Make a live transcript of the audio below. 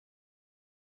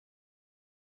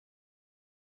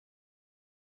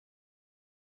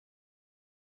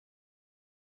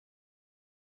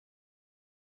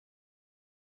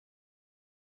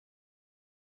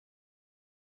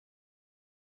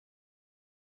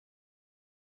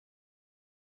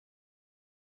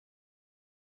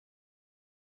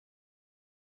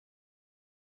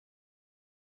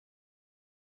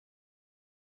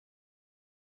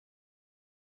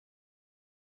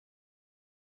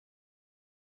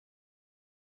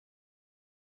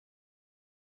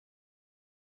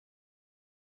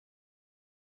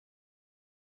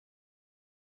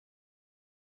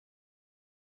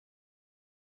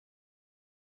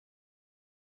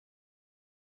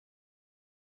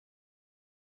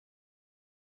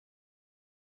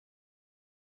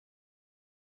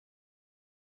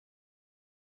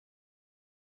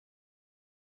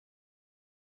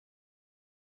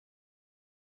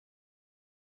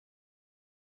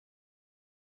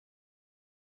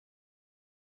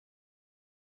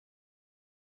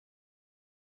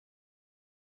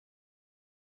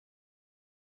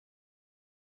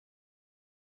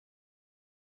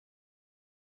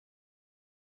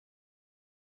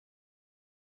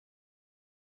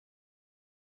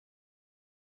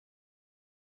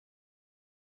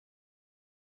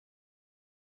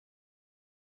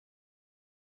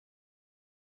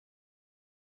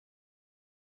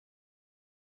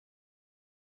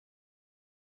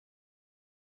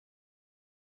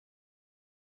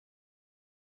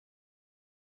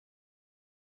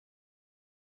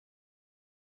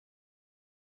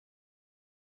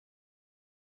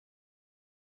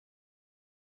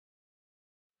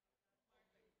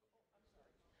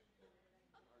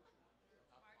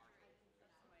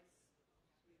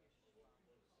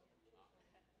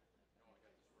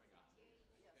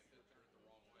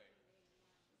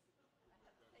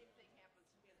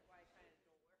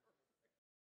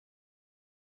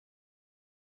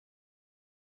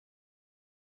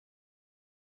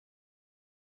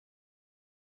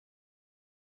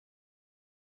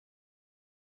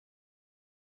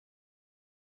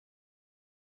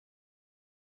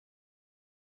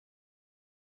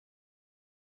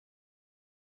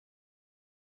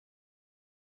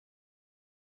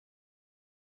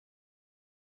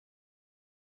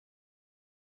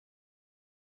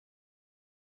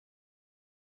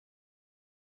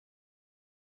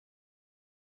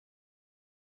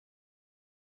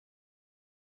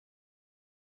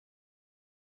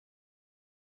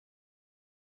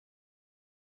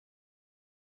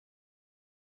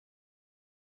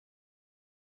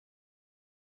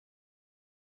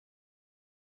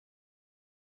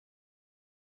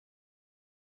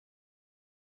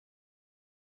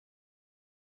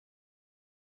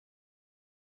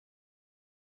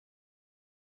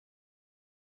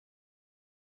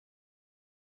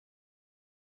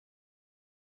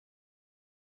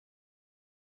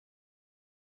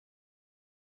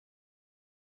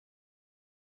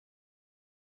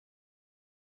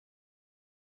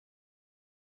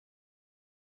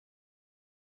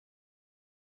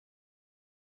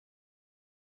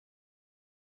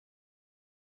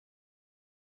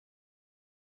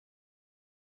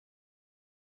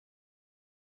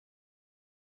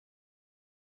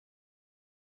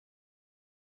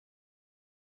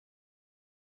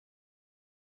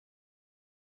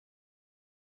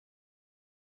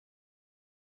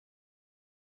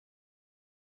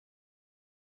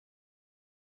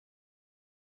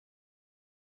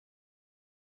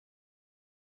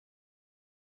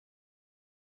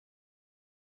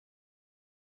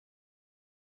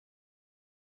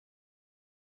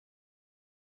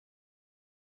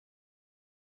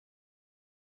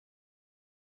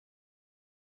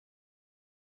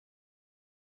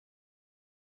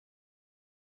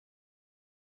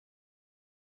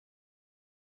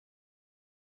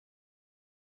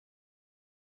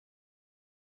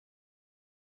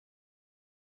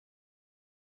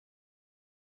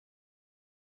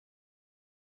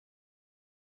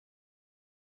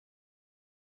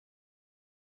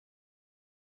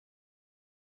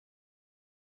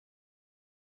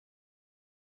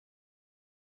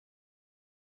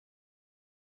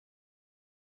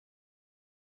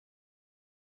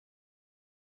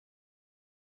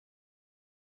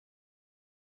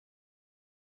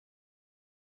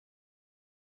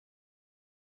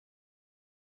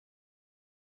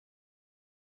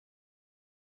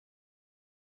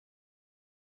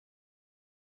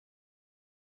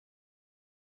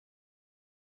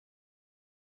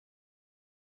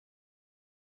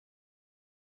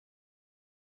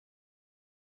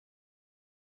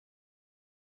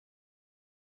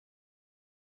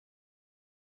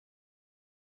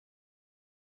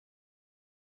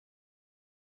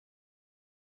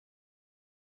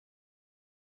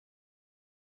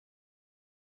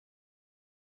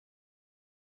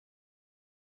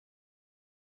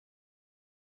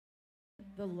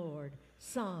the Lord.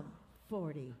 Psalm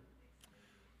 40.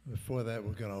 Before that,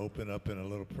 we're going to open up in a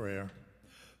little prayer.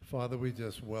 Father, we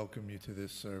just welcome you to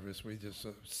this service. We just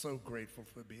are so grateful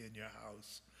for being in your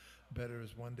house. Better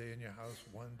is one day in your house,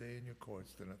 one day in your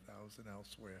courts than 1,000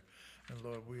 elsewhere. And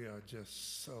Lord, we are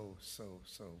just so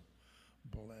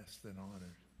blessed and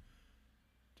honored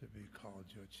to be called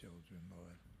your children,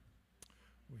 Lord.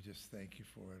 We just thank you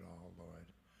for it all, Lord.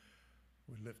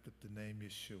 We lift up the name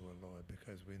Yeshua, Lord,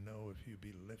 because we know if you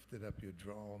be lifted up, you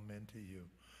draw all men to you.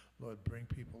 Lord, bring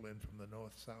people in from the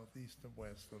north, south, east, and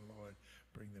west, and Lord,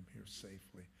 bring them here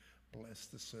safely. Bless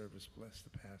the service, bless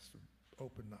the pastor.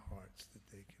 Open the hearts that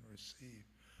they can receive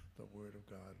the word of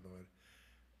God, Lord,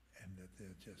 and that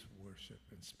they'll just worship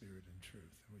in spirit and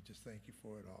truth. And we just thank you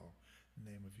for it all. In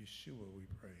the name of Yeshua we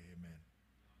pray, amen.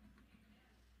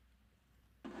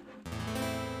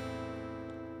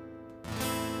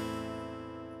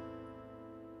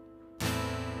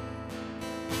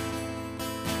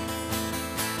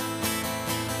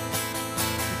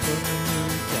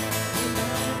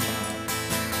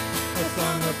 A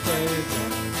song of praise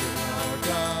unto our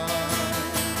God.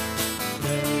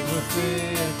 May we will see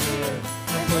and hear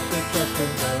and put the trust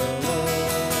in the Lord.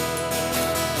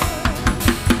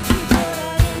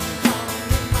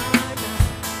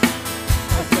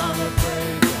 A song of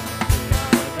praise unto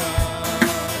our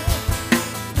God.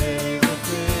 May we will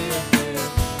see and hear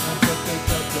and put the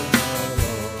trust in the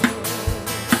Lord.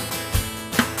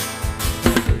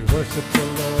 We worship the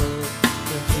Lord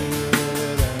in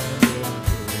spirit and in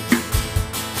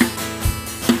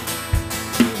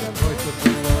voice of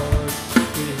the Lord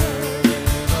be heard in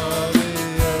all the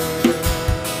earth.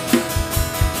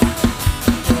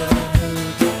 Put a new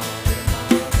song in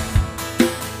our mouth,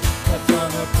 a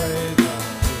song of praise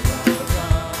unto our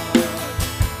God.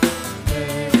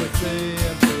 May we see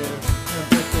and hear and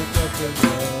put the trust in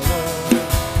the Lord.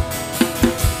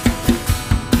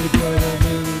 We put a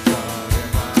new song in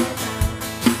our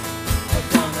mouth,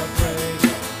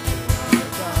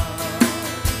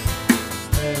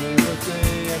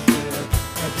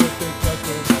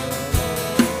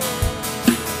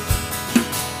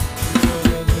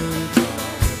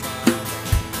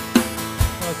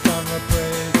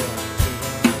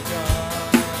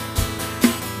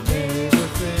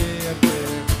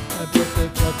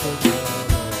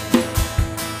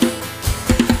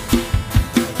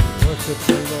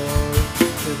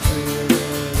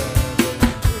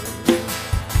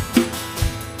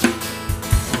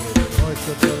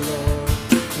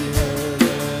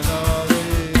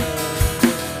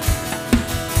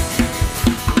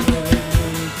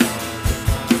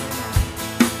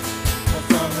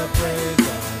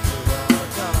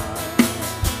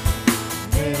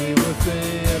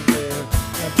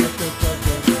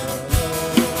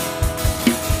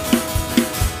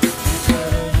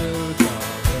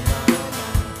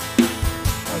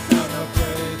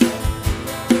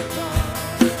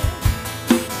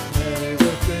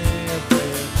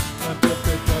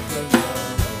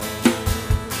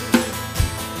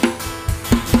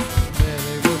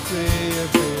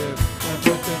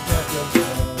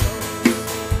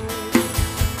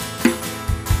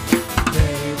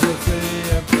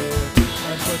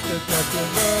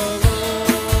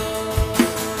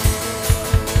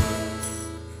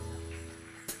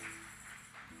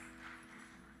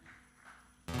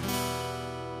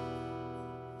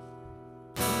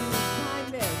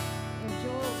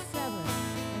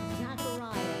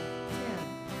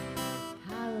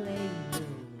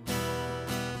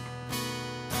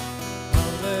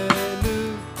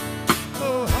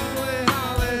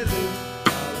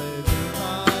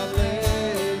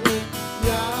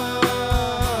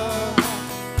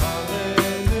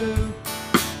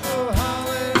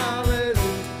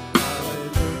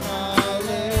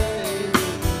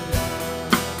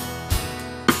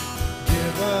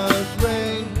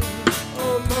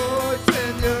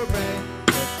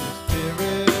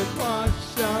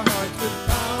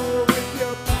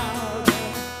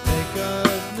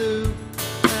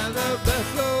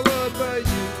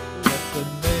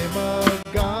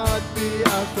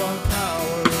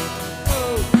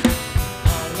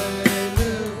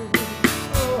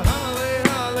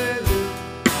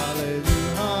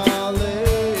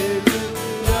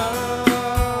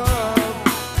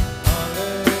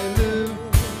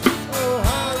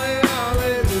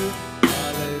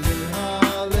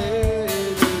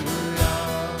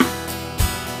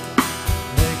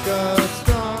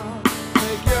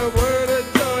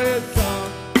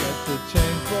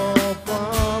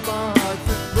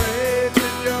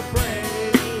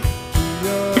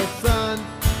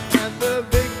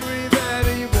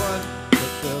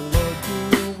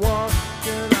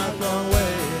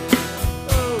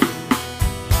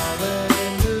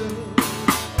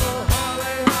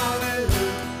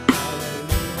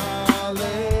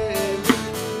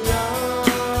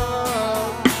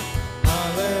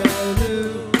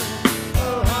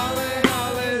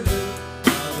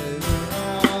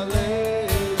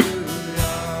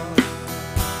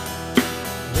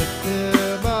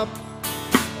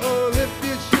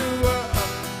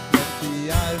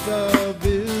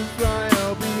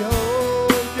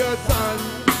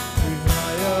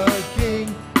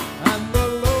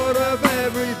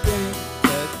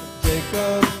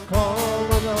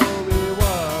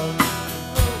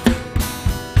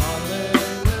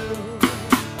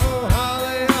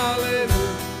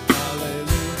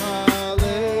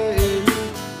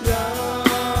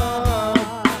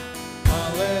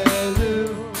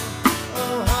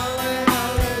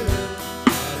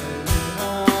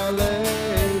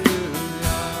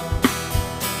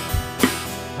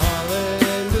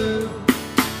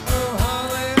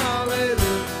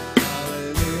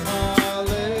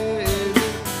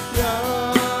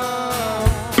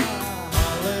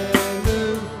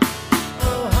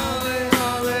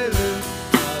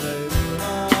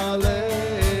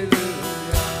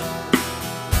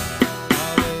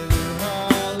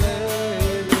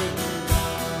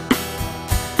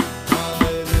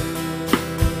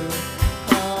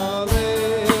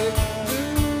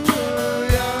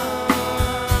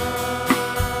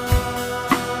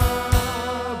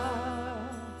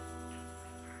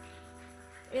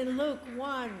 In Luke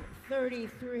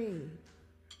 1:33,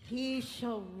 he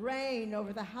shall reign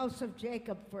over the house of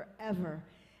Jacob forever,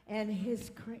 and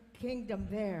his kingdom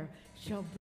there shall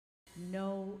be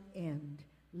no end.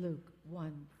 Luke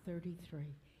 1:33.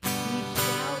 He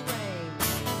shall reign.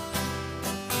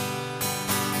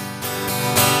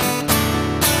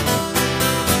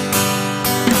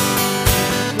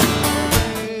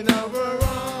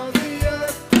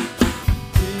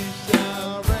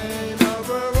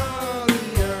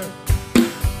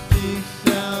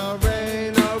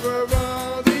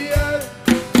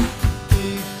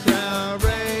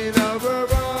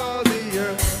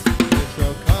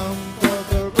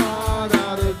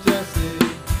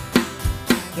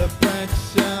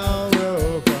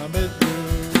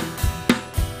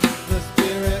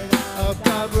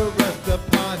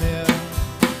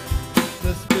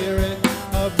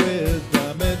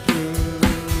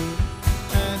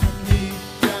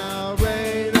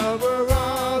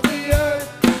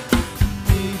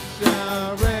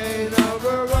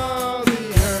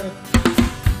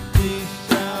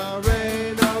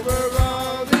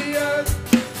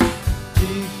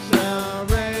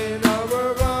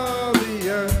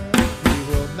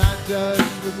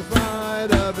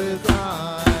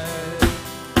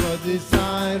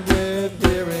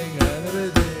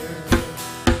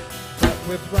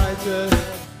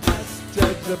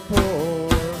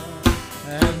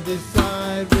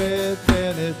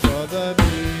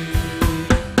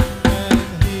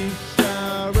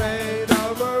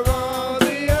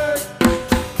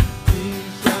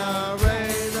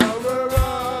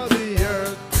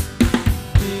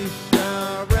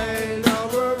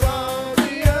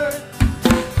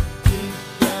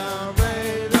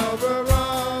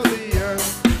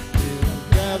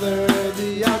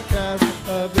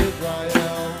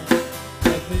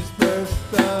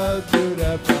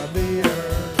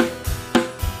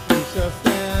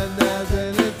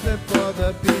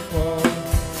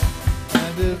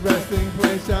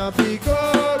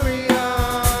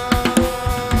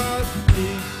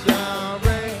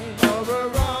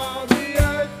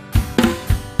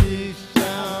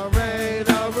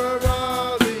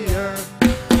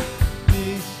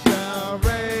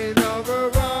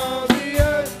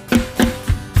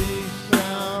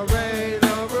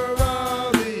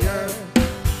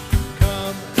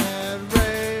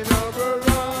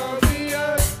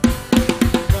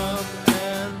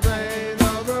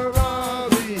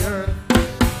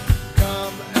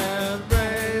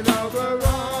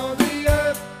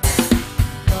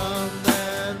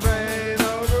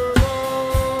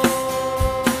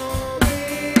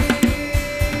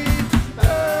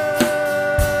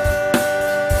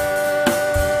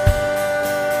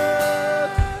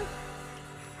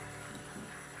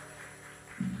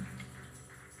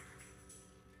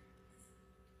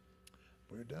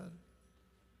 We're done.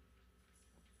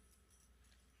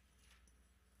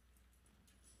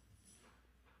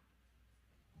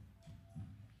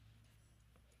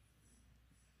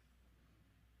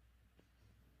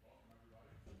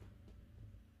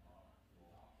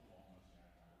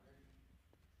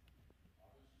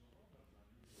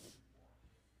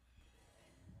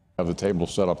 Have the table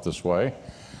set up this way,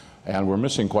 and we're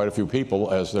missing quite a few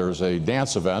people as there's a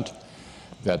dance event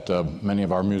that many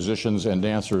of our musicians and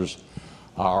dancers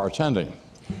are attending.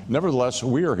 Nevertheless,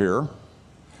 we are here,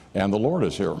 and the Lord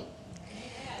is here.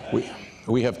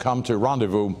 We have come to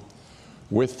rendezvous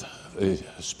with the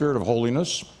Spirit of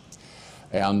holiness,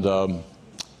 and we're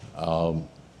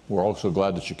also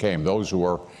glad that you came, those who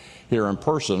are here in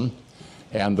person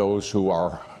and those who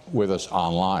are with us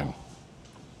online.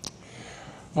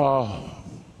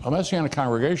 A Messianic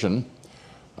congregation,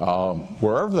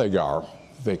 wherever they are,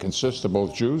 they consist of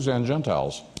both Jews and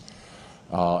Gentiles.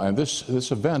 And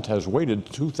this event has waited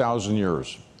 2,000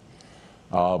 years.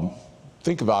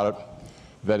 Think about it,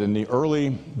 that in the early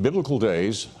biblical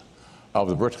days of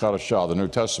the Brit Chadashah, the New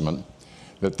Testament,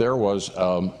 that there was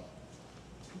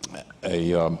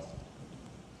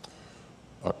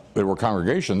there were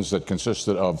congregations that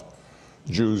consisted of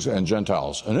Jews and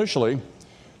Gentiles. Initially,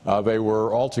 they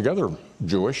were altogether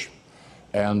Jewish,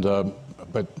 and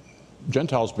but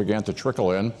Gentiles began to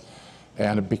trickle in,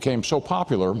 and it became so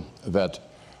popular that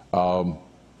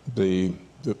the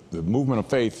movement of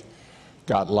faith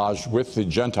got lodged with the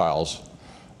Gentiles,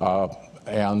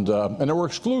 and there were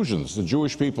exclusions. The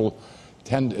Jewish people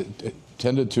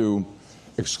tended to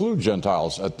exclude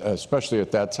Gentiles, especially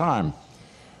at that time,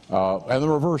 and the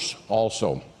reverse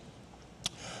also.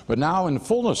 But now, in the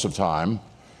fullness of time,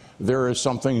 there is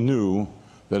something new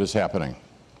that is happening.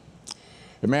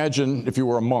 Imagine if you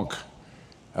were a monk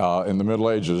in the Middle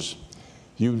Ages,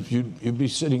 you'd be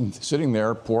sitting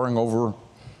there poring over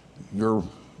your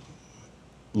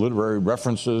literary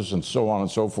references and so on and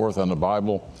so forth on the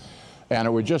Bible, and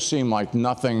it would just seem like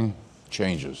nothing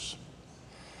changes.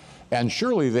 And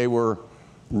surely they were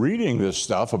reading this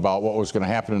stuff about what was going to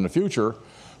happen in the future,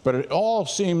 but it all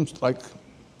seems like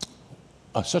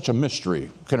such a mystery.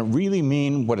 Can it really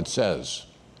mean what it says?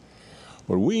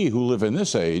 But we who live in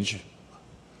this age,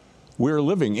 we're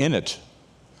living in it,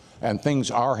 and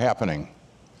things are happening,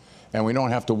 and we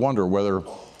don't have to wonder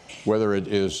whether it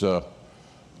is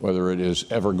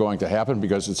ever going to happen,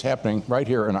 because it's happening right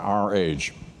here in our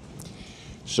age.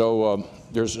 So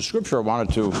there's a scripture I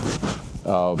wanted to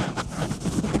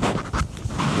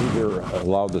read here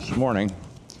aloud this morning,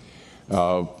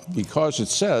 because it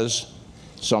says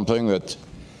something that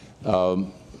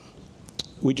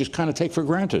we just kind of take for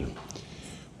granted.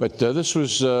 But this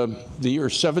was the year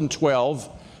 712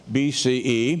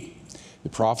 BCE. The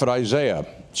prophet Isaiah,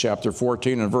 chapter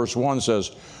 14 and verse 1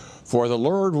 says, "For the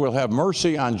Lord will have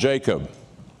mercy on Jacob."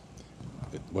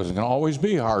 It wasn't going to always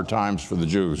be hard times for the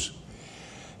Jews.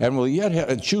 "And will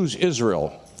yet choose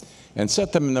Israel and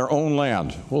set them in their own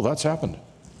land." Well, that's happened.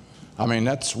 I mean,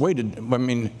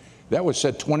 that was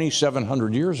said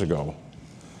 2,700 years ago.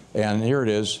 And here it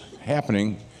is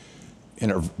happening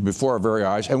before our very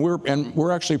eyes, and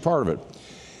we're actually part of it.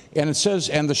 And it says,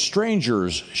 "And the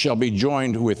strangers shall be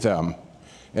joined with them,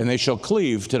 and they shall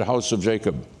cleave to the house of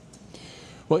Jacob."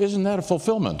 Well, isn't that a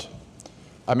fulfillment?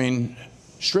 I mean,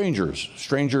 strangers,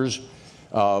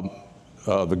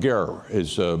 the ger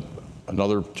is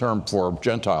another term for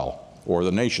Gentile, or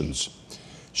the nations,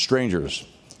 strangers.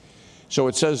 So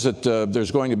it says that there's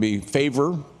going to be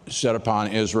favor set upon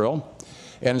Israel,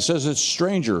 and it says that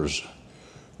strangers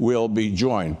will be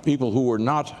joined. People who were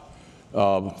not,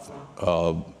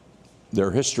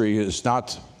 their history is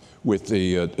not with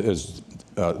the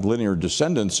linear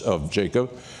descendants of Jacob,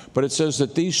 but it says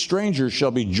that these strangers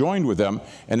shall be joined with them,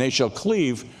 and they shall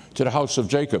cleave to the house of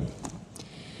Jacob.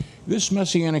 This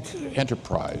Messianic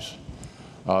enterprise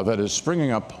that is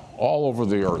springing up all over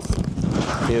the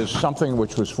earth is something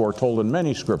which was foretold in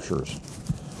many scriptures.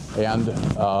 And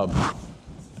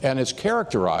it's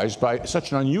characterized by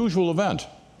such an unusual event.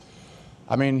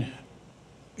 I mean,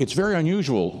 it's very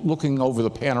unusual looking over the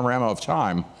panorama of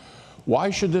time. Why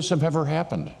should this have ever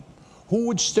happened? Who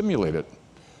would stimulate it?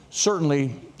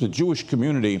 Certainly the Jewish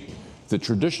community, the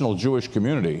traditional Jewish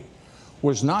community,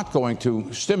 was not going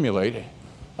to stimulate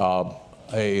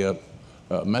a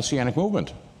Messianic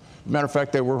movement. Matter of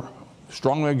fact, they were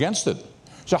strongly against it.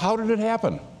 So how did it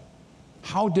happen?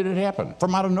 How did it happen?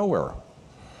 From out of nowhere.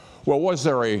 Well, was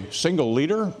there a single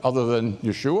leader other than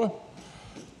Yeshua?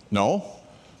 No.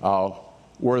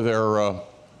 But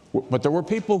there were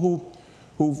people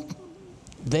who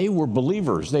they were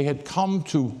believers. They had come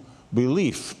to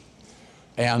belief.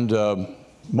 And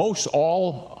most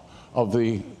all of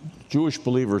the Jewish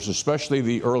believers, especially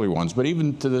the early ones, but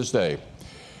even to this day,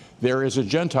 there is a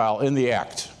Gentile in the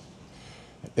act.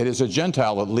 It is a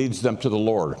Gentile that leads them to the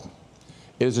Lord.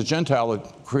 It is a Gentile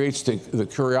that creates the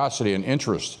curiosity and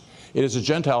interest. It is a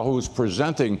Gentile who is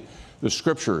presenting the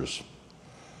scriptures.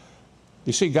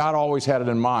 You see, God always had it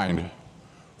in mind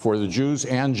for the Jews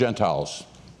and Gentiles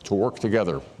to work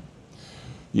together,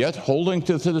 yet holding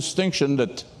to the distinction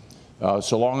that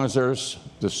so long as there's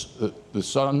the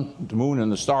sun, the moon,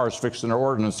 and the stars fixed in their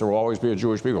ordinance, there will always be a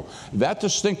Jewish people. That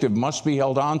distinctive must be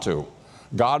held on to.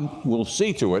 God will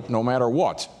see to it no matter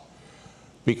what,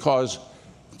 because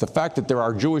the fact that there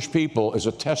are Jewish people is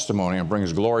a testimony and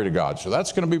brings glory to God. So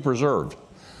that's going to be preserved.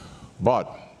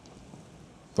 But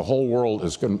the whole world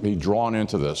is going to be drawn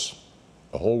into this.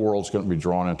 The whole world's going to be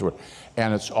drawn into it.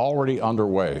 And it's already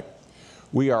underway.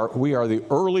 We are the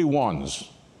early ones.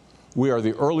 We are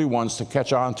the early ones to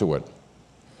catch on to it.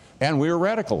 And we are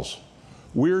radicals.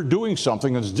 We're doing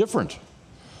something that's different.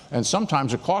 And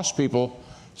sometimes it costs people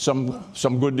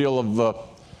some good deal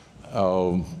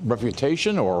of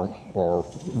reputation or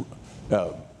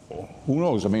who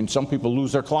knows? I mean, some people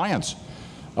lose their clients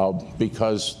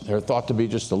because they're thought to be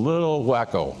just a little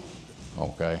wacko,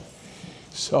 okay?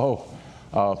 So,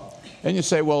 and you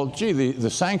say, well, gee, the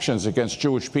sanctions against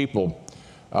Jewish people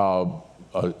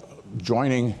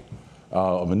joining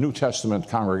of a New Testament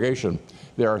congregation,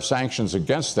 there are sanctions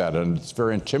against that, and it's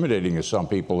very intimidating to some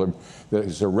people.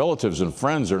 Their relatives and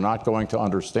friends are not going to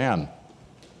understand.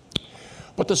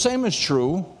 But the same is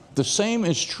true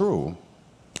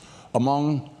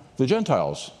among the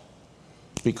Gentiles,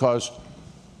 because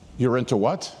you're into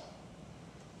what?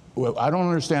 Well, I don't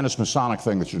understand this Masonic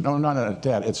thing that you're, no,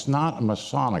 Dad, it's not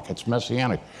Masonic, it's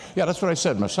Messianic. Yeah, that's what I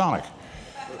said, Masonic.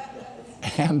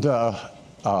 And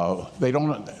they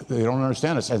don't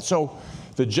understand this. And so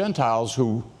the Gentiles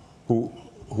who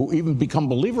even become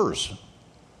believers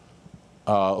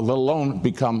let alone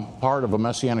become part of a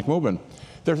Messianic movement,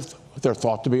 they're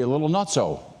thought to be a little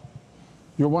nutso.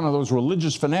 You're one of those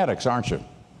religious fanatics, aren't you?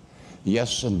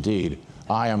 Yes, indeed.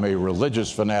 I am a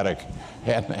religious fanatic,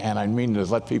 and I mean to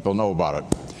let people know about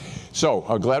it. So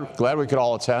glad we could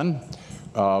all attend,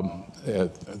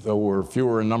 though we're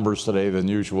fewer in numbers today than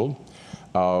usual.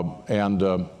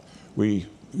 And we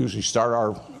usually start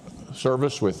our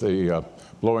service with the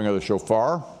blowing of the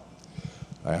shofar.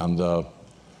 And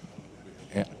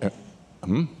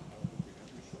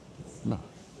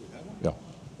yeah.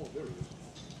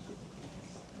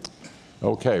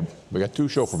 Okay, we got 2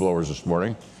 shofar blowers this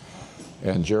morning.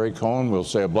 And Jerry Cohn will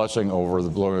say a blessing over the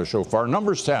blowing of the shofar.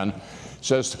 Numbers 10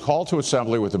 says to call to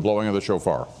assembly with the blowing of the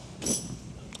shofar.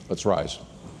 Let's rise.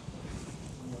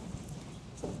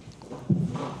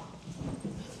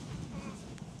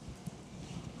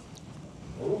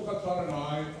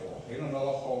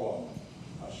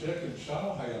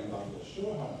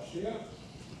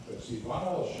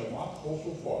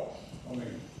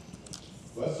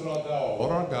 Blessed art thou,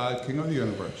 Lord our God, King of the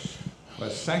universe, who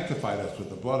has sanctified us with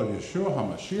the blood of Yeshua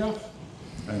HaMashiach,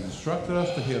 and instructed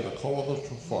us to hear the call of the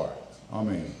shofar.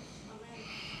 Amen.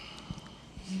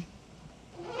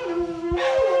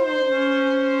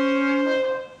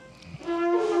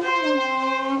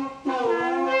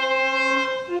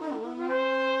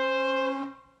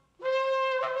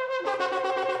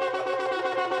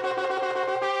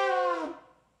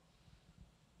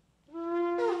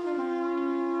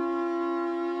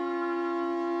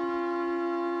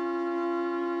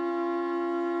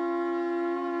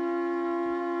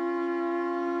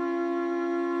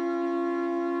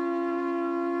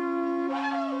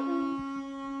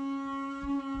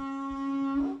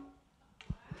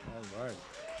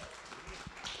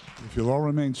 If you'll all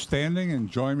remain standing and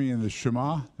join me in the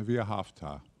Shema via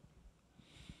Haftarah.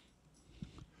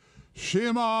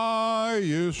 Shema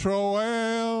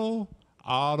Yisrael,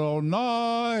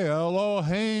 Adonai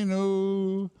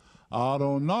Eloheinu,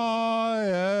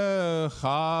 Adonai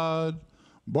Echad,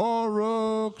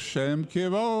 Baruch Shem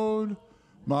Kivod,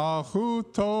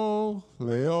 Malchuto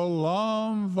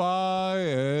Leolam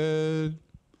Vayed.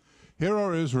 Hear,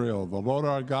 O Israel, the Lord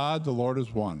our God, the Lord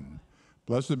is one.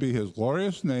 Blessed be his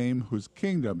glorious name, whose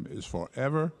kingdom is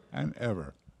forever and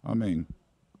ever. Amen.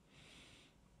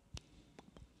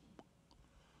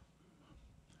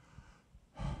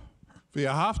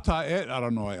 V'ahavta et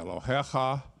Adonai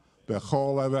Elohecha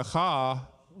b'chol levecha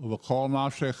u'b'chol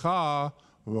nafshecha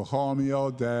u'b'chol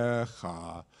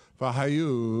miodecha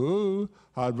v'hayu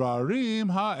hadvarim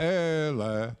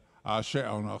ha'ele asher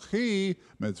anochi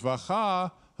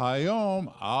mitzvacha hayom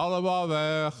al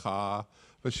levavecha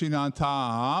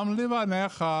v'shinantam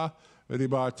livanecha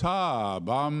v'dibarta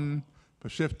bam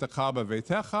v'shiftecha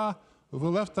b'veitecha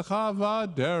v'leftecha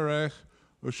v'derech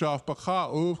v'shavpecha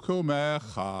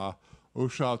uvkumecha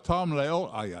v'shaltam leot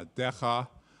ayadecha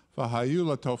v'hayu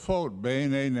latofot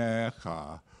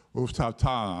beinenecha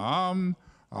uv'tavtam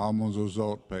al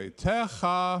mezuzot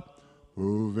beitecha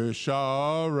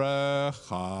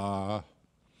uv'sharecha.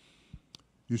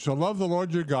 You shall love the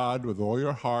Lord your God with all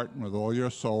your heart and with all your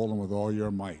soul and with all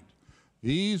your might.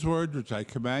 These words which I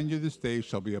command you this day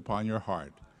shall be upon your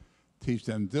heart. Teach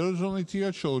them diligently to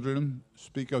your children.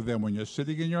 Speak of them when you're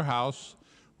sitting in your house,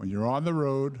 when you're on the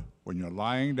road, when you're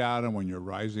lying down, and when you're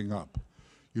rising up.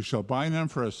 You shall bind them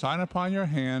for a sign upon your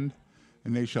hand,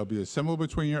 and they shall be a symbol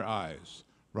between your eyes.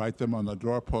 Write them on the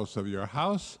doorposts of your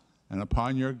house and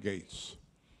upon your gates.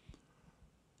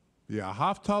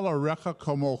 V'ahavta l'orecha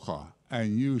kamocha,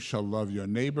 and you shall love your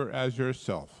neighbor as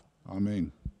yourself.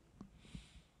 Amen.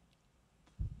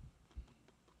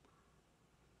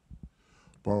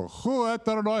 Baruch hu et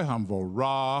Adonai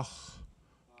hamvorach.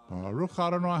 Baruch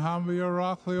Adonai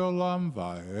hamvorach leolam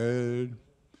va'ed.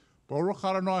 Baruch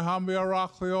Adonai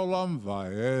hamvorach leolam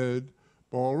va'ed.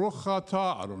 Baruch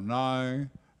atah Adonai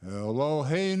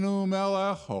Eloheinu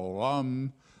melech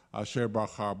olam asher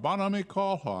bachar bana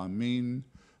mikol ha'amin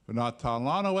v'natan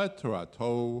lanu et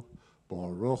torato.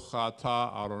 Baruch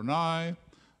atah Adonai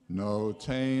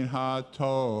notein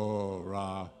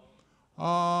haTorah.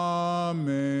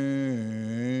 Amen.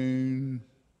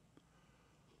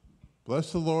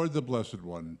 Bless the Lord, the Blessed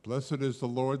One. Blessed is the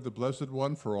Lord, the Blessed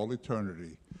One, for all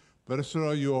eternity. Blessed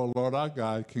are you, O Lord our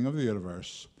God, King of the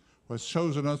universe, who has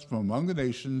chosen us from among the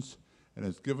nations and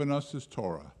has given us his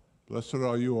Torah. Blessed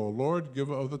are you, O Lord,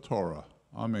 giver of the Torah.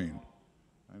 Amen.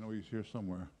 I know he's here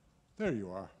somewhere. There you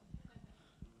are.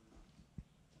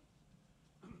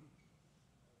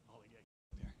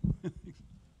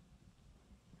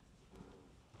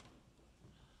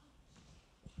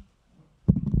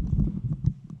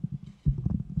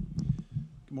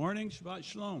 Good morning, Shabbat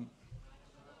Shalom.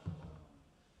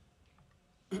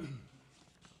 So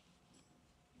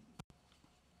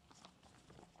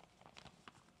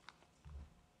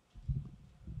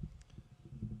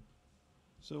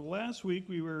last week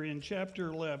we were in chapter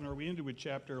 11, or we ended with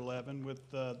chapter 11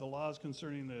 with the laws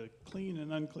concerning the clean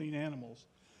and unclean animals.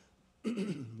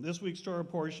 This week's Torah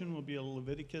portion will be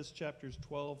Leviticus chapters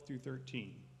 12 through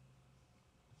 13.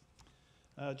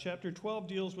 Chapter 12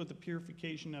 deals with the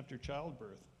purification after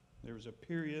childbirth. There was a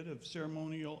period of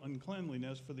ceremonial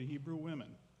uncleanliness for the Hebrew women.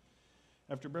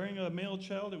 After bearing a male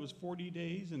child, it was 40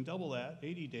 days, and double that,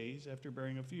 80 days, after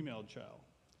bearing a female child,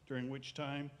 during which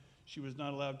time she was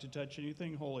not allowed to touch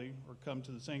anything holy or come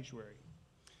to the sanctuary.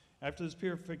 After this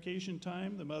purification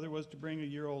time, the mother was to bring a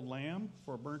year-old lamb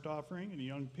for a burnt offering and a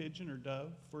young pigeon or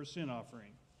dove for a sin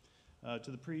offering to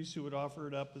the priest, who would offer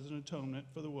it up as an atonement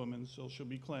for the woman, so she'll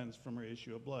be cleansed from her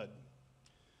issue of blood.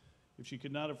 If she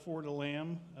could not afford a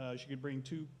lamb, she could bring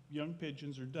 2 young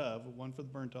pigeons or dove, one for the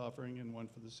burnt offering and one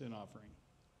for the sin offering,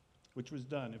 which was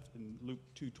done in Luke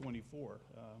 2:24 for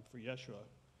Yeshua.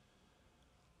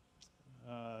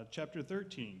 Chapter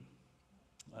 13.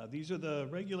 These are the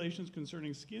regulations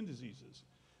concerning skin diseases.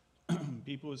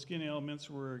 People with skin ailments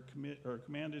were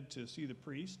commanded to see the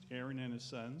priest, Aaron and his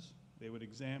sons. They would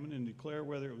examine and declare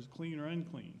whether it was clean or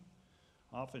unclean,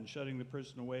 often shutting the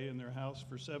person away in their house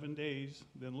for 7 days,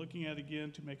 then looking at it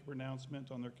again to make a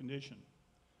pronouncement on their condition.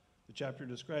 The chapter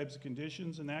describes the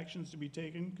conditions and actions to be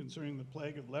taken concerning the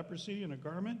plague of leprosy in a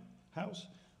garment, house,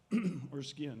 or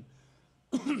skin.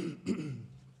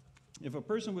 If a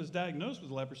person was diagnosed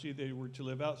with leprosy, they were to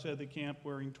live outside the camp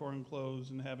wearing torn clothes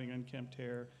and having unkempt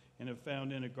hair, and if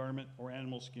found in a garment or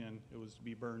animal skin, it was to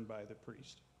be burned by the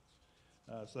priest.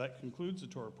 So that concludes the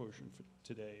Torah portion for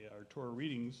today. Our Torah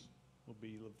readings will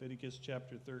be Leviticus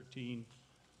chapter 13,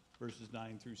 verses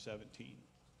 9 through 17.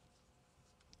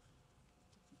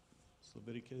 It's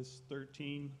Leviticus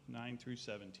 13, 9 through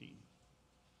 17.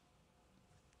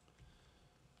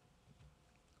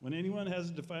 When anyone has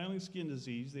a defiling skin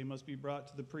disease, they must be brought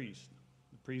to the priest.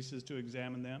 The priest is to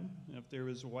examine them, and if there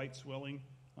is a white swelling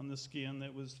on the skin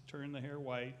that was to turn the hair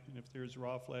white, and if there is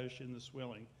raw flesh in the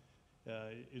swelling,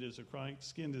 it is a chronic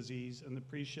skin disease, and the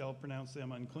priest shall pronounce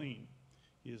them unclean.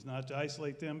 He is not to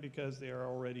isolate them because they are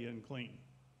already unclean.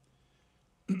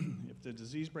 If the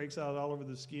disease breaks out all over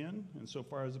the skin, and so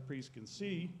far as the priest can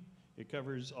see, it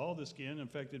covers all the skin,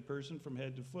 infected person from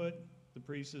head to foot, the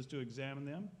priest is to examine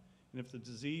them. And if the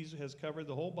disease has covered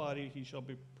the whole body, he shall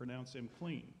pronounce them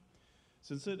clean.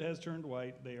 Since it has turned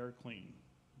white, they are clean.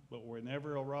 But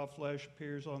whenever a raw flesh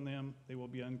appears on them, they will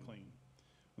be unclean.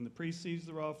 When the priest sees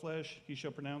the raw flesh, he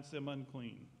shall pronounce them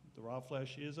unclean. If the raw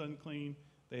flesh is unclean,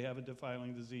 they have a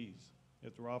defiling disease.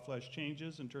 If the raw flesh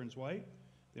changes and turns white,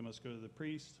 they must go to the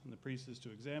priest, and the priest is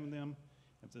to examine them.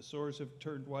 If the sores have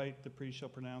turned white, the priest shall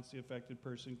pronounce the affected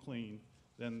person clean.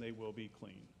 Then they will be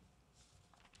clean.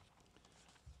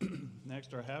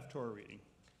 Next, our half-Torah reading.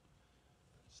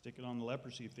 Sticking on the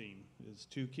leprosy theme is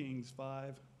 2 Kings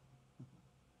 5,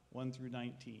 1 through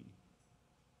 19.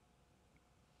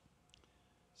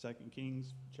 2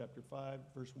 Kings chapter 5,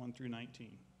 verse 1 through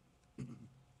 19.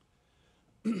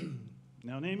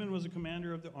 Now Naaman was a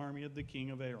commander of the army of the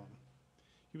king of Aram.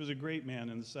 He was a great man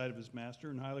in the sight of his master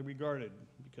and highly regarded,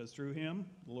 because through him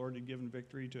the Lord had given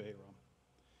victory to Aram.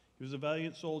 He was a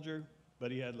valiant soldier,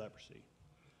 but he had leprosy.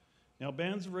 Now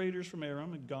bands of raiders from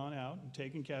Aram had gone out and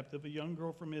taken captive a young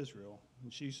girl from Israel,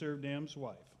 and she served Naaman's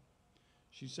wife.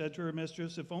 She said to her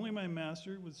mistress, "If only my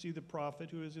master would see the prophet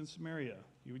who is in Samaria,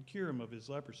 he would cure him of his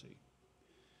leprosy."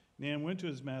 Naaman went to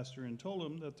his master and told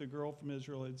him that the girl from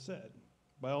Israel had said.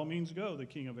 "By all means go," the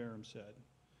king of Aram said.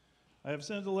 "I have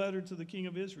sent a letter to the king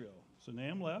of Israel." So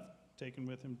Naaman left, taking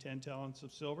with him 10 talents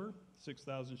of silver,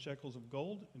 6,000 shekels of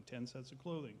gold, and 10 sets of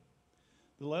clothing.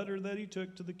 The letter that he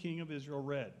took to the king of Israel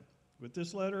read, "With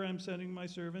this letter I am sending my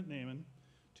servant Naaman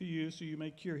to you so you may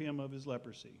cure him of his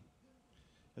leprosy."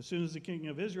 As soon as the king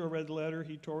of Israel read the letter,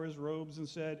 he tore his robes and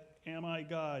said, "Am I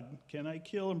God? Can I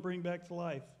kill and bring back to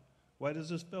life? Why does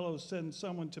this fellow send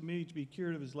someone to me to be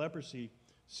cured of his leprosy?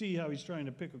 See how he's trying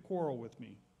to pick a quarrel with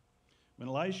me." When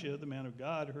Elisha, the man of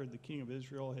God, heard the king of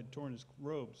Israel had torn his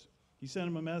robes, he sent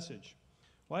him a message.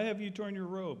 "Why have you torn your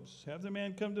robes? Have the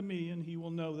man come to me, and he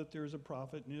will know that there is a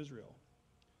prophet in Israel."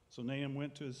 So Naaman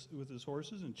went with his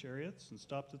horses and chariots and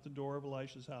stopped at the door of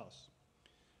Elisha's house.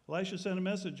 Elisha sent a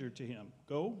messenger to him,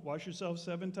 "Go, wash yourself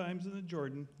 7 times in the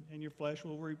Jordan, and your flesh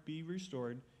will be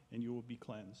restored, and you will be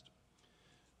cleansed."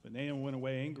 But Naaman went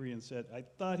away angry and said, "I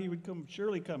thought he would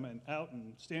surely come out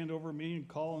and stand over me and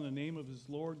call on the name of his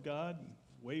Lord God and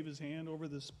wave his hand over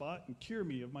this spot and cure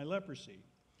me of my leprosy.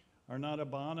 Are not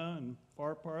Abana and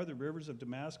Pharpar, the rivers of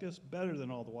Damascus, better than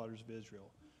all the waters of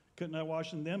Israel? couldn't I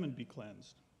wash in them and be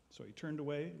cleansed? So he turned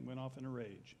away and went off in a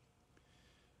rage.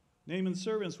 Naaman's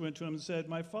servants went to him and said,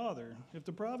 My father, if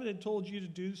the prophet had told you to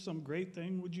do some great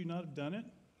thing, would you not have done it?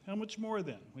 How much more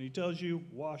then, when he tells you,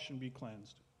 wash and be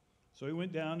cleansed? So he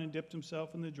went down and dipped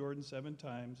himself in the Jordan 7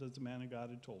 times, as the man of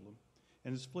God had told him.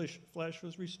 And his flesh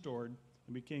was restored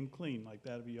and became clean like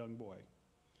that of a young boy.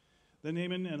 Then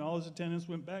Naaman and all his attendants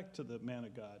went back to the man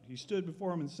of God. He stood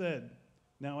before him and said,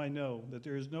 Now I know that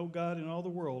there is no God in all the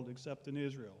world except in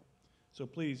Israel. So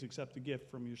please accept the gift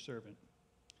from your servant.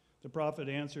 The prophet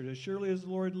answered, As surely as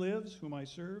the Lord lives, whom I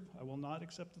serve, I will not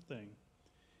accept the thing.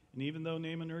 And even though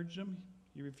Naaman urged him,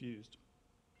 he refused.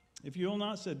 If you will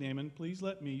not, said Naaman, please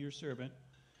let me, your servant,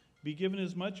 be given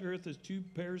as much earth as 2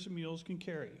 pairs of mules can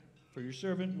carry. For your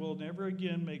servant will never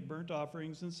again make burnt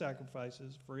offerings and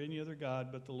sacrifices for any other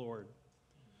god but the Lord.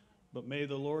 But may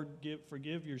the Lord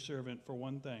forgive your servant for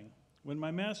one thing. When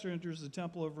my master enters the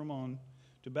temple of Rimmon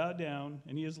to bow down,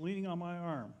 and he is leaning on my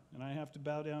arm, and I have to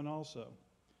bow down also.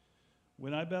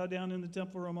 When I bow down in the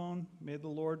temple of Rimmon, may the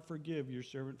Lord forgive your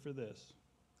servant for this.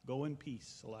 Go in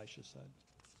peace, Elisha said.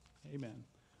 Amen.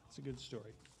 It's a good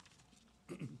story.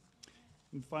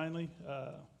 And finally,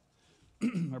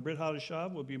 our Brit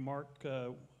Hadashah will be Mark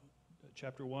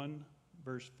chapter 1,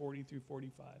 verse 40 through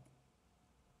 45.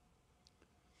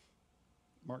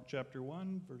 Mark chapter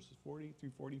 1, verses 40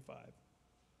 through 45.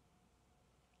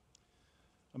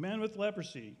 A man with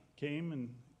leprosy came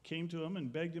to him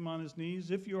and begged him on his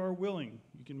knees, If you are willing,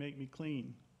 you can make me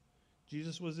clean.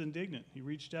 Jesus was indignant. He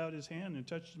reached out his hand and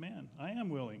touched the man. I am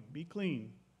willing. Be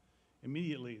clean.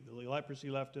 Immediately, the leprosy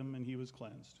left him, and he was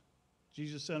cleansed.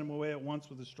 Jesus sent him away at once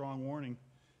with a strong warning.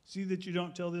 See that you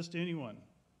don't tell this to anyone,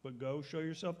 but go, show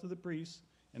yourself to the priests,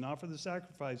 and offer the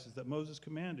sacrifices that Moses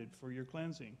commanded for your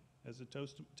cleansing as a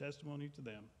testimony to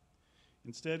them.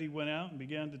 Instead, he went out and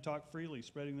began to talk freely,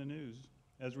 spreading the news.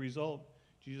 As a result,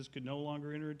 Jesus could no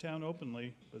longer enter a town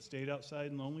openly, but stayed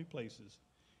outside in lonely places.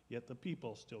 Yet the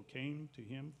people still came to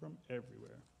him from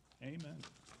everywhere. Amen.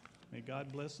 May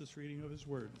God bless this reading of his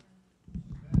word.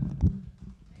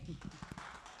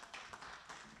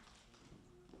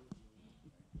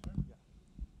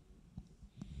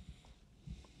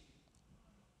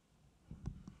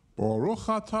 Baruch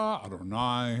atah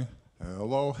Adonai,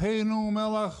 Eloheinu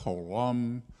melech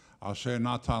haolam, asher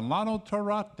natan lanu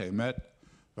torat emet,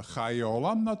 v'chayei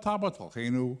olam natan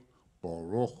b'telchenu.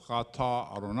 Baruch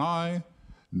atah Adonai,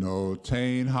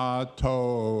 noten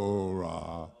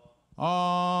haTorah.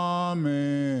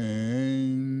 Amen.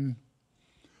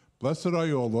 Blessed are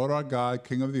you, O Lord our God,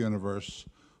 King of the universe,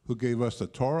 who gave us the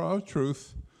Torah of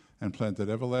truth and planted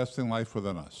everlasting life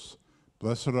within us.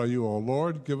 Blessed are you, O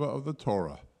Lord, giver of the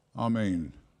Torah.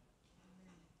 Amen.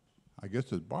 I guess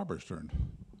it's Barbara's turn.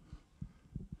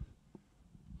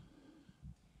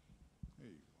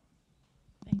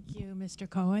 Thank you, Mr.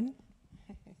 Cohen.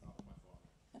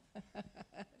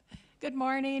 Good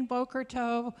morning, Boker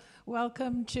Tov.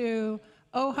 Welcome to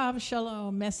Ohav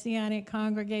Shalom, Messianic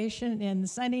congregation in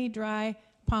sunny, dry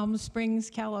Palm Springs,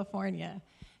 California.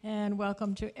 And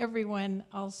welcome to everyone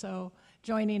also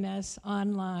joining us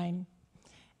online.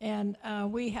 And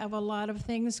we have a lot of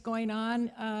things going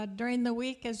on during the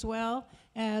week as well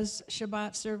as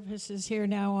Shabbat Service is here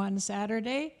now on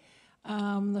Saturday.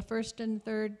 The first and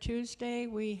third Tuesday,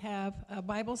 we have a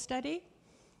Bible study.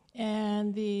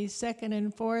 And the second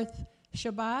and fourth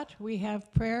Shabbat, we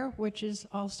have prayer, which is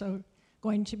also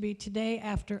going to be today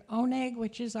after Oneg,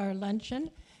 which is our luncheon.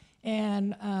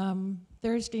 And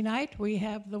Thursday night, we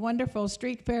have the wonderful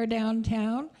street fair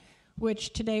downtown,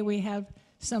 which today we have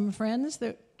some friends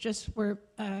that just were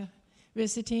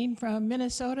visiting from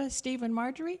Minnesota, Steve and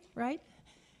Marjorie, right?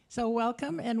 So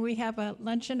welcome, and we have a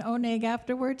luncheon Oneg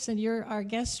afterwards, and you're our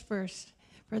guests first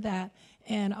for that.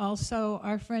 And also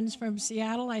our friends from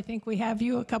Seattle, I think we have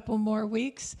you a couple more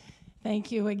weeks.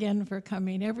 Thank you again for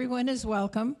coming. Everyone is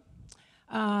welcome.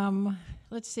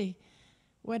 Let's see,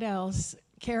 what else?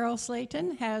 Carol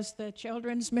Slayton has the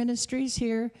children's ministries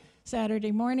here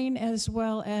Saturday morning, as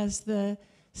well as the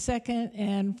second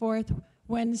and fourth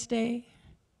Wednesday,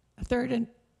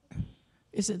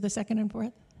 is it the second and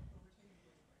fourth?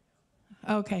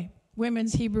 Okay,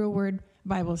 Women's Hebrew Word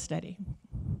Bible Study.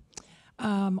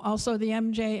 Also the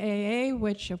MJAA,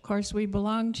 which of course we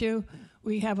belong to.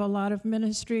 We have a lot of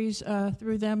ministries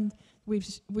through them.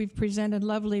 We've presented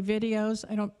lovely videos.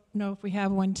 I don't know if we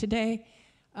have one today.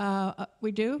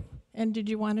 We do? And did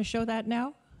you want to show that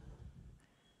now?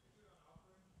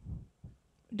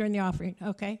 During the offering,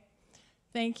 okay.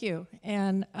 Thank you.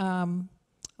 And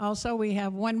also we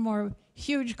have one more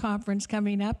huge conference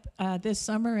coming up this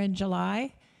summer in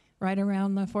July, right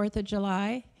around the 4th of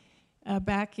July.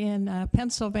 back in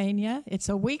Pennsylvania. It's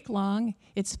a week long.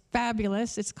 It's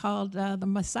fabulous. It's called the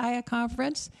Messiah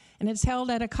Conference, and it's held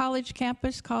at a college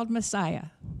campus called Messiah.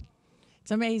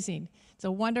 It's amazing. It's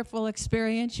a wonderful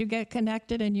experience. You get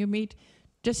connected and you meet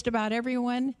just about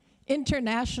everyone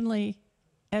internationally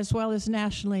as well as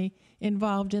nationally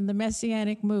involved in the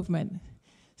Messianic movement.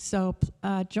 So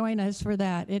join us for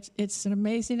that. It's an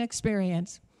amazing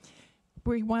experience.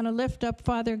 We want to lift up,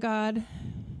 Father God,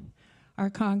 our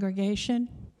congregation.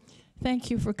 Thank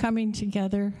you for coming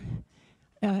together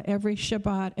every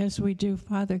Shabbat as we do,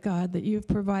 Father God, that you've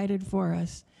provided for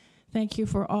us. Thank you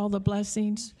for all the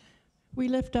blessings. We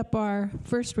lift up our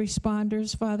first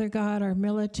responders, Father God, our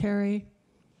military,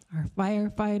 our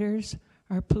firefighters,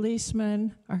 our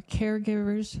policemen, our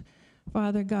caregivers,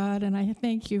 Father God, and I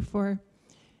thank you for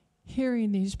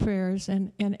hearing these prayers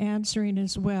and answering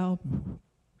as well.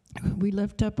 We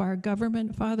lift up our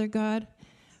government, Father God.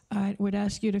 I would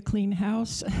ask you to clean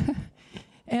house.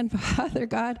 And Father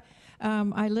God,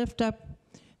 I lift up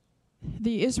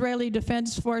the Israeli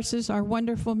Defense Forces, our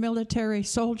wonderful military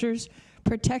soldiers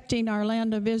protecting our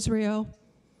land of Israel.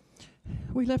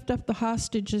 We lift up the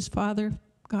hostages, Father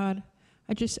God.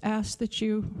 I just ask that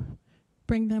you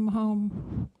bring them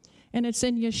home. And it's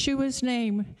in Yeshua's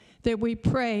name that we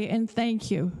pray and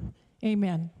thank you.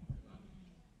 Amen.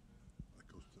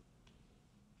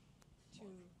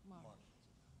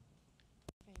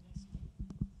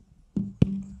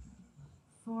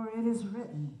 For it is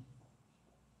written,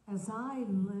 as I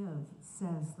live,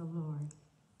 says the Lord,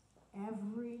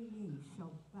 every knee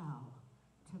shall bow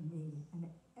to me, and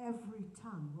every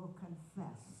tongue will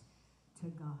confess to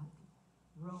God.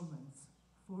 Romans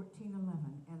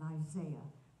 14:11 and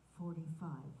Isaiah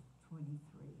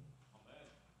 45:23.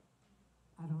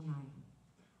 Adonai.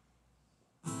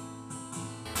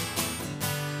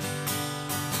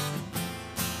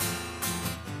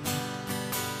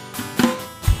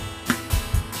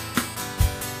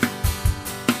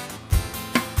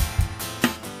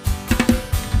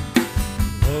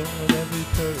 Lord of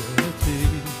eternity,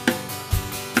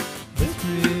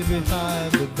 mystery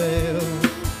behind the veil,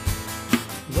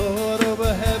 Lord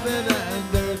over heaven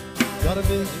and earth, God of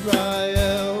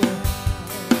Israel.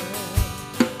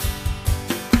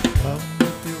 Come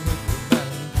with your wisdom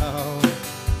and power,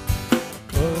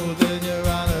 clothed in your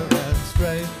honor and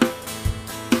strength.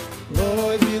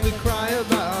 Lord, hear the cry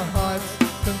of our hearts,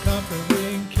 come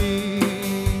conquering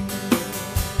King.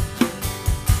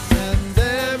 And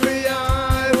every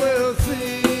eye will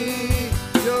see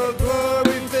your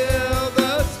glory fill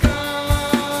the sky.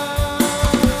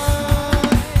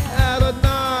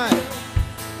 Adonai,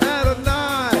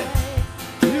 Adonai,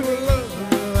 you alone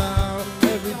allow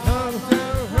every tongue to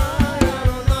cry.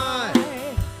 Adonai,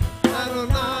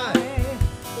 Adonai,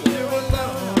 you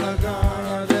alone are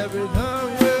God. Every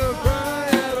tongue will cry.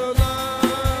 Adonai.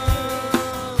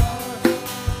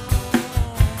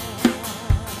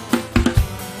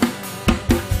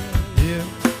 Here,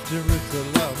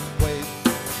 Jerusalem waits,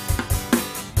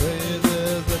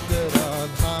 praises lifted on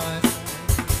high.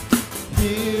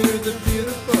 Hear the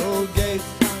beautiful gates,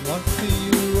 want to see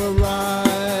you arrive.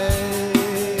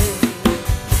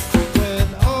 When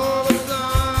all of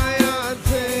Zion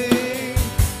sing,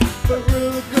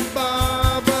 Baruch haba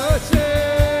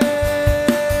b'Shem.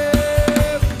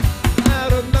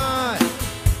 Adonai,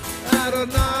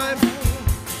 Adonai,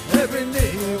 every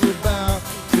knee will bow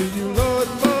to you, Lord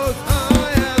Most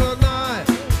High. Adonai,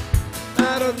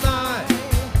 Adonai,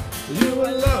 you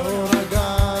alone are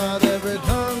God. Every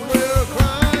tongue will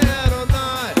cry.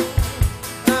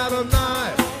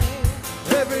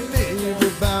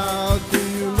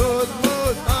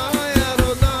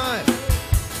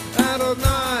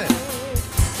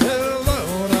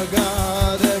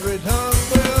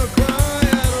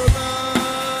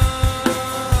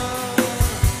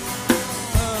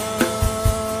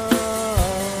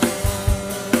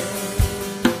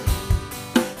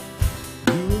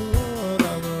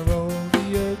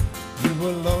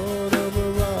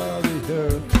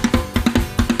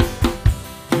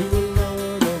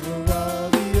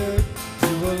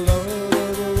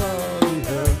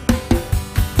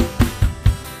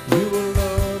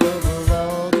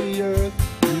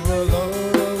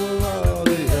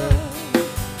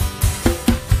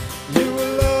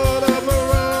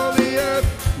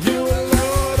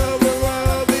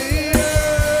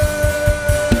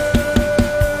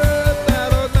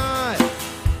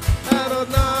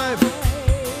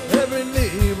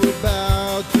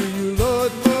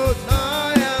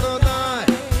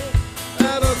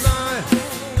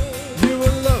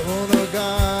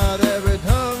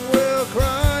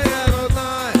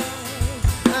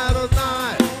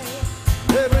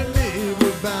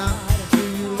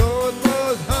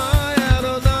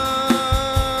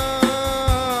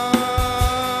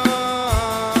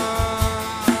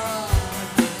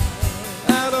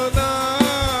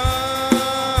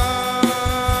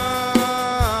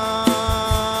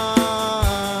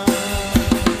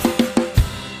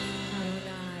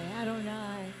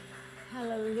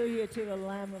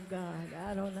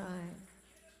 Adonai.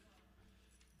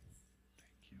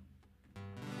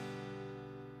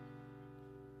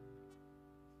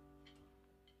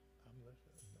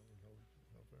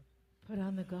 Put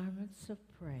on the garments of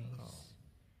praise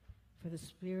for the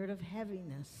spirit of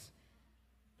heaviness,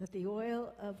 that the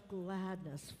oil of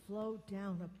gladness flow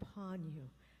down upon you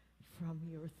from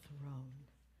your throne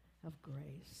of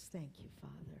grace. Thank you,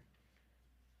 Father.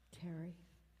 Terry?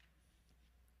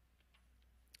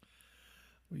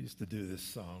 We used to do this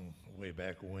song way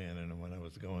back when, and when I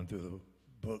was going through the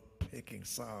book picking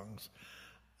songs,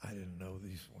 I didn't know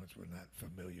these ones were not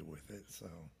familiar with it, so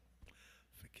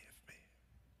forgive me.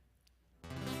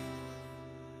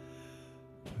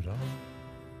 Put on.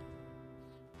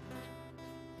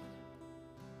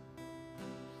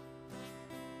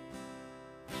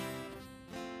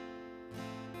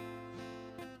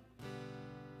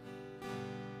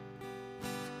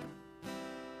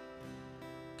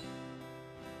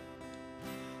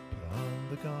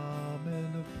 The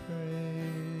garment of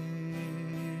praise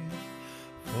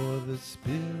for the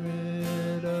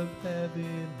spirit of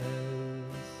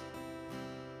heaviness.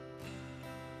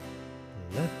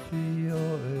 Let the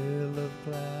oil of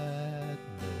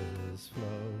gladness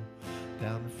flow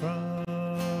down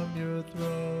from your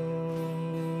throne.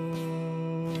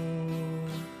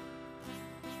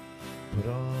 Put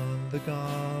on the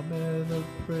garment of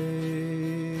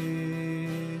praise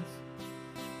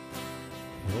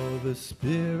for the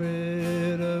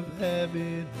spirit of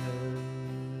heaviness.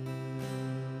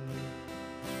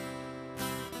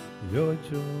 Your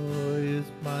joy is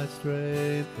my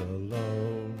strength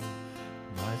alone,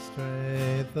 my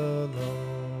strength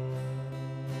alone.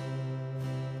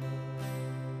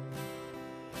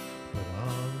 Put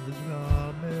on the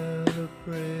garment of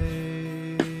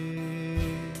praise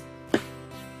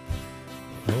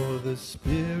for the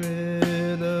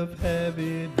spirit of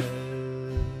heaviness.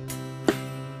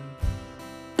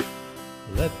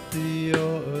 Let the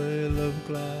oil of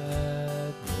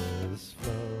gladness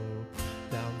flow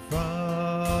down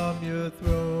from your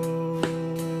throne.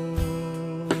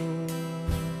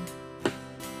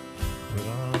 Put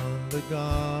on the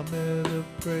garment of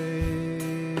praise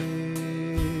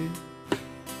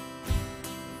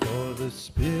for the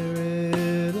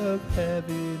spirit of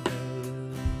heaviness.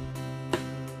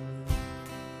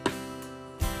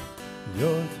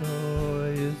 Your joy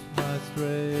is my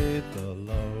strength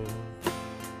alone,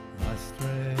 my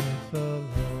strength alone.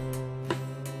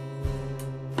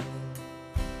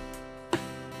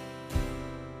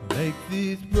 Make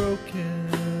these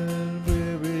broken,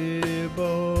 weary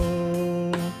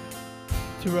bones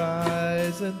to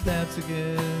rise and dance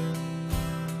again.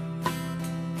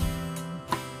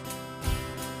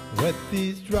 Wet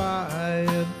these dry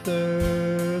and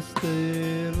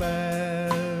thirsty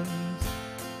lands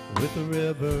with a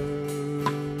river.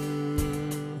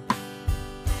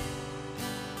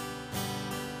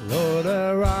 Lord,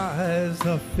 our eyes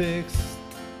are fixed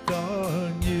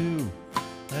on you,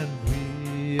 and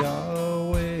we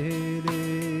are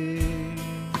waiting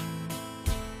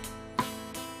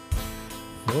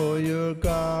for your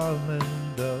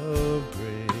garment of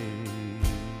grace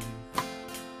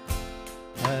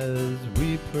as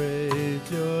we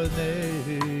praise your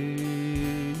name.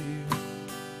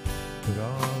 Put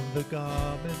on the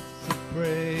garments of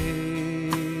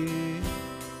praise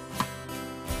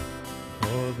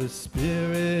for the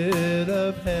spirit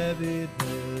of heaviness.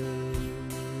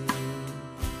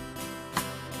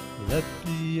 Let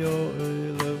the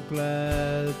oil of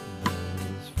gladness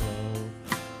flow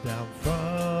down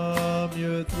from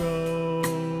your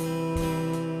throne.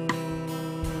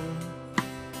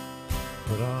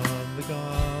 Put on the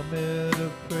garment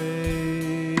of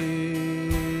praise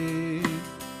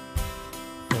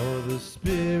for the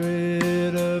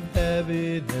spirit of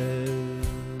heaviness.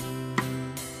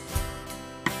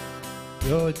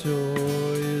 Your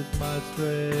joy is my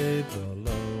strength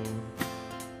alone,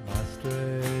 my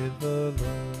strength alone.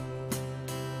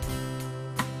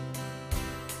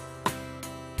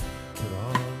 Put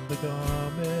on the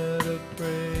garment of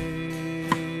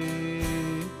praise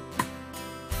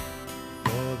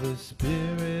for the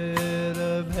spirit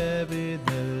of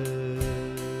heaviness.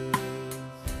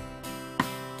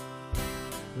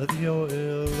 Let the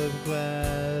oil of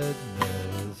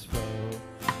gladness flow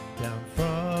down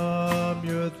from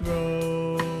your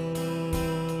throne.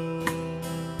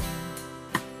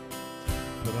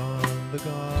 Put on the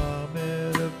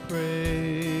garment of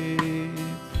praise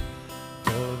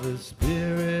for the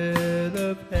spirit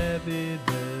of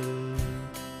heaviness.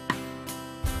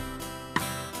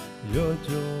 Your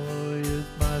joy is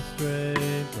my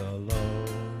strength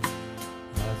alone,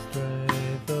 my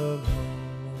strength alone.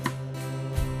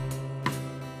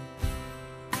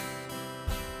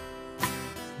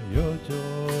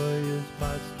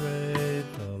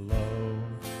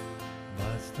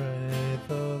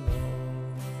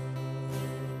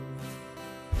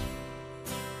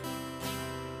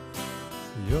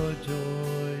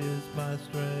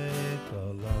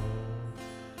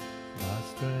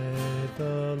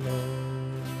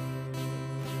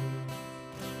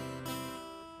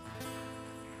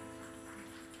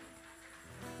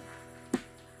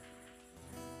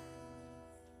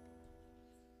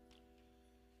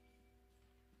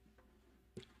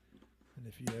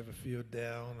 you ever feel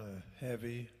down or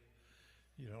heavy,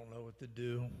 you don't know what to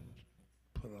do,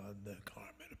 put on the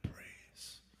garment of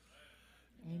praise.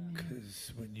 Amen.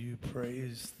 Because when you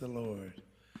praise the Lord,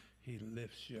 he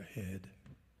lifts your head.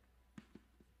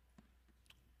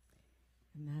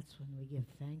 And that's when we give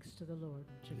thanks to the Lord,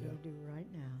 which you're going to do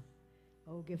right now.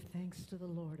 Oh, give thanks to the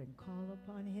Lord and call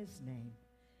upon his name.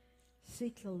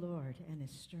 Seek the Lord and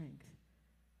his strength.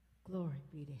 Glory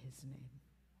be to his name.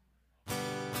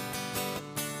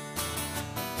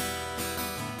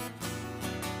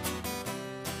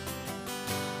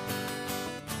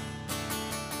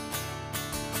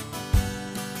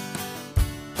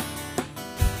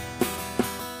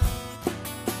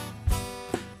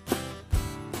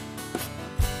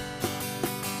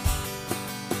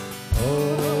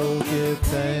 Oh, give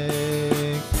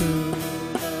thanks to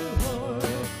the Lord,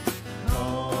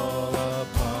 call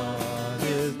upon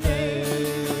his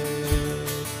name.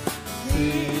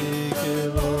 Seek the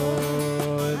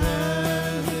Lord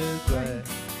and his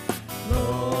strength,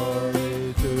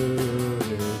 glory to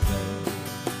his name.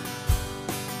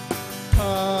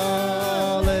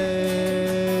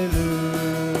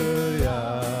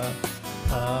 Hallelujah,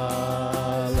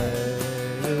 hallelujah.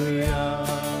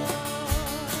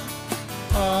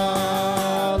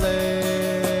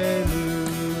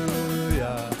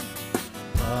 Hallelujah,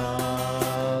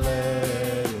 hallelujah.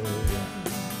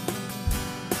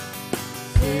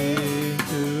 Sing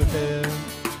to him,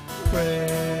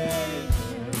 praise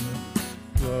him,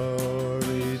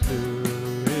 glory to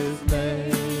his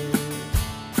name.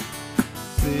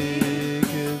 Seek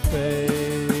his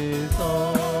face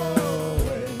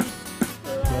always,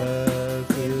 bless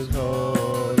his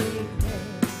holy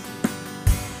name.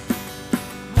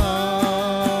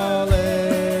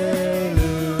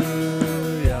 Hallelujah,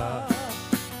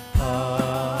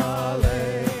 hallelujah,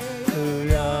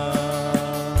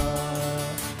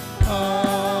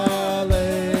 hallelujah,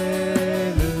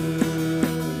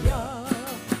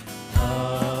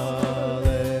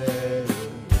 hallelujah.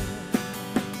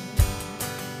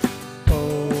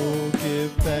 Oh,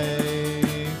 give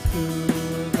thanks to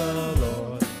the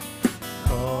Lord,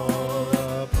 call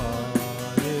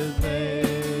upon his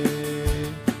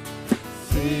name.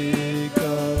 Seek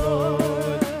the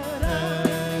Lord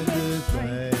and his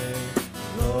strength,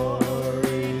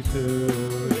 glory to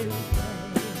his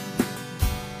name.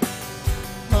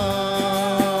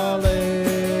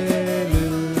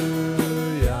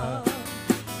 Hallelujah,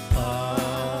 hallelujah,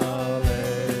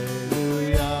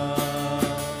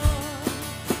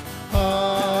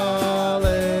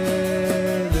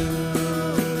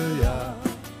 hallelujah,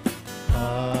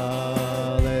 hallelujah.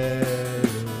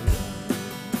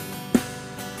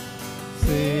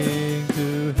 Sing to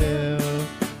him,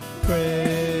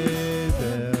 praise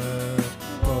him,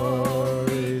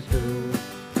 glory to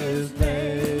his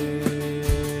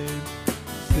name.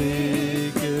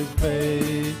 Seek his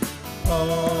face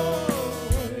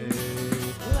always,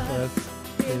 bless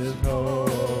his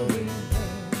holy name.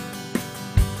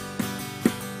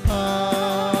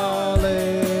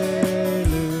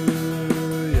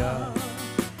 Hallelujah,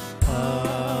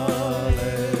 hallelujah,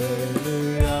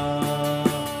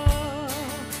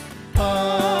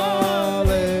 hallelujah,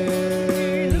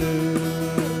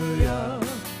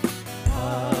 hallelujah.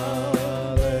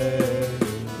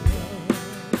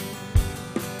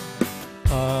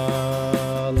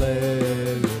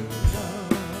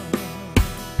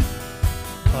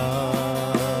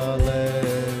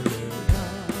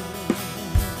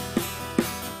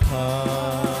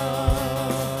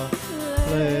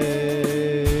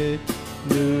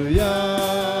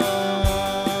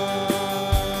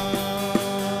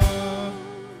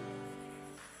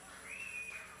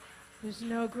 There's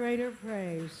no greater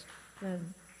praise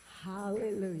than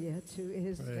hallelujah to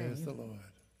his Praise name. the Lord.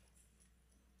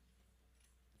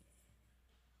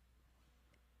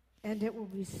 And it will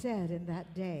be said in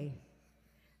that day,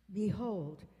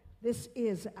 behold, this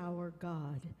is our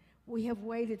God. We have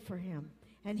waited for him,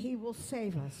 and he will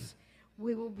save us.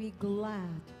 We will be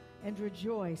glad and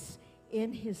rejoice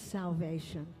in his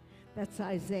salvation. That's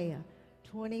Isaiah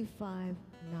 25:9.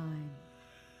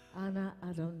 Ana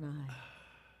Adonai.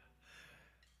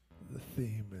 The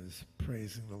theme is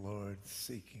praising the Lord,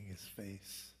 seeking his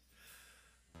face.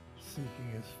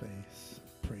 Seeking his face,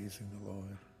 praising the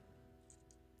Lord.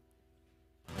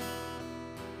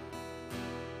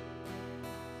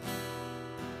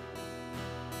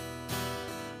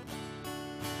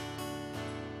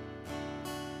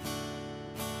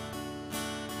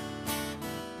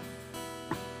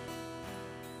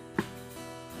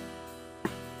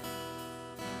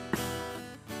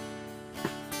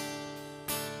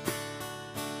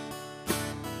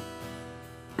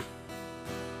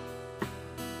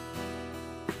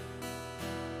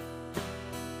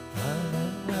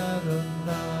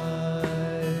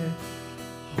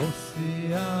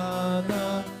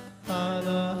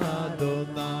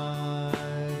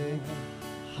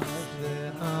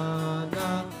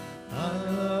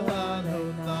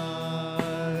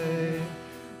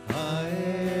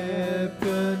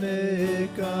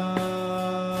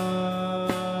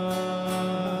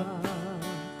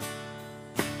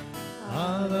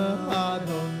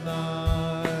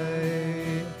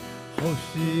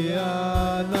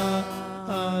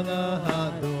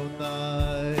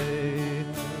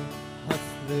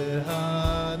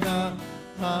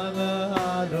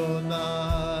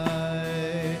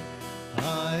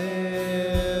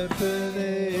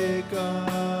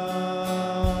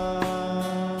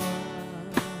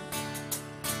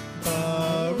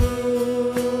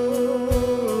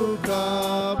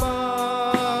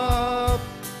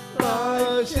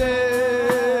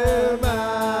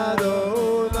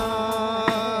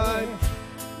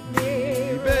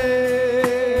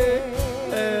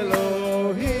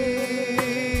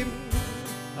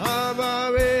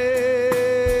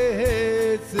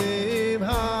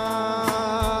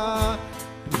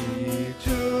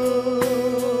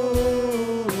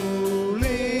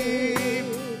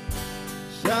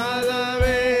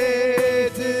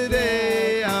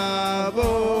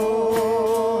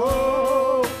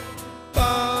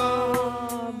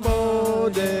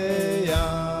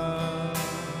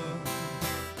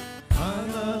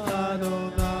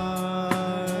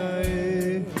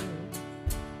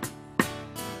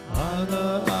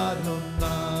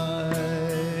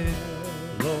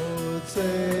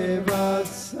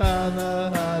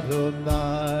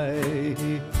 Adonai.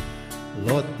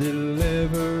 Lord,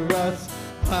 deliver us,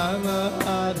 Hana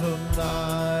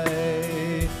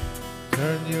Adonai.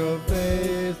 Turn your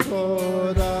face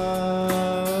toward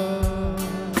us,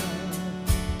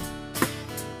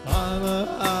 Hana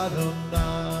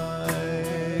Adonai.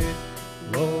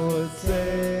 Lord,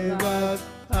 save us,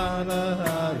 Hana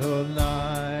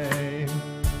Adonai.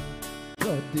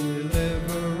 Lord,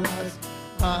 deliver us,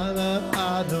 Hana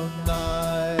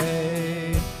Adonai.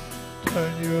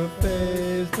 Turn your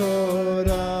face toward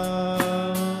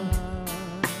us.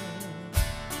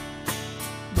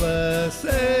 Blessed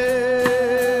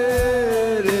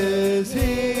is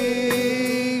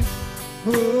he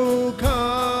who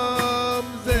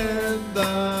comes in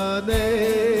the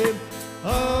name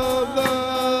of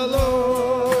the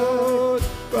Lord.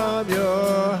 From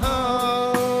your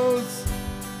house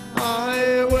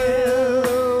I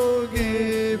will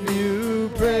give you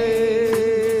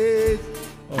praise.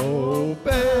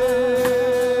 Open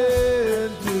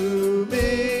to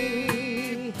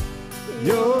me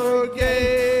your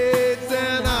gates,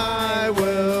 and I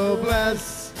will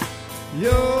bless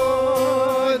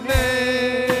your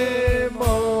name,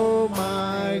 oh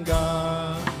my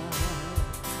God.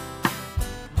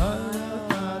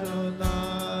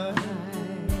 Adonai,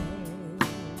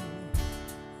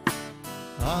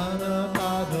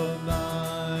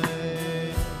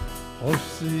 Adonai,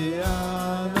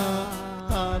 Hosiana,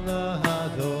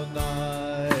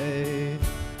 Adonai,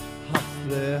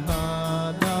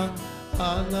 Haslehana,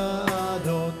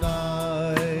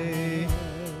 Adonai,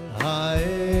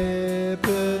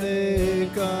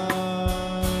 Haepenika,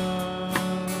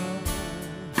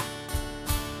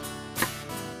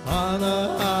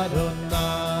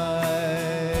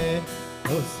 Adonai,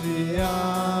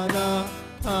 Hosiana,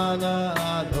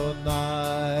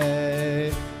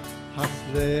 Adonai,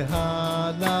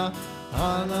 Haslehana,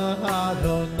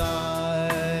 Adonai,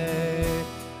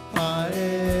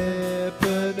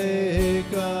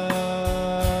 Haepenika.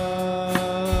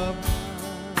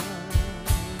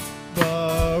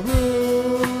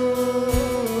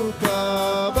 Baruch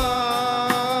haba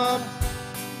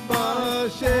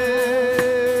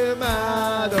Hashem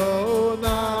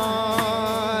Adonai,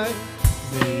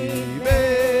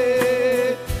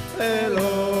 Niveh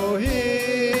Elohim,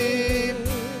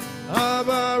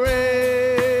 Abareg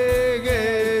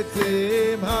et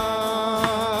Simha,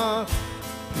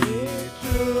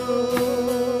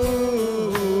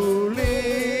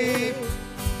 Pitrulim,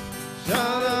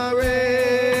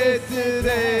 Shalaret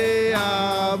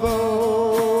De'avo,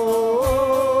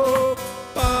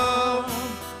 Bam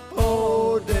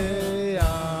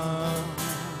Odea,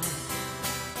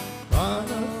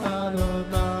 Adonai,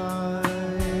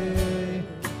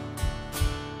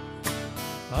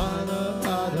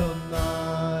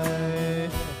 Adonai,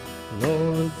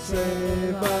 Lord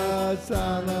save us,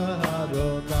 Adonai,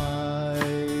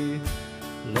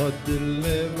 Lord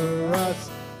deliver us,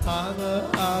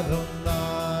 Adonai,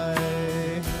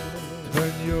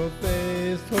 turn your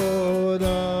face toward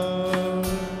us,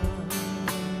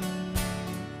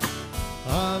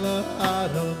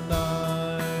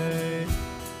 Adonai,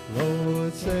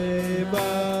 Lord save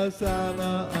us,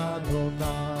 Adonai,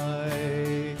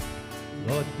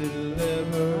 Lord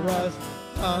deliver us,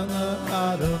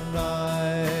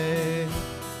 Adonai,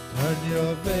 turn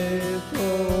your face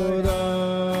toward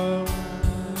us.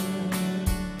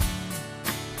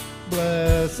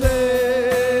 Blessed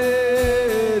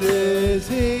is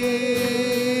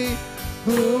he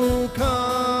who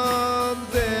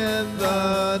comes in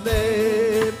the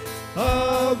name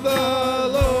of the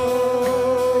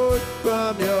Lord.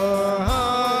 From your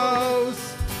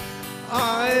house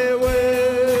I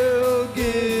will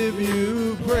give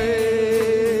you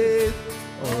praise.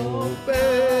 Open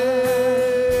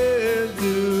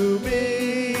to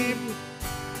me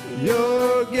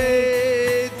your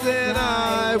gates, and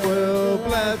I will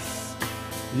bless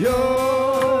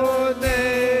your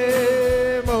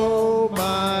name, oh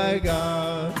my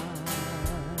God.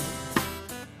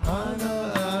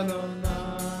 Adonai,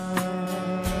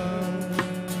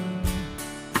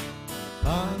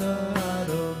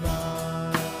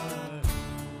 Adonai,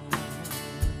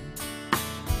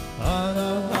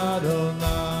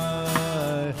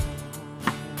 Adonai,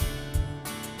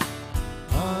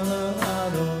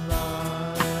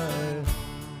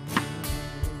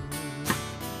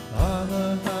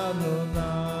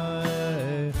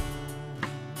 Adonai.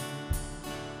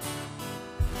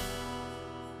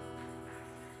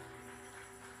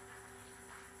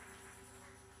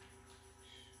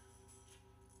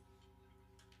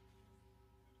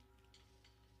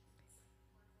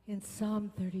 In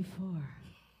Psalm 34,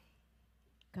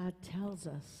 God tells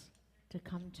us to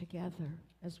come together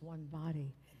as one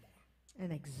body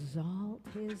and exalt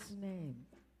his name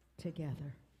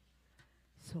together.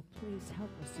 So please help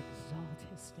us exalt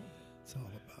his name. It's all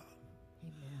about.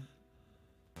 Amen.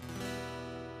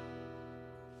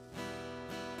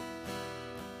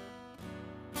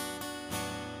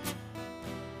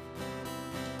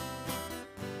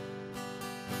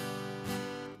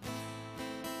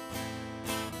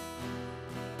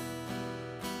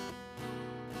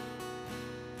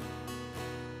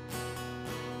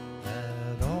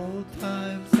 At all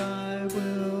times I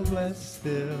will bless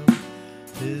him.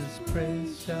 His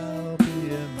praise shall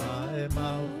be in my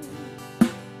mouth.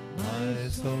 My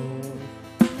soul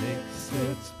makes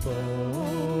its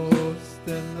boast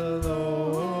in the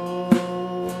Lord.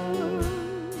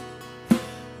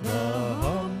 The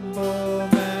humble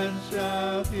man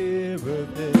shall hear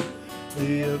of it.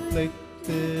 The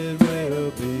afflicted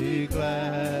will be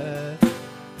glad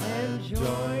and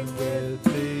join with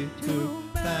me to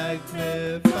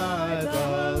magnify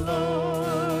the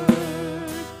Lord.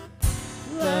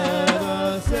 Let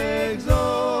us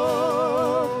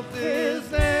exalt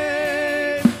his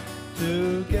name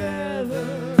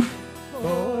together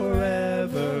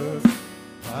forever.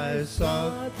 I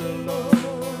sought the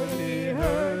Lord, he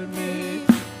heard me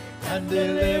and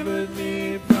delivered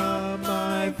me from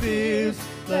my fears.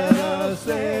 Let us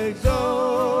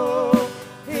exalt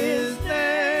his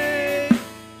name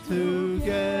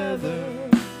together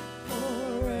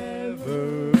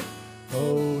forever.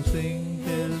 Oh, sing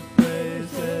his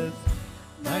praises,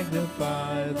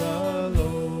 magnify the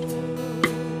Lord.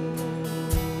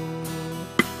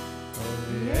 Oh,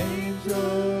 the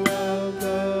angel of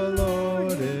the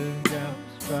Lord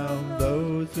encamps round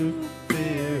those who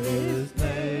fear his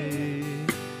name,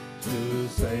 to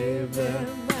save them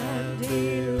and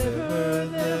deliver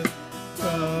them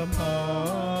from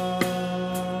harm.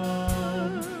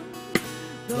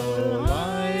 Though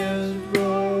lions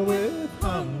roar with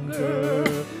hunger,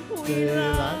 they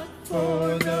lack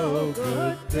for no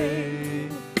good thing.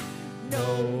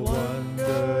 No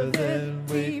wonder then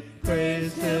we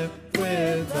praise him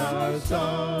with our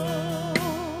song.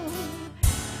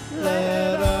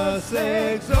 Let us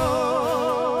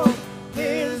exalt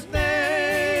his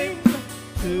name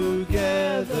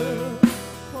together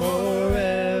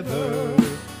forever.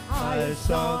 I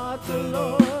sought the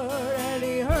Lord and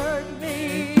he heard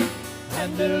me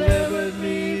and delivered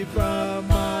me from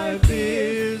my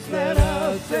fears. Let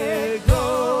us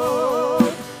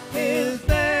exalt his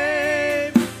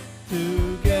name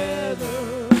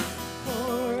together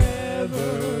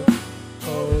forever.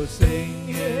 Oh, sing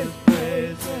his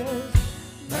praises,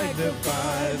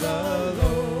 magnify the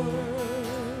Lord.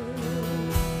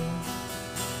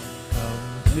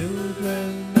 Come,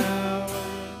 children, now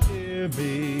and hear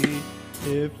me.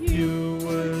 If you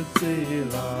would see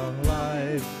long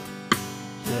life,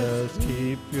 just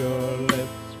keep your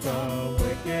lips from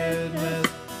wickedness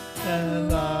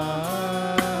and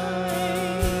lies.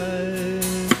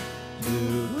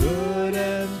 Do good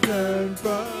and turn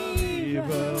from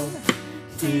evil.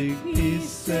 Seek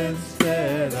peace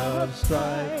instead of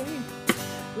strife.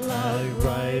 Like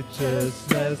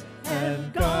righteousness,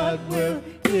 and God will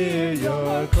hear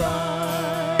your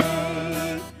cry.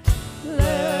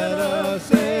 Let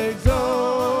us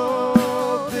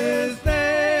exalt his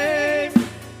name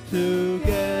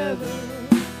together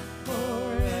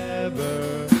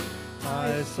forever.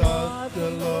 I sought the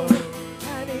Lord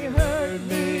and he heard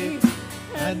me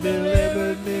and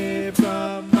delivered me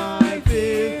from my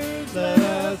fears. Let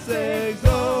us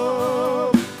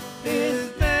exalt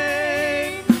his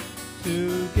name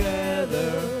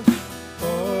together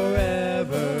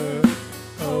forever.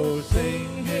 Oh,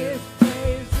 sing his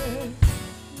praises,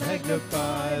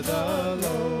 magnify the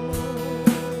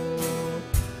Lord.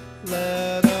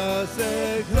 Let us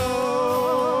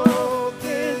exalt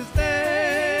his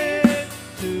name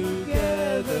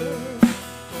together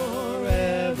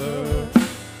forever.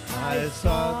 I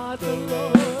sought the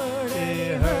Lord, he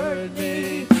heard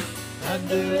me and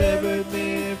delivered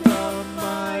me from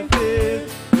my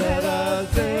fears. Let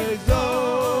us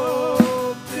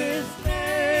exalt his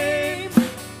name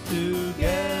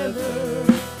together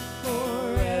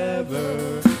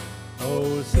forever.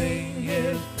 Oh, sing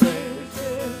his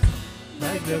praises,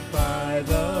 magnify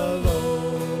the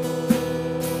Lord.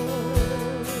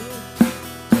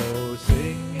 Oh,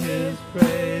 sing his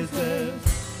praises,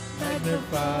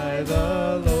 magnify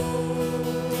the Lord.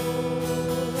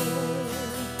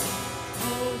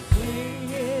 Oh, sing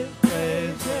his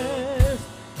praises,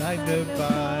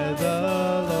 magnify the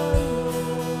Lord.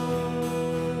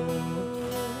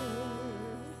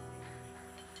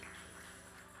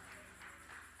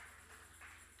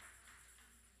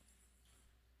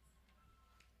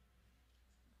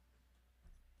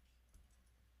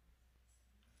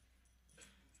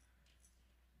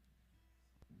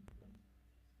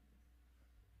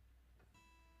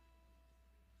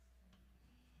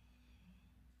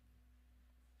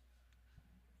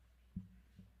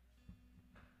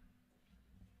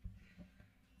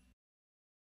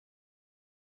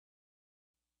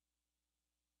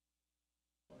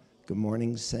 Good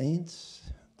morning, saints.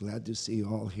 Glad to see you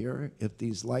all here. If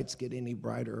these lights get any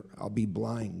brighter, I'll be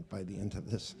blind by the end of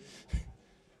this.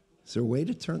 Is there a way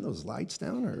to turn those lights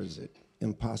down, or is it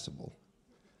impossible?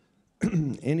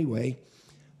 Anyway,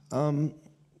 can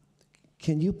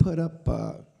you put up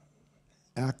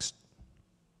Acts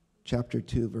chapter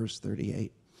 2, verse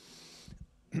 38?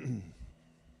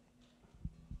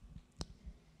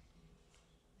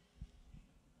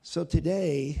 So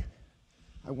today,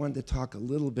 I wanted to talk a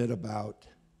little bit about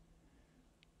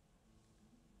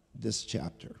this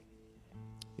chapter.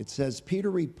 It says, Peter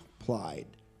replied,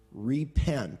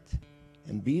 "Repent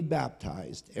and be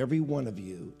baptized, every one of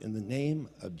you, in the name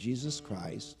of Jesus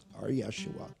Christ, our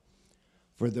Yeshua,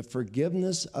 for the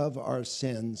forgiveness of our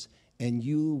sins, and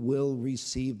you will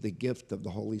receive the gift of the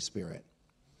Holy Spirit."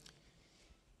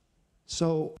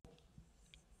 So,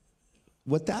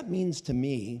 what that means to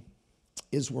me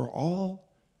is we're all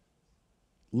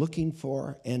looking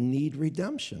for and need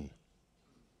redemption.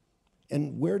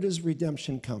 And where does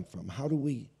redemption come from? How do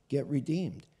we get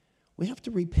redeemed? We have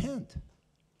to repent.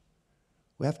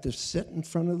 We have to sit in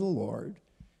front of the Lord,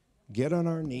 get on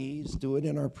our knees, do it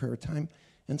in our prayer time,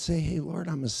 and say, "Hey, Lord,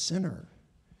 I'm a sinner.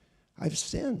 I've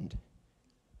sinned.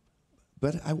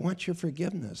 But I want your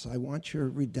forgiveness. I want your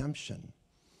redemption."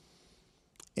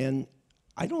 And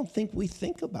I don't think we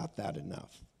think about that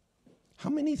enough. How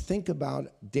many think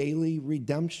about daily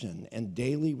redemption and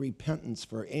daily repentance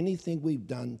for anything we've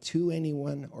done to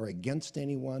anyone or against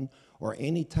anyone or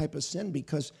any type of sin?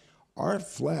 Because our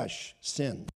flesh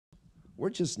sins. We're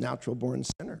just natural born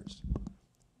sinners.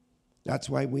 That's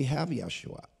why we have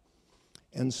Yeshua.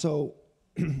 And so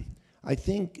I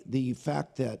think the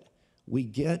fact that we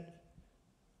get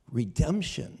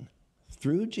redemption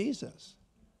through Jesus,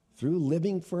 through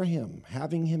living for him,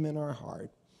 having him in our heart,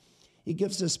 it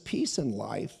gives us peace in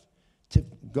life to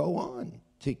go on,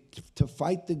 to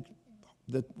fight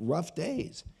the rough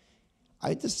days.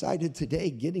 I decided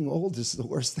today getting old is the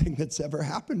worst thing that's ever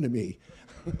happened to me.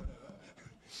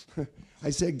 I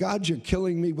said, "God, you're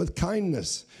killing me with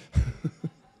kindness."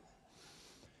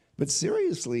 But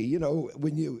seriously, you know,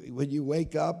 when you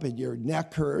wake up and your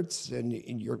neck hurts and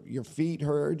your feet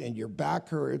hurt and your back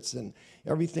hurts and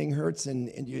everything hurts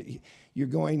and you're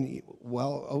going,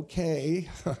 well, okay,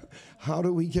 how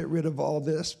do we get rid of all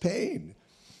this pain?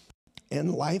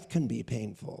 And life can be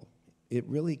painful. It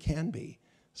really can be.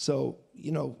 So,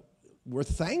 you know, we're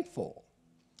thankful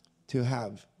to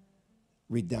have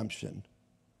redemption.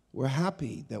 We're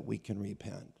happy that we can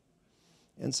repent.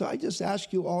 And so I just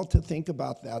ask you all to think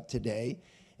about that today.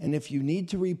 And if you need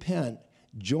to repent,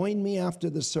 join me after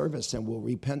the service and we'll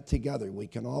repent together. We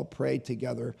can all pray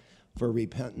together for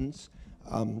repentance.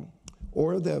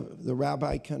 Or the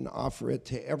rabbi can offer it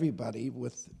to everybody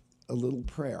with a little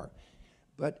prayer.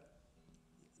 But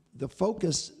the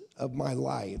focus of my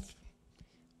life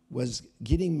was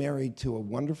getting married to a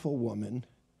wonderful woman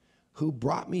who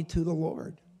brought me to the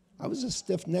Lord. I was a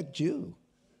stiff-necked Jew.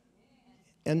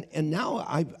 And now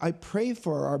I pray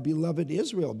for our beloved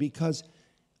Israel, because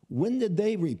when did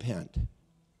they repent?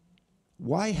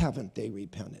 Why haven't they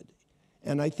repented?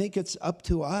 And I think it's up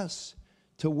to us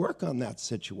to work on that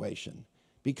situation,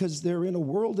 because they're in a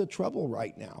world of trouble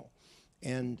right now.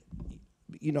 And,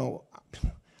 you know,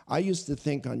 I used to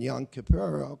think on Yom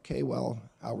Kippur, okay, well,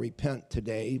 I'll repent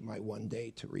today, my one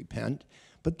day to repent.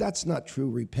 But that's not true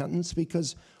repentance,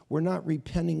 because we're not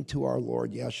repenting to our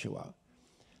Lord Yeshua.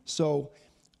 So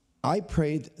I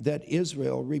pray that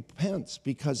Israel repents,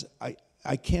 because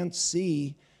I can't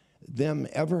see them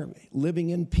ever living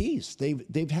in peace.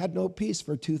 They've had no peace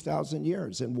for 2,000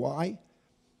 years. And why?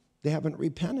 They haven't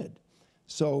repented.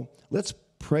 So let's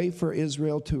pray for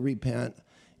Israel to repent,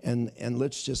 and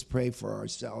let's just pray for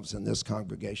ourselves in this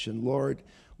congregation. Lord,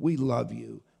 we love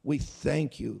you. We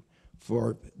thank you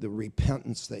for the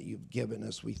repentance that you've given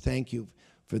us. We thank you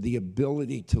for the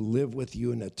ability to live with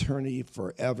you in eternity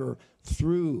forever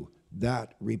through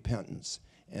that repentance.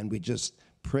 And we just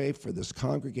pray for this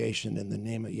congregation in the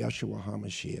name of Yeshua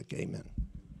HaMashiach. Amen.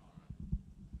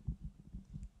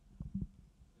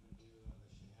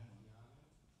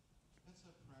 That's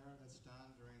a prayer that's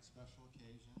done during special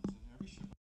occasions and every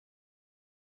Shabbat.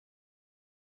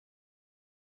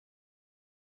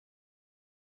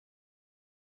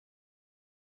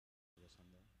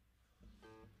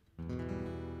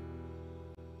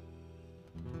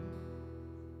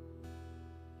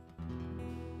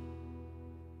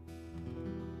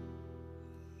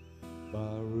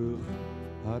 Baruch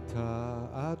atah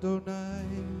Adonai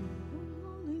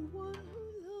Only one who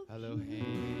loves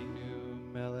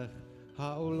Eloheinu melech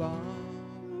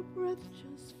haolam. your breath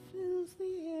just fills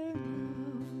the air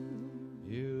now.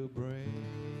 You bring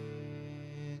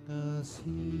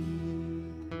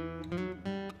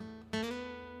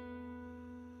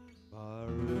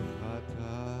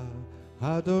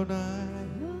Adonai,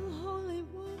 the Holy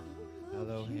One who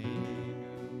loves you.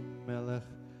 Eloheinu melech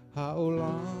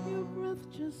haolam. Your breath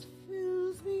just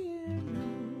fills the air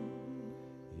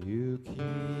now. You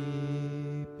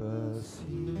keep us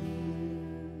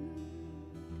here.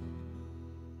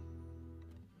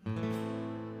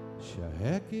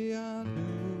 Shahekianu,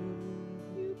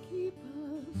 You keep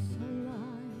us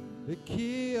alive,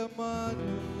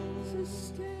 Vikiyamanu,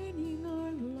 sustaining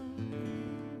our lives.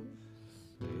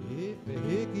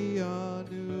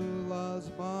 Vehikianu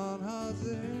lazman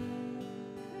hazeh.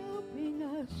 Helping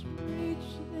us reach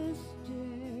this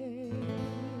day.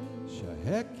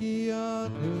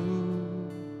 Shahekianu,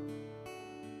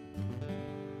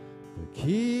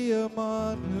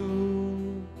 Vikiyamanu,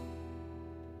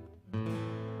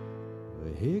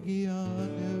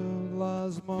 Vehikianu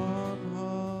lazman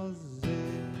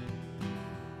hazeh.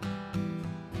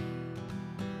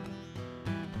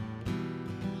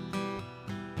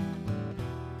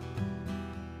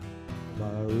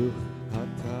 Baruch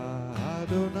atah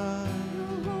Adonai, The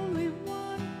Holy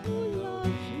One who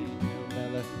loves you.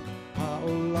 melech Your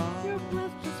haolam.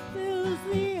 breath just fills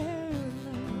the air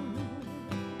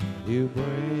now. You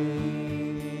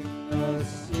bring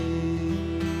us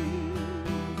here.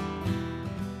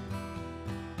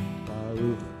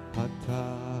 Baruch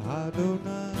atah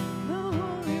Adonai, The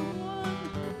Holy One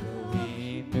who loves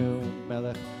you. Eloheinu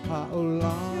melech Your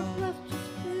haolam. breath just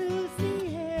fills the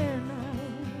air now.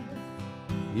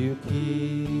 You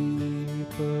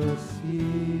keep us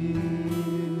here.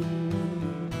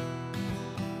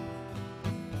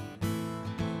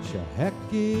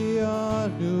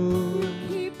 Shahekianu,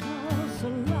 Keep us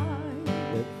alive,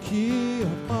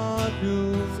 Vekiamanu,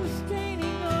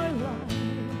 sustaining our lives.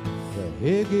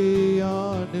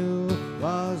 Vehikianu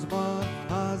lazman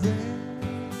hazeh.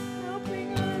 Helping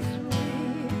us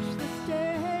reach this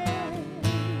day.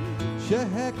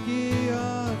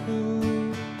 Shahekianu,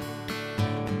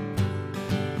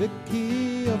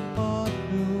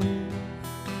 Vekiamanu,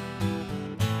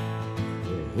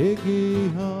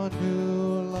 Vehikianu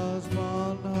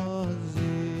lazman hazeh.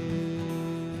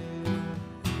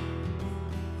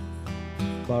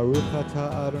 Baruch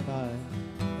atah Adonai,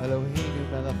 Eloheinu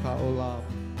melech haolam.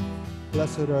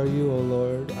 Blessed are you, O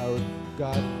Lord, our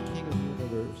God, King of the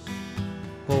universe.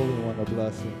 Holy One, a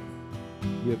blessing.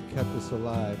 You have kept us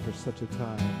alive for such a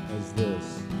time as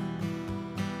this.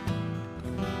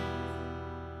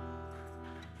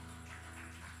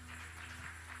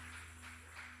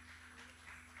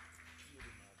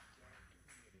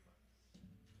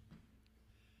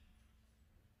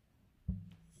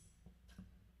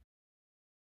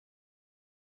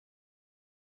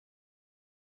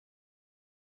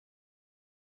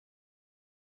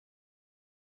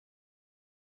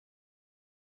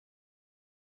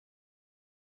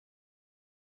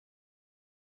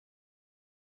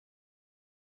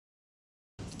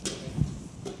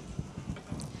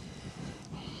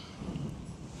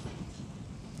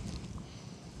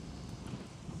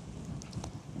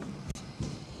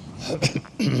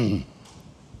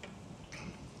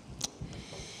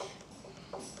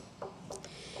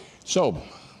 So,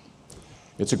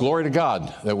 it's a glory to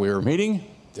God that we are meeting,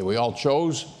 that we all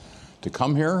chose to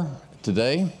come here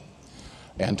today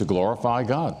and to glorify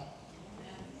God.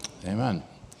 Amen.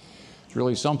 It's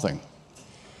really something.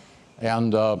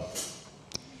 And,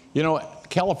 you know,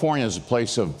 California is a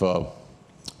place of,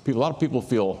 people, a lot of people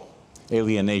feel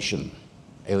alienation.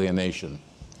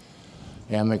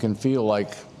 And they can feel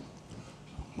like,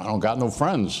 I don't got no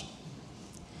friends.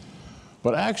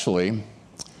 But actually,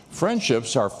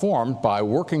 friendships are formed by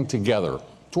working together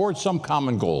towards some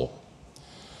common goal.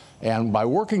 And by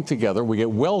working together, we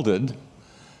get welded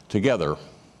together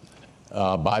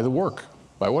by the work,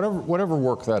 by whatever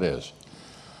work that is.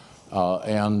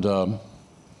 And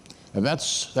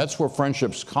that's where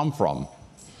friendships come from.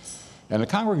 And the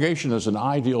congregation is an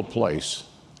ideal place.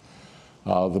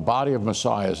 The body of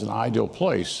Messiah is an ideal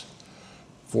place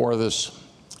for this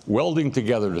welding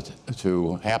together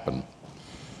to happen.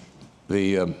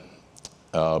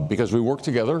 Because we work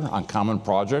together on common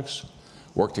projects,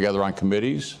 work together on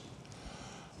committees.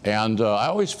 And I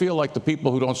always feel like the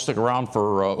people who don't stick around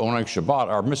for Oneg Shabbat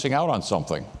are missing out on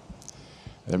something.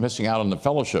 They're missing out on the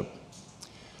fellowship.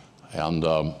 And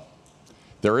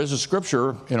there is a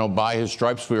scripture, you know, by his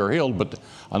stripes we are healed, but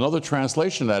another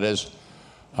translation of that is,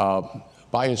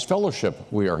 by his fellowship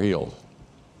we are healed.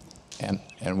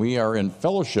 And we are in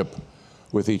fellowship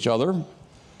with each other.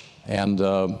 And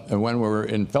when we're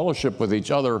in fellowship with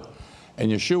each other,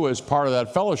 and Yeshua is part of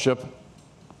that fellowship,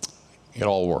 it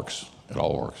all works. It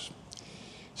all works.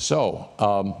 So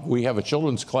we have a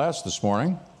children's class this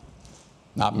morning.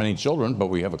 Not many children, but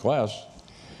we have a class.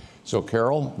 So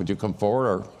Carol, would you come forward,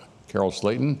 or Carol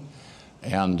Slayton?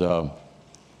 And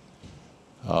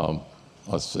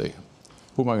let's see,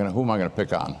 who am I going to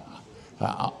pick on?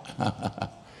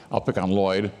 I'll pick on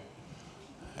Lloyd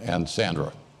and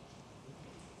Sandra.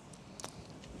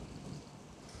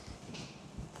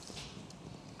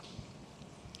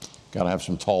 Got to have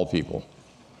some tall people.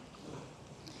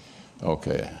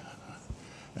 Okay.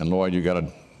 And Lloyd, you got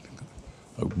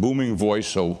a booming voice,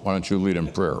 so why don't you lead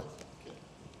in prayer?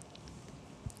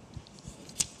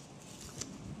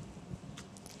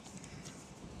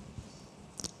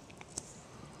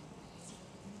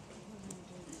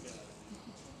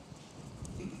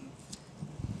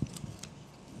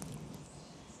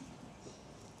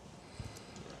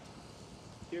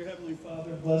 Dear Heavenly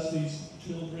Father, bless these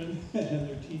children and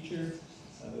their teacher,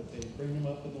 that they bring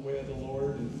them up in the way of the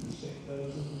Lord and forsake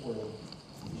those of the world.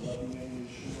 In loving name,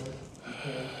 Yeshua, we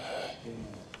pray.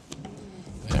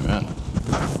 Amen. Amen.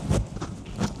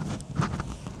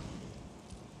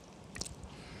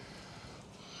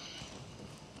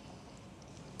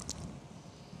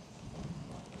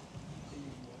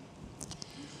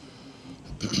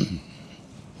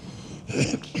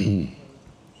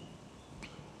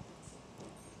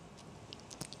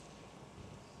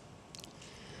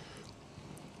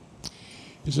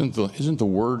 Isn't the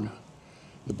Word,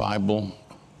 the Bible,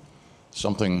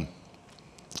 something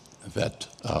that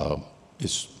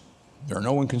there are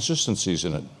no inconsistencies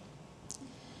in it,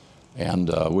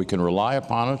 and we can rely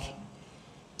upon it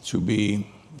to be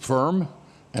firm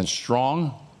and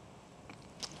strong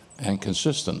and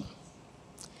consistent,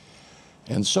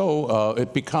 and so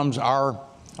it becomes our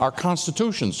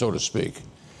constitution, so to speak.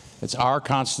 It's our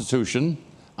constitution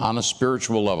on a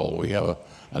spiritual level. We have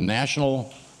a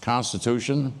national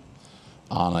constitution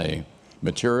on a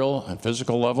material and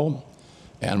physical level,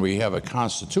 and we have a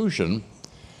constitution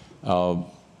on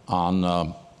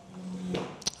a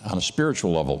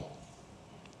spiritual level.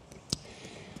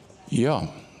 Yeah,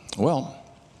 well,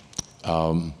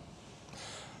 and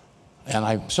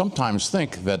I sometimes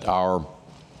think that our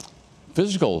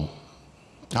physical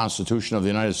Constitution of the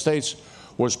United States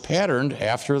was patterned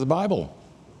after the Bible,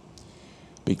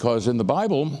 because in the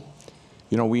Bible,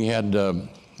 you know, we had an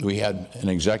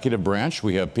executive branch.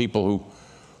 We have people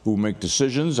who make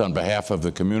decisions on behalf of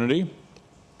the community.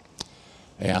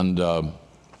 And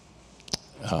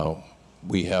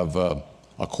we have a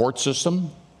court system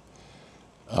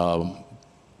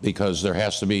because there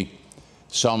has to be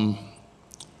some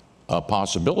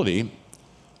possibility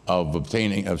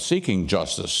of seeking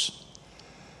justice.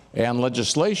 And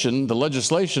the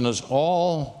legislation is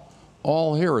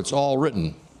all here. It's all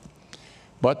written.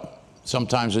 But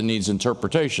sometimes it needs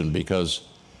interpretation because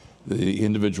the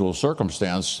individual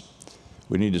circumstance,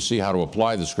 we need to see how to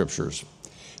apply the scriptures.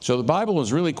 So the Bible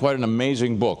is really quite an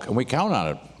amazing book, and we count on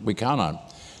it. We count on it.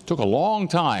 It took a long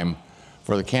time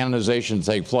for the canonization to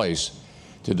take place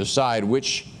to decide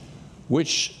which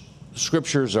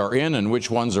scriptures are in and which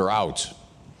ones are out.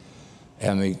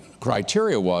 And the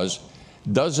criteria was,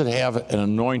 does it have an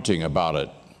anointing about it?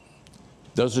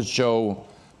 Does it show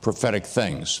prophetic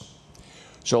things?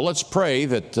 So let's pray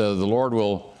that the Lord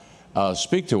will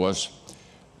speak to us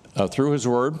through His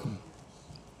Word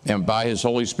and by His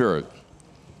Holy Spirit.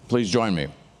 Please join me.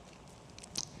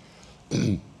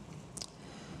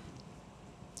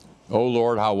 O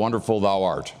Lord, how wonderful Thou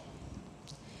art.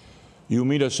 You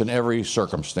meet us in every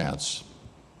circumstance.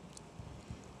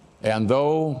 And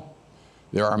though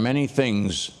there are many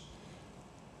things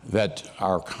that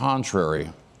are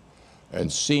contrary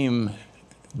and seem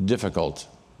difficult,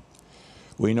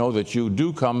 we know that You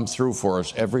do come through for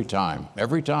us every time,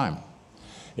 every time.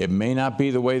 It may not be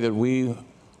the way that we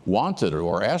wanted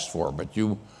or asked for, but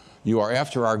you are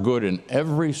after our good in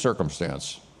every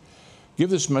circumstance. Give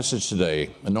this message today,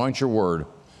 anoint Your word,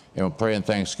 and we'll pray in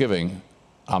thanksgiving.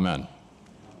 Amen.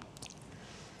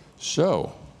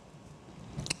 So,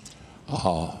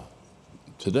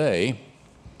 today,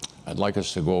 I'd like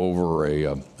us to go over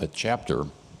a chapter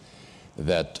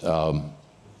that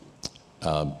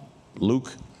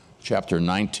Luke chapter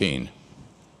 19.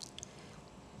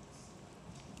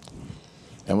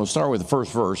 And we'll start with the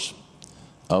first verse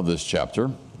of this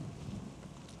chapter.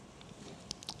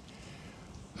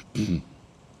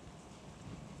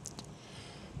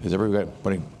 Has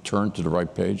everybody turned to the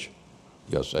right page?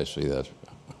 Yes, I see that.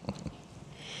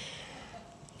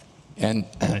 And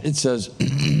it says,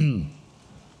 and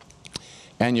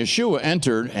Yeshua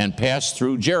entered and passed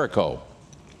through Jericho.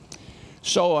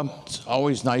 So it's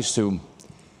always nice to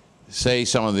say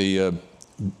some of the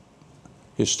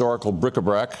historical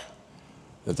bric-a-brac,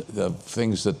 the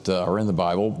things that are in the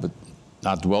Bible, but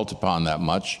not dwelt upon that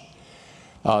much.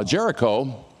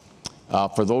 Jericho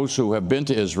For those who have been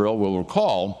to Israel will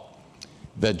recall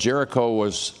that Jericho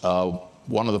was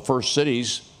one of the first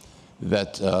cities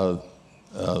that the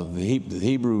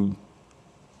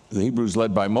Hebrews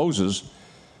led by Moses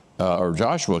or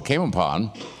Joshua came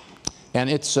upon, and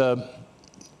it's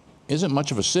isn't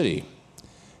much of a city.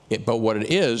 But what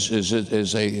it is it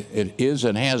is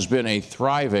and has been a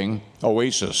thriving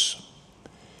oasis.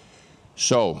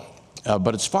 So,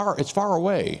 but it's far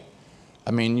away.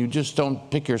 I mean, you just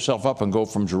don't pick yourself up and go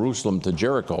from Jerusalem to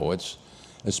Jericho. It's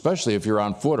especially if you're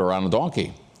on foot or on a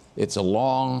donkey. It's a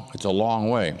long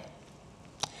way.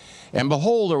 And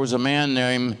behold, there was a man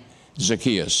named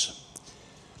Zacchaeus,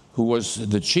 who was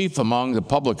the chief among the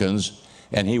publicans,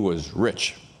 and he was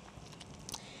rich.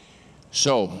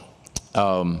 So,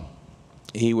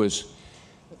 he was,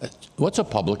 what's a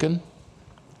publican?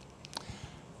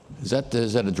 Is that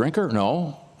a drinker?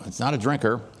 No, it's not a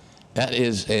drinker. That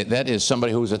is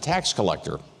somebody who's a tax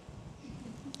collector.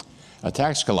 A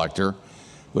tax collector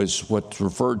was what's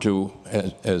referred to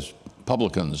as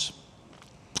publicans,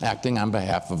 acting on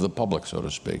behalf of the public, so to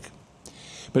speak.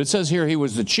 But it says here he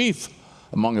was the chief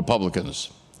among the publicans.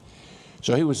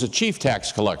 So he was the chief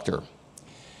tax collector.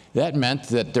 That meant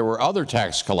that there were other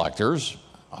tax collectors,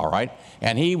 all right,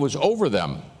 and he was over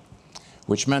them,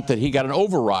 which meant that he got an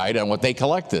override on what they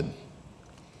collected.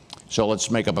 So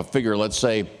let's make up a figure. Let's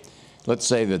say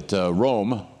that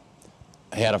Rome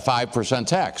had a 5%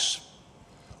 tax.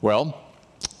 Well,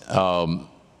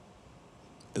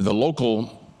 the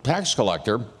local tax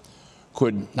collector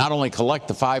could not only collect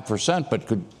the 5%, but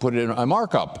could put in a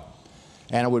markup.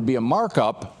 And it would be a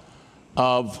markup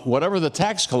of whatever the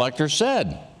tax collector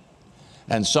said.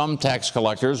 And some tax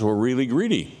collectors were really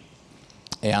greedy.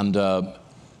 And,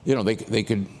 they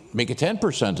could make it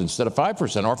 10% instead of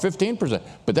 5% or 15%.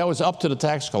 But that was up to the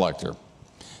tax collector.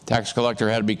 Tax collector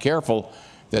had to be careful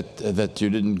that you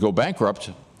didn't go bankrupt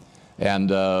and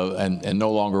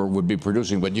no longer would be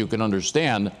producing. But you can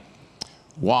understand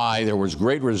why there was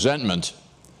great resentment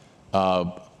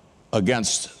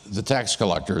against the tax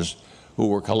collectors who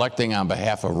were collecting on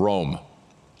behalf of Rome.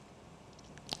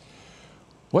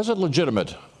 Was it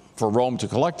legitimate for Rome to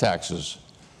collect taxes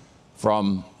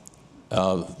from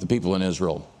the people in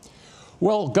Israel?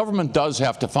 Well, government does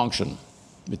have to function.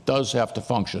 It does have to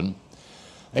function.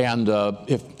 And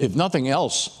if nothing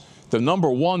else, the number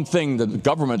one thing that the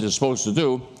government is supposed to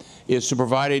do is to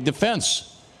provide a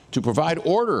defense, to provide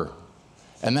order,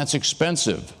 and that's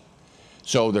expensive.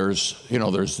 So there's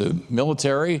the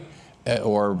military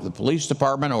or the police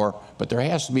department, but there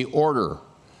has to be order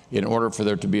in order for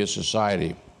there to be a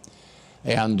society.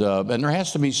 And there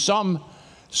has to be some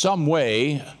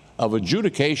way of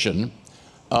adjudication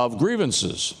of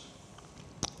grievances.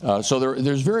 So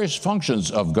there's various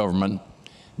functions of government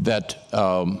that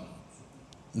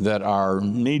are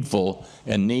needful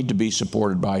and need to be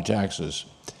supported by taxes.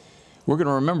 We're going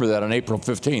to remember that on April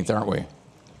 15th, aren't we?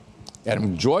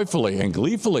 And joyfully and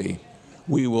gleefully,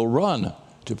 we will run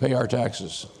to pay our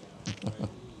taxes.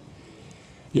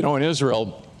 In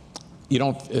Israel, you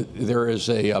don't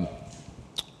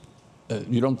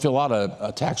fill out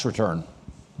a tax return.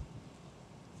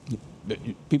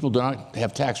 People do not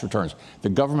have tax returns. The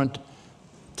government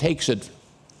takes it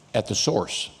at the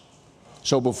source.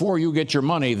 So before you get your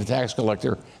money, the tax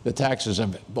collector, the taxes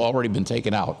have already been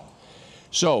taken out.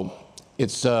 So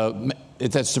that's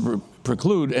to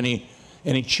preclude any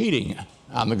cheating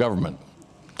on the government.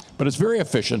 But it's very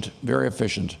efficient, very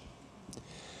efficient.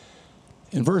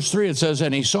 In verse 3 it says,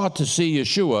 and he sought to see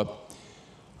Yeshua,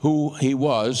 who he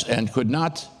was, and could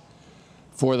not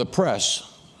for the press,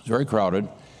 it's very crowded,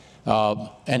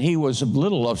 and he was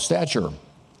little of stature.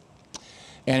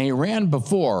 And he ran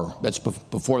before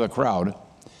the crowd,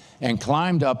 and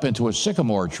climbed up into a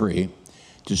sycamore tree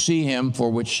to see him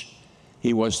for which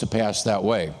he was to pass that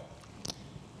way.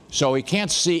 So he can't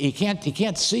see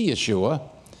Yeshua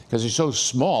because he's so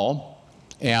small,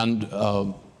 and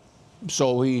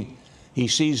so he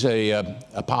sees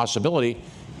a possibility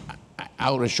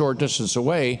out a short distance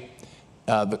away.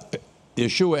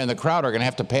 Yeshua and the crowd are going to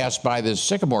have to pass by this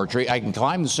sycamore tree. I can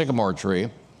climb the sycamore tree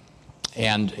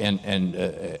and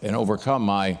overcome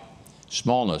my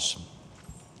smallness.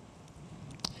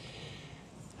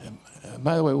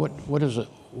 By the way, what is it?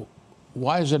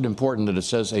 Why is it important that it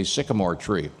says a sycamore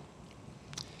tree?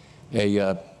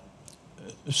 A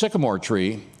sycamore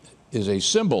tree is a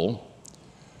symbol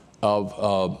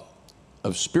of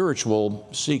spiritual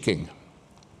seeking.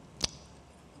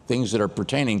 Things that are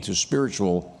pertaining to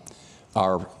spiritual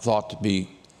are thought to be,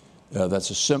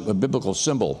 that's a biblical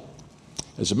symbol.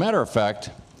 As a matter of fact,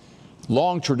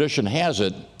 long tradition has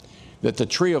it that the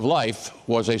tree of life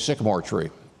was a sycamore tree.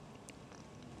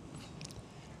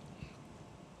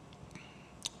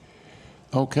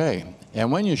 Okay.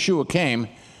 And when Yeshua came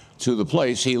to the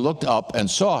place, he looked up and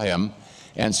saw him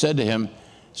and said to him,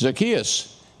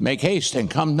 Zacchaeus, make haste and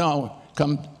come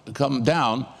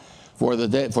down, for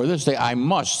this day I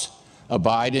must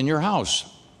abide in your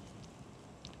house.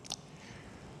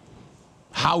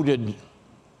 How did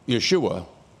Yeshua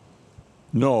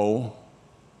know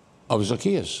of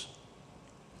Zacchaeus?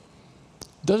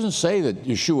 It doesn't say that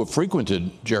Yeshua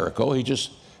frequented Jericho.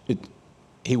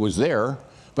 He was there.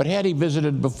 But had he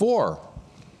visited before?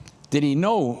 Did he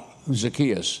know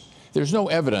Zacchaeus? There's no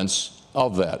evidence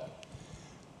of that.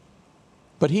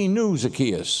 But he knew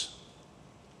Zacchaeus.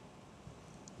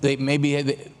 They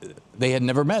had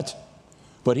never met.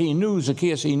 But he knew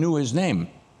Zacchaeus. He knew his name.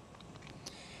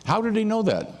 How did he know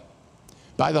that?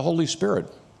 By the Holy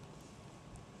Spirit.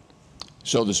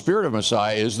 So the Spirit of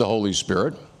Messiah is the Holy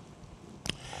Spirit.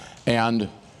 And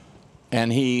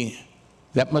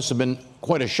that must have been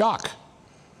quite a shock,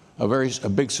 a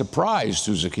big surprise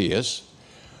to Zacchaeus,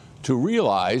 to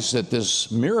realize that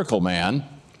this miracle man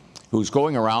who's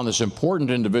going around, this important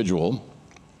individual,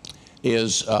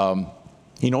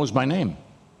 he knows my name.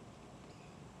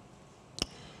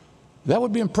 That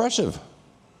would be impressive.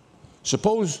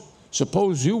 Suppose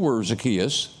you were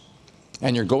Zacchaeus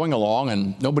and you're going along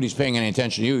and nobody's paying any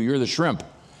attention to you. You're the shrimp.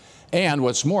 And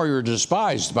what's more, you're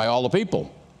despised by all the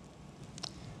people.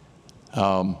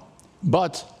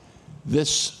 But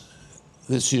this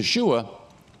Yeshua,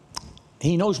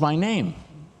 he knows my name.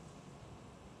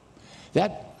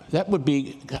 That would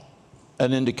be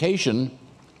an indication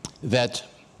that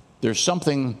there's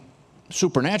something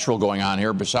supernatural going on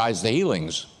here besides the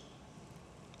healings,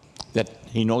 that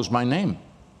he knows my name.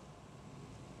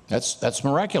 That's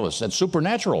miraculous. That's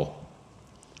supernatural.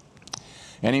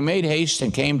 And he made haste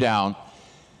and came down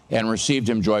and received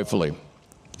him joyfully.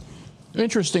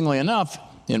 Interestingly enough,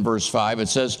 in verse 5, it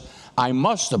says, I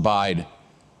must abide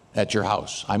at your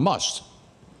house. I must.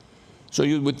 So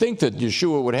you would think that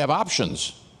Yeshua would have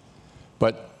options.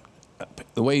 But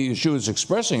the way Yeshua is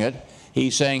expressing it,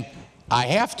 he's saying, I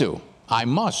have to. I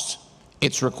must.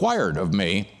 It's required of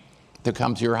me to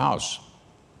come to your house.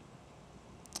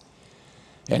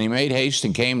 And he made haste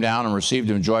and came down and received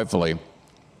him joyfully.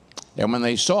 And when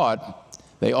they saw it,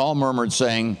 they all murmured,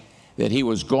 saying that he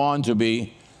was gone to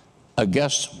be a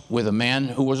guest with a man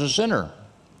who was a sinner.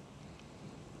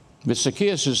 But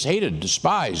Zacchaeus is hated,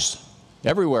 despised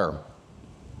everywhere.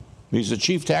 He's the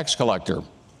chief tax collector.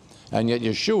 And yet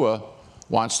Yeshua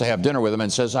wants to have dinner with him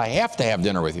and says, I have to have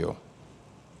dinner with you.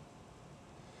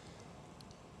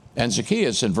 And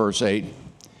Zacchaeus, in verse 8,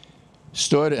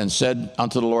 stood and said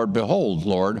unto the Lord, Behold,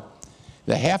 Lord,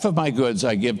 the half of my goods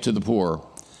I give to the poor.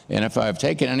 And if I have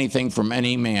taken anything from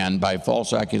any man by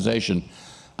false accusation,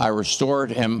 I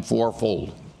restored him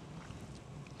fourfold.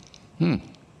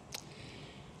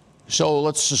 So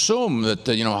let's assume that,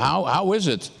 how is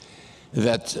it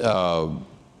that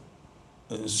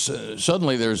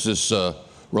suddenly there's this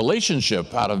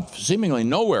relationship out of seemingly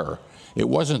nowhere? It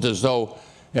wasn't as though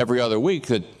every other week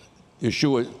that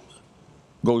Yeshua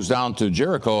goes down to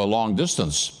Jericho a long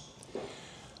distance.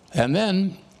 And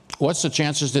then, what's the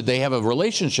chances that they have a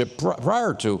relationship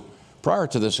prior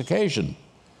to this occasion?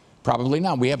 Probably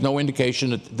not. We have no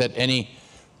indication that any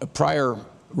prior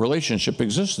relationship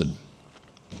existed.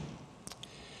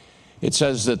 It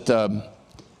says that,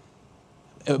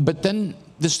 but then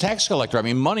this tax collector,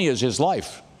 money is his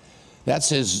life.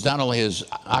 That's not only his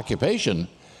occupation,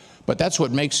 but that's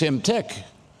what makes him tick.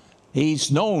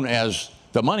 He's known as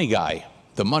the money guy,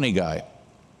 the money guy.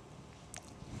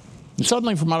 And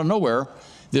suddenly, from out of nowhere,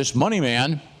 this money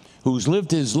man who's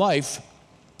lived his life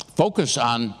focused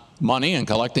on money and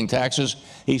collecting taxes,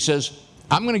 he says,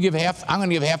 I'm going to give half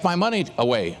my money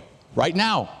away right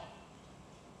now.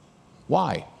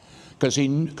 Why? Because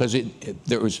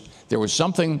there was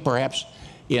something perhaps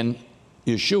in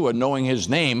Yeshua knowing his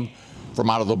name from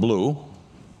out of the blue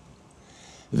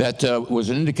that was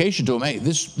an indication to him, hey,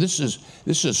 this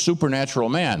is a supernatural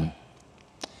man.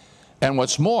 And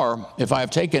what's more, if I have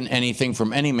taken anything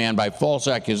from any man by false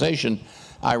accusation,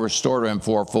 I restore to him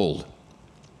fourfold.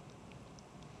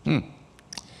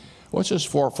 What's this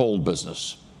fourfold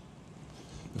business?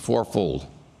 The fourfold.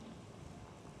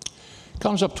 It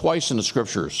comes up twice in the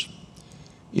scriptures.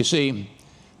 You see,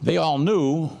 they all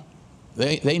knew,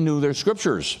 they knew their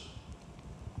scriptures.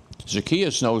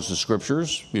 Zacchaeus knows the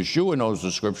scriptures, Yeshua knows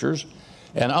the scriptures,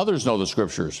 and others know the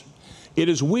scriptures. It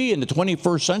is we in the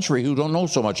 21st century who don't know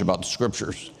so much about the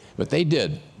scriptures, but they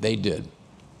did. They did.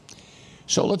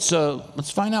 So let's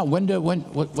find out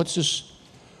what's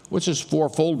this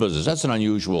fourfold business? That's an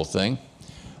unusual thing.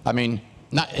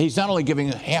 He's not only giving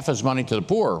half his money to the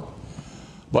poor,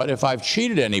 but if I've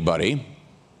cheated anybody,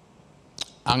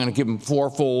 I'm going to give them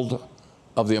fourfold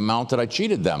of the amount that I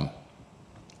cheated them.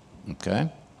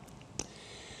 Okay?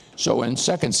 So in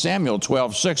 2 Samuel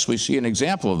 12:6, we see an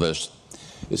example of this.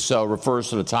 This refers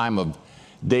to the time of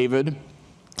David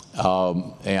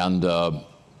and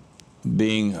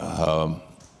being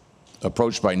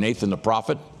approached by Nathan the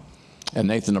prophet. And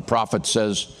Nathan the prophet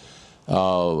says,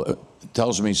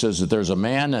 tells him, he says that there's a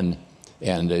man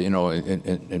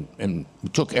and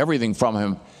took everything from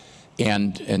him.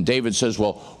 And David says,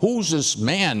 well, who's this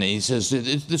man? And he says,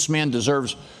 this man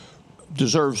deserves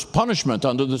punishment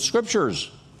under the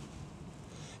scriptures.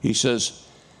 He says,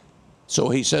 so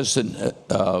he says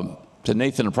to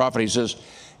Nathan the prophet, he says,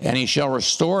 and he shall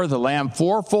restore the lamb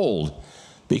fourfold,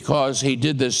 because he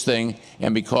did this thing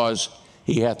and because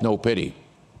he hath no pity.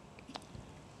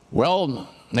 Well,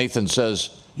 Nathan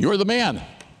says, you're the man.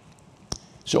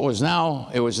 So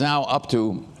it was now up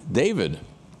to David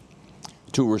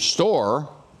to restore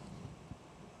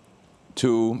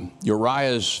to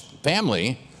Uriah's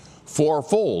family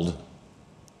fourfold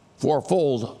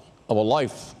of a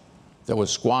life that was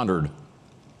squandered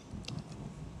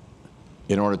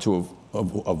in order to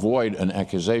avoid an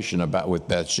accusation with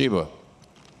Bathsheba.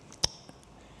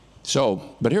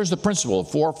 So, but here's the principle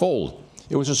of fourfold.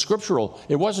 It was a scriptural.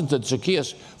 It wasn't that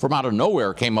Zacchaeus from out of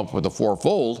nowhere came up with a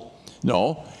fourfold.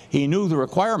 No, he knew the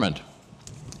requirement.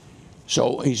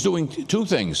 So he's doing two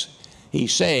things.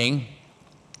 He's saying,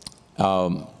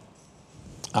 I'm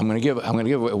going to give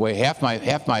away half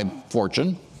my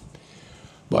fortune,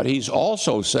 but he's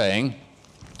also saying,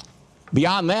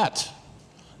 beyond that,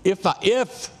 if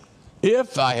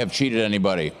I have cheated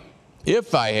anybody,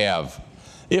 if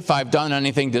I've done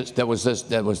anything that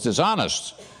was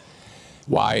dishonest,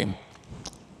 why,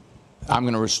 I'm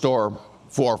going to restore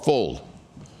fourfold.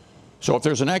 So if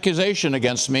there's an accusation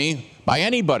against me by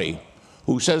anybody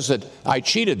who says that I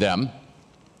cheated them,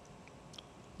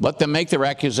 let them make their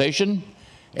accusation,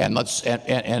 and let's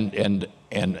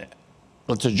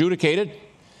adjudicate it.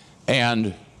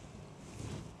 And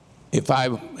if I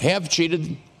have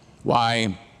cheated,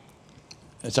 why,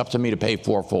 it's up to me to pay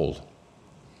fourfold.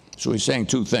 So he's saying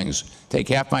two things: take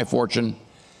half my fortune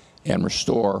and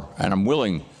restore, and I'm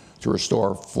willing to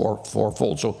restore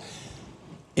fourfold. So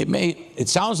it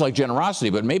sounds like generosity,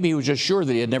 but maybe he was just sure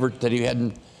that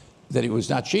he was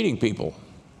not cheating people.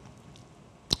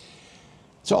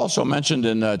 It's also mentioned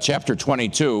in chapter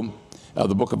 22 of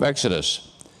the book of Exodus.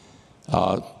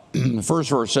 The first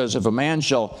verse says, if a man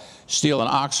shall steal an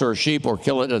ox or a sheep or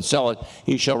kill it and sell it,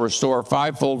 he shall restore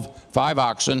fivefold, 5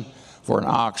 oxen for an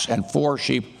ox and 4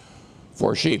 sheep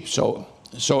for a sheep. So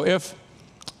the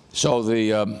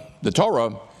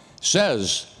Torah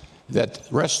says that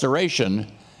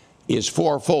restoration is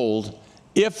fourfold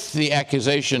if the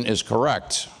accusation is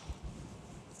correct.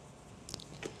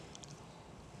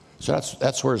 So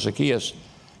that's where Zacchaeus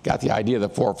got the idea of the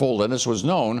fourfold, and this was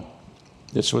known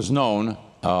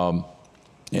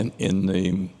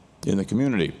in the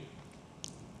community.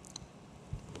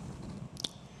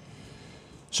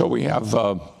 So we have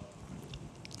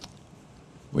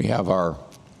our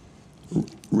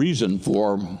reason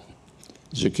for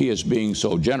Zacchaeus being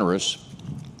so generous.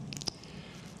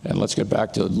 And let's get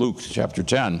back to Luke chapter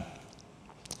 10.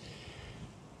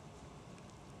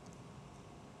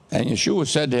 And Yeshua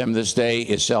said to him, this day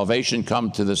is salvation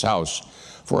come to this house,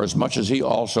 for as much as he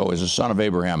also is a son of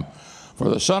Abraham. For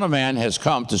the Son of Man has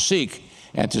come to seek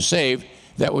and to save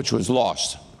that which was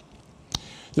lost.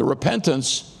 The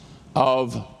repentance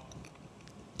of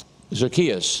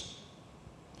Zacchaeus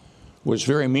was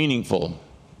very meaningful.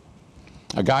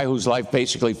 A guy whose life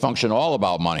basically functioned all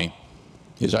about money.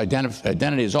 His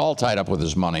identity is all tied up with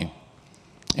his money,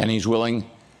 and he's willing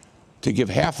to give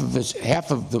half of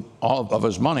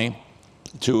his money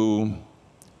to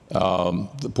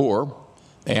the poor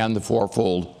and the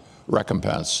fourfold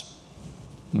recompense.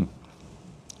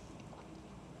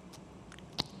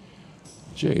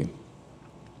 Gee,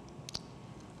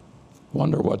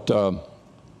 wonder what the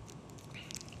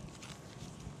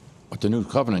new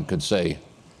covenant could say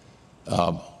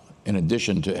in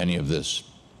addition to any of this.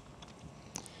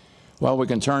 Well, we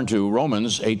can turn to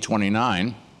Romans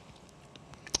 8:29,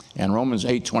 and Romans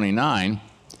 8:29,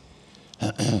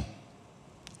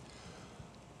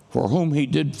 for whom he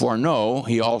did foreknow,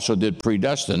 he also did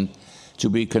predestine to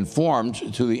be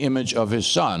conformed to the image of his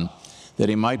Son, that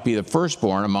he might be the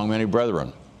firstborn among many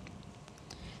brethren.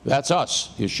 That's us.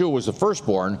 Yeshua was the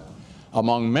firstborn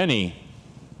among many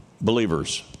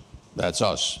believers. That's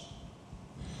us.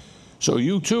 So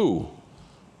you too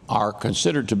are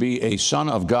considered to be a son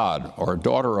of God or a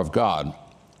daughter of God.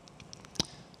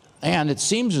 And it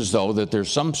seems as though that there's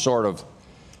some sort of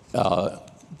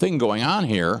thing going on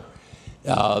here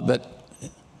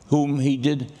whom he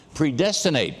did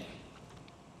predestinate.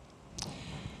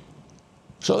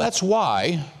 So that's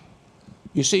why,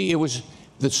 you see,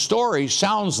 the story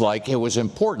sounds like it was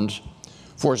important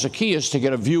for Zacchaeus to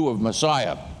get a view of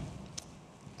Messiah.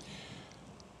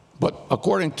 But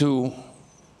from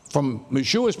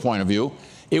Yeshua's point of view,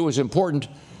 it was important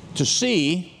to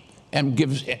see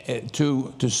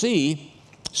to see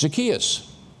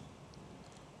Zacchaeus,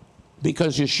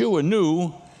 because Yeshua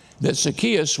knew that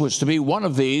Zacchaeus was to be one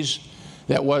of these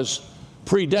that was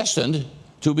predestined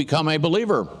to become a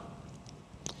believer.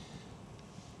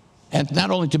 And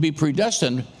not only to be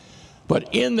predestined,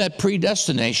 but in that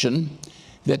predestination,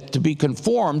 that to be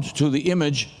conformed to the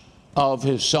image of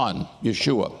his son,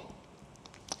 Yeshua.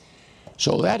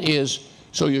 So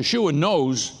Yeshua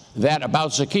knows that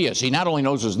about Zacchaeus. He not only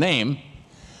knows his name,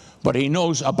 but he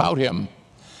knows about him.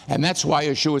 And that's why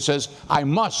Yeshua says, I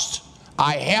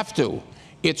have to.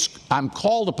 I'm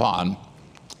called upon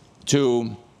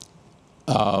to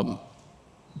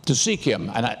seek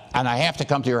him, and I have to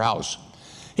come to your house.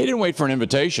 He didn't wait for an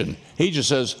invitation. He just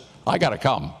says, I got to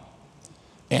come.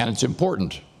 And it's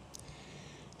important.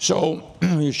 So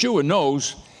Yeshua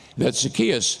knows that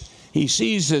Zacchaeus, he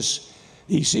sees this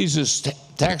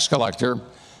tax collector,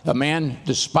 a man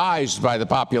despised by the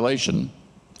population.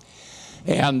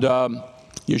 And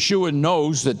Yeshua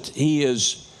knows that he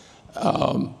is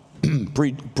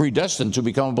predestined to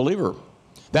become a believer.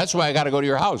 That's why I got to go to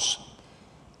your house.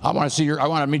 I want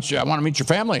to meet your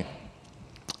family.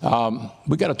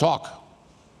 We got to talk.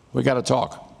 We got to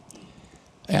talk.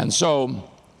 And so,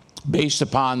 based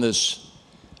upon this,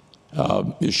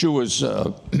 Yeshua's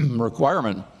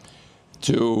requirement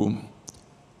to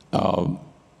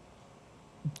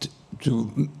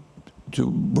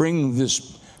bring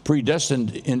this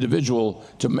predestined individual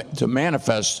to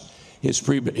manifest his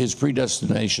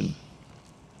predestination.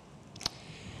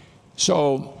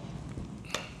 So,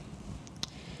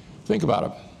 think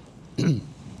about it.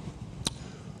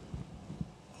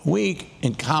 We,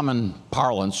 in common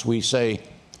parlance, we say,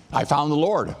 I found the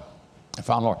Lord. I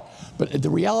found the Lord. But the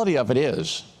reality of it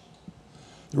is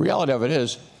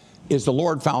the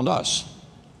Lord found us.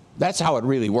 That's how it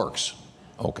really works,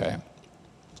 okay?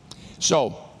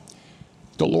 So,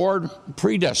 the Lord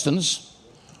predestines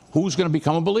who's going to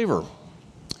become a believer.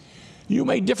 You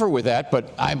may differ with that,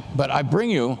 but I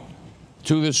bring you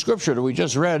to the scripture that we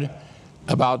just read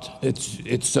about.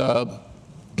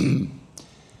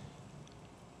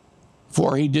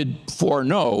 For he did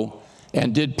foreknow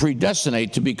and did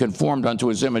predestinate to be conformed unto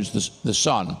his image, the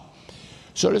Son.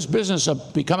 So this business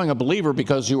of becoming a believer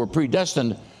because you were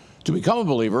predestined to become a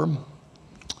believer,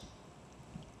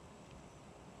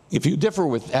 if you differ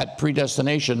with that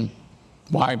predestination,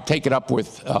 why, take it up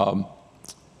with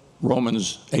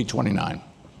Romans 8:29.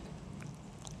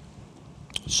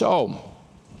 So,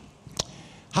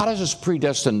 how does this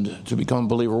predestined to become a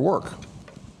believer work?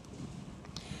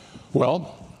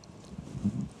 Well,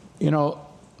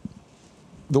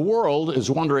 the world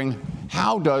is wondering,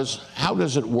 how does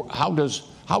it work?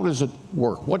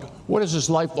 What is this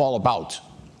life all about?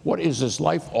 What is this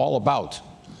life all about?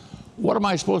 What am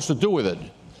I supposed to do with it?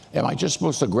 Am I just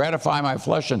supposed to gratify my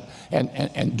flesh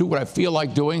and do what I feel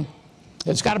like doing?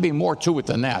 There's got to be more to it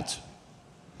than that.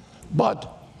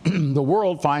 But the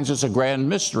world finds this a grand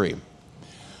mystery.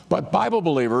 But Bible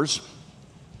believers,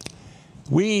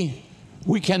 we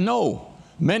can know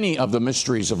many of the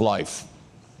mysteries of life.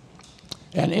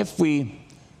 And if we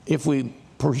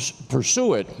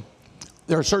pursue it,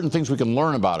 there are certain things we can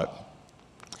learn about it.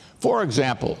 For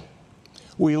example,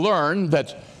 we learn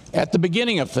that at the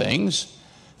beginning of things,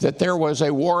 that there was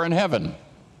a war in heaven.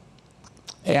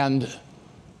 And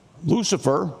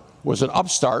Lucifer was an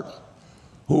upstart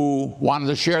who wanted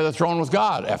to share the throne with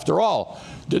God. After all,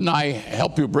 didn't I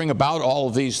help you bring about all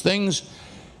of these things?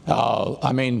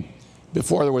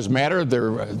 Before there was matter,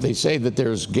 they say that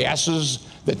there's gases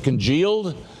that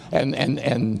congealed, and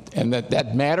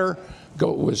that matter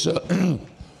was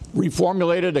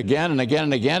reformulated again and again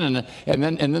and again, and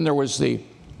then there was the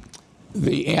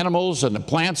animals and the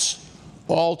plants,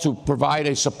 all to provide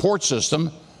a support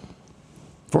system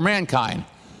for mankind.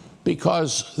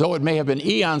 Because though it may have been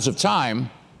eons of time,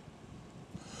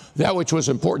 that which was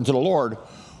important to the Lord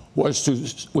was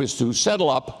to settle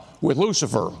up with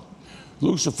Lucifer.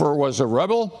 Lucifer was a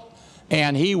rebel,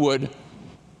 and he was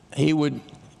in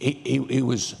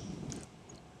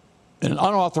an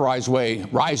unauthorized way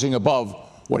rising above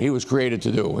what he was created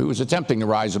to do. He was attempting to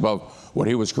rise above what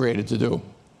he was created to do.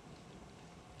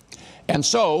 And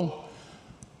so,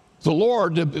 the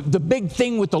Lord, the big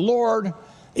thing with the Lord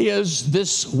is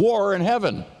this war in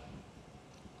heaven.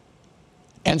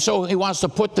 And so he wants to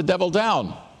put the devil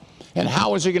down. And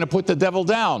how is he going to put the devil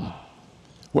down?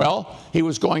 Well, he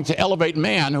was going to elevate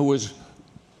man, who was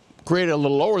created a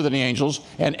little lower than the angels,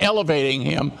 and elevating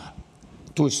him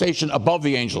to a station above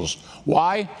the angels.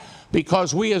 Why?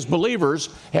 Because we as believers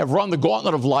have run the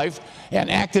gauntlet of life and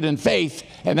acted in faith,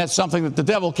 and that's something that the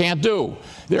devil can't do.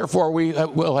 Therefore, we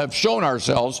will have shown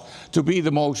ourselves to be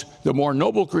the more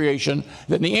noble creation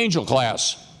than the angel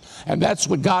class. And that's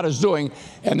what God is doing,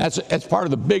 and that's part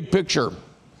of the big picture.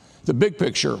 The big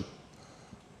picture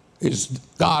is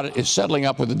God is settling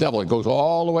up with the devil. It goes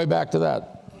all the way back to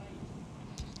that,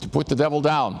 to put the devil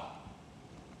down.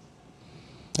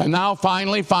 And now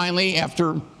finally,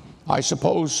 after, I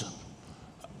suppose,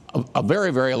 a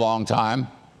very, very long time,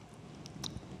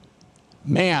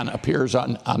 man appears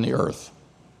on the earth.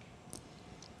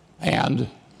 And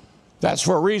that's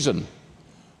for a reason,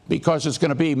 because it's going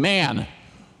to be man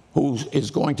who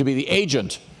is going to be the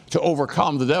agent to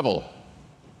overcome the devil.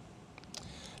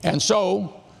 And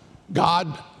so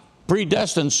God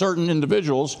predestined certain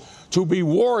individuals to be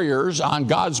warriors on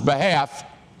God's behalf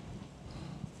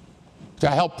to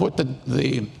help put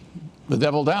the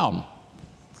devil down.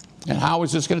 And how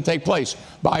is this going to take place?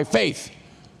 By faith.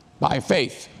 By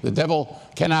faith. The devil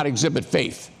cannot exhibit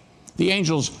faith. The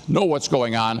angels know what's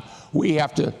going on. We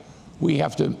have to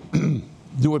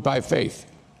do it by faith.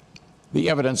 The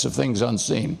evidence of things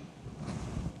unseen.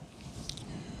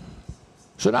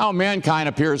 So now mankind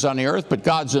appears on the earth, but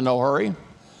God's in no hurry.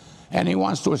 And he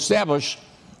wants to establish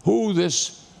how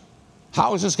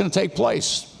is this going to take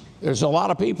place? There's a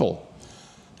lot of people,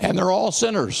 and they're all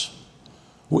sinners.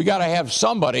 We got to have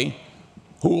somebody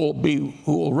who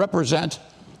will represent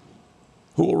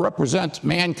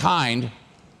mankind,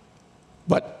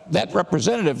 but that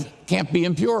representative can't be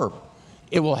impure.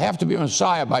 It will have to be a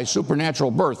Messiah by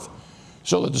supernatural birth,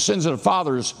 so that the sins of the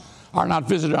fathers are not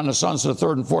visited on the sons of the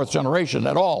third and fourth generation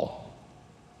at all.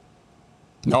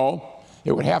 No,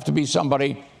 it would have to be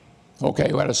somebody, who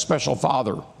had a special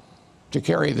father to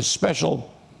carry the special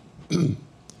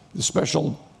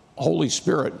Holy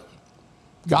Spirit,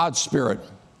 God's Spirit,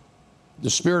 the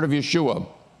Spirit of Yeshua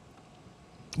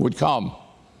would come.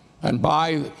 And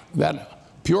by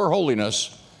that pure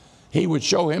holiness, he would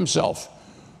show himself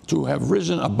to have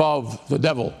risen above the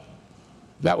devil,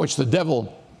 that which the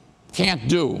devil can't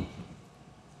do,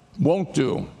 won't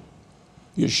do.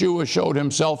 Yeshua showed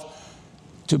himself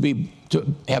to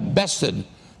have bested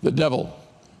the devil,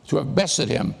 to have bested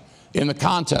him in the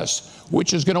contest.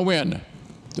 Which is going to win,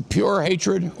 the pure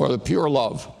hatred or the pure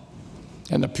love?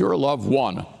 And the pure love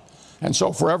won. And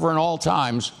so forever and all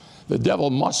times, the devil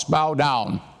must bow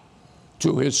down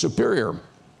to his superior.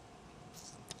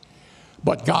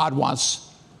 But God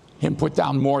wants him put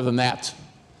down more than that.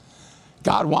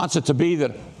 God wants it to be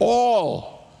that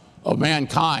all of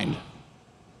mankind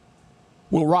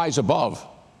will rise above.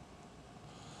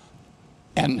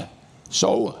 And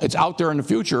so it's out there in the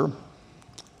future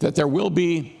that there will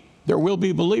be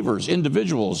believers,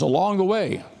 individuals along the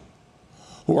way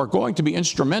who are going to be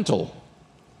instrumental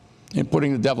in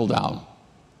putting the devil down.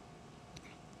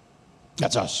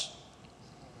 That's us.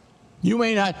 You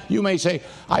may say,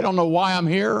 I don't know why I'm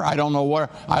here. I don't know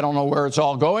where it's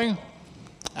all going,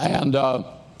 and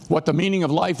what the meaning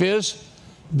of life is.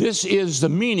 This is the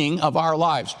meaning of our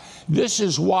lives. This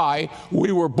is why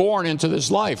we were born into this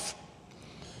life.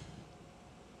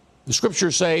 The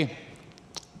scriptures say,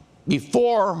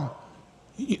 before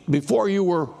you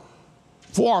were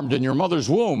formed in your mother's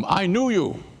womb, I knew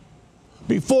you.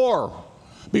 Before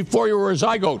you were a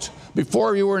zygote,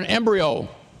 before you were an embryo,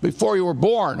 before you were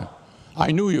born,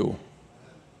 I knew you.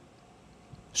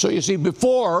 So you see,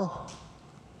 before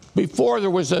there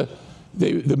was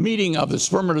the meeting of the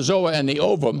spermatozoa and the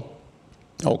ovum,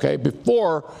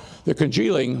 before the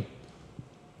congealing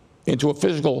into a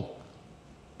physical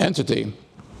entity,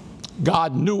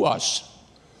 God knew us.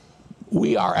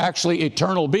 We are actually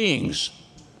eternal beings.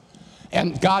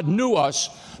 And God knew us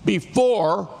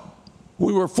before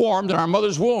we were formed in our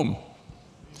mother's womb.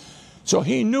 So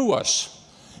he knew us.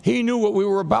 He knew what we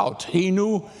were about. He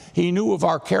knew of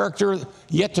our character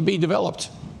yet to be developed.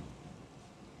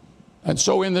 And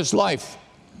so in this life,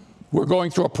 we're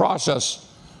going through a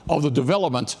process of the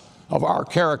development of our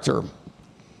character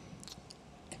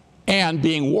and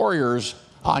being warriors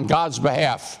on God's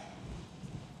behalf.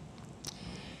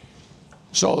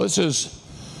 So this is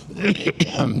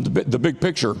the big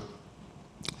picture,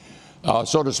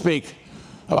 so to speak,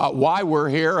 about why we're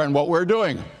here and what we're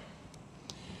doing.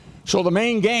 So the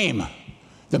main game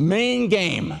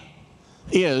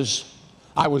is,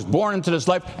 I was born into this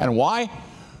life, and why?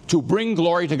 To bring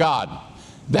glory to God.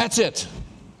 That's it.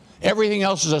 Everything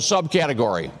else is a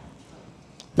subcategory.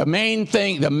 The main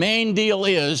thing, the main deal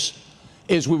is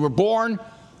we were born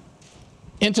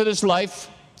into this life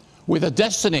with a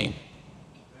destiny.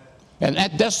 And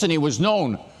that destiny was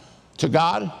known to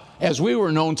God as we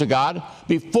were known to God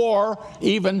before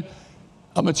even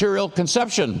a material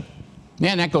conception.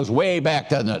 Man, that goes way back,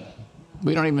 doesn't it?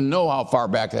 We don't even know how far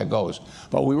back that goes.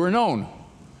 But we were known.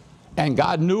 And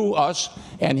God knew us,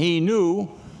 and he knew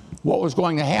what was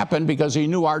going to happen because he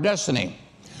knew our destiny.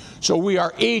 So we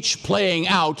are each playing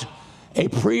out a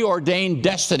preordained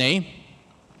destiny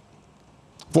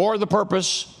for the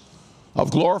purpose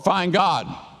of glorifying God.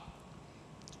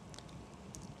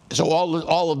 So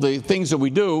all of the things that we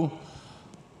do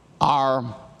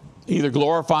are either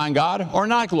glorifying God or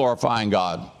not glorifying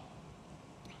God.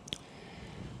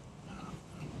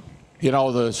 You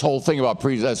know, this whole thing about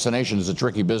predestination is a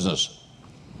tricky business,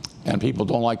 and people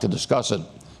don't like to discuss it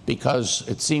because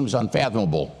it seems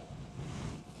unfathomable.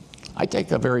 I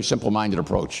take a very simple-minded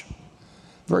approach.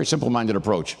 Very simple-minded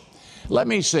approach. Let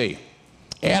me see.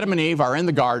 Adam and Eve are in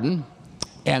the garden,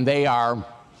 and they're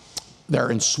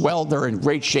in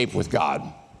great shape with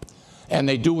God. And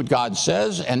they do what God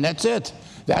says, and that's it.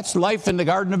 That's life in the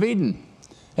Garden of Eden.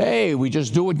 Hey, we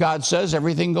just do what God says,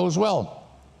 everything goes well.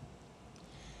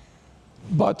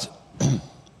 But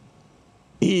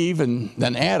Eve and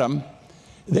then Adam,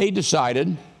 they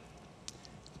decided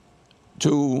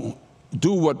to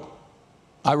do what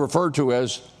I refer to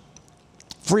as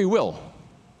free will.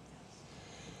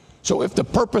 So if the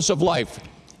purpose of life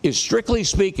is strictly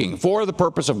speaking for the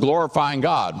purpose of glorifying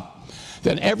God,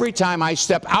 then every time I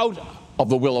step out of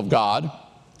the will of God,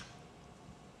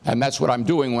 and that's what I'm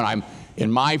doing when I'm in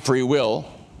my free will,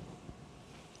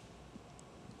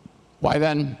 why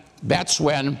then that's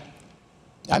when,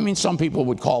 I mean, some people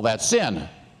would call that sin,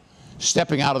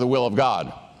 stepping out of the will of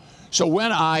God. So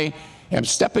when I am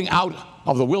stepping out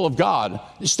of the will of God,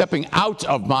 stepping out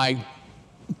of my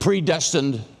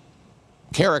predestined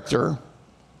character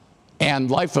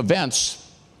and life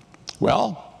events,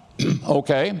 well,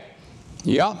 okay,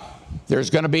 yeah, there's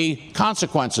going to be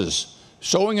consequences,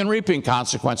 sowing and reaping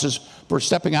consequences for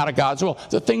stepping out of God's will.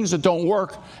 The things that don't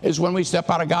work is when we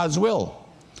step out of God's will.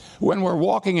 When we're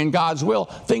walking in God's will,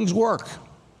 things work.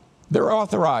 They're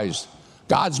authorized.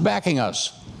 God's backing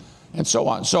us, and so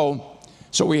on. So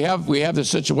we have this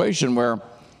situation where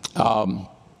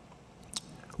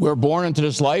we're born into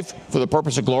this life for the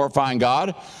purpose of glorifying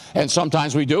God, and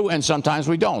sometimes we do, and sometimes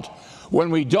we don't.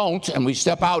 When we don't, and we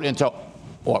step out into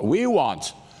what we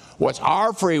want, what's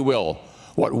our free will,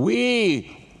 what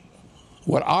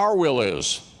our will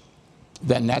is,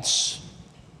 then that's,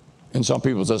 in some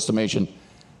people's estimation,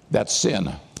 that's sin.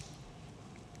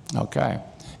 Okay,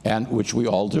 and which we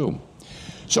all do.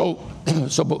 So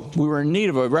but we were in need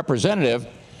of a representative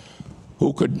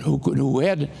who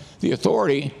had the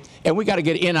authority, and we got to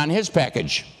get in on his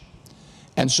package.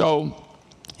 And so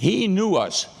he knew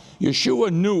us.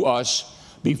 Yeshua knew us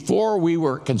before we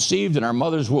were conceived in our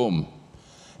mother's womb.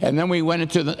 And then we went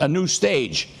into a new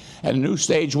stage. And the new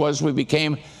stage was we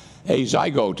became a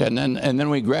zygote, and then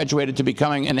we graduated to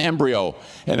becoming an embryo,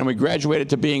 and then we graduated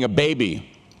to being a baby.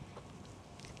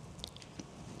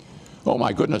 Oh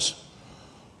my goodness.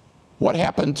 What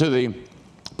happened to the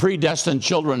predestined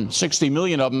children, 60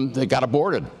 million of them that got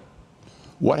aborted?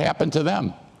 What happened to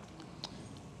them?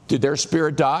 Did their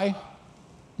spirit die?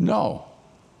 No.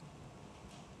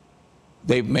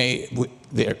 Their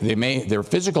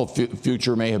physical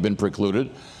future may have been precluded,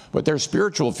 but their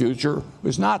spiritual future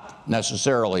was not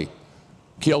necessarily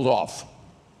killed off.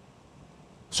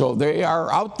 So they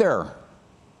are out there.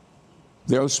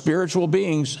 Those spiritual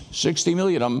beings, 60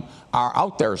 million of them, are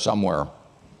out there somewhere.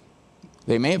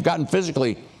 They may have gotten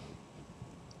physically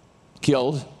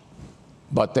killed,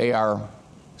 but they are,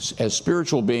 as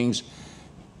spiritual beings,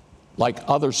 like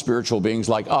other spiritual beings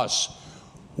like us,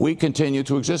 we continue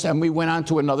to exist, and we went on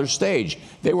to another stage.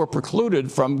 They were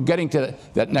precluded from getting to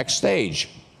that next stage,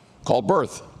 called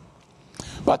birth.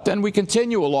 But then we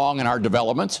continue along in our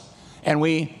development, and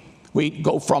we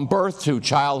go from birth to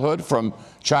childhood, from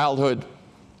childhood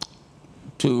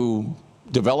to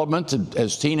development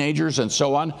as teenagers and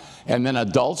so on, and then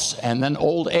adults, and then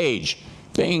old age.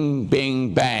 Bing,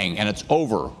 bing, bang, and it's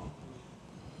over.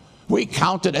 We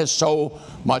count it as such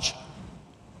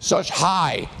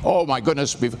high. Oh my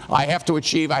goodness, I have to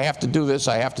achieve, I have to do this,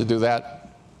 I have to do that.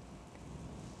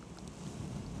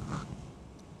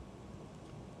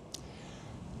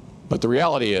 But the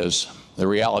reality is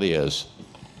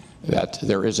that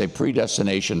there is a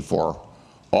predestination for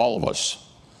all of us,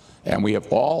 and we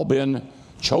have all been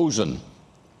chosen.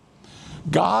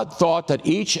 God thought that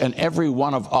each and every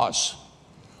one of us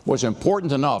was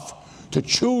important enough to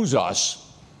choose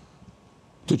us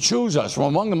to choose us from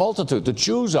among the multitude, to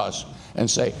choose us and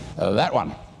say, that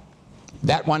one,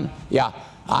 yeah,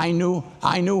 I knew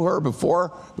her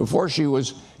before she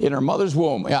was in her mother's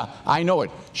womb. Yeah, I know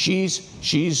it.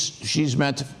 She's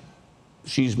meant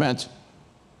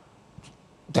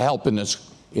to help in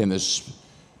this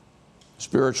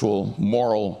spiritual,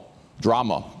 moral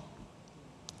drama.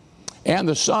 And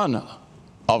the Son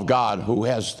of God, who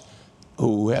is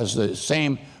the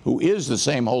same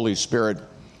Holy Spirit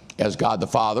as God the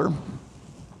Father,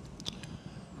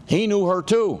 he knew her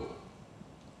too.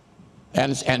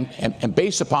 And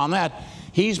based upon that,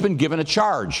 he's been given a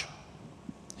charge.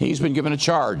 He's been given a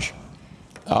charge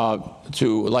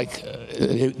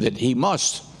that he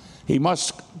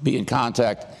must be in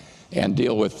contact and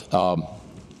deal with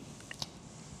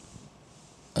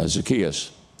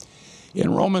Zacchaeus.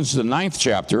 In Romans, the 9th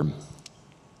chapter,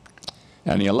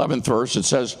 and the 11th verse, it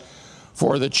says,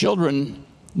 "For the children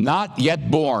not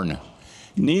yet born,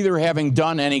 neither having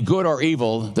done any good or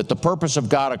evil, that the purpose of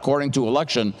God according to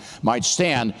election might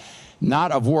stand,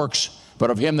 not of works,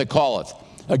 but of him that calleth."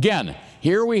 Again,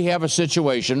 here we have a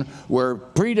situation where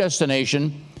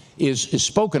predestination is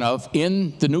spoken of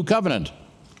in the new covenant.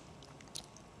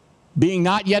 Being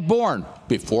not yet born,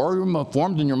 before you were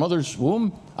formed in your mother's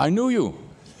womb, I knew you.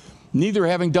 Neither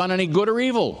having done any good or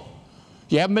evil.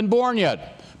 You haven't been born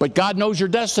yet, but God knows your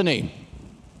destiny.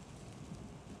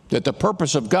 That the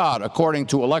purpose of God, according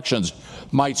to elections,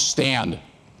 might stand.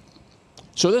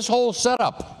 So this whole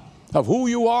setup of who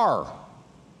you are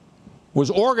was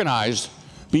organized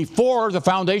before the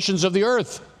foundations of the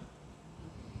earth.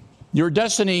 Your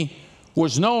destiny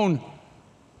was known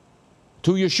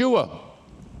to Yeshua.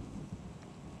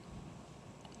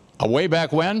 Way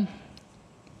back when?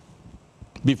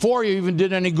 Before you even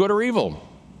did any good or evil.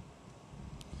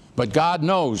 But God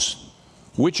knows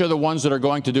which are the ones that are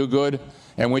going to do good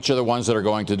and which are the ones that are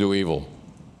going to do evil.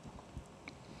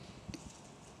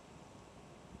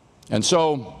 And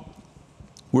so,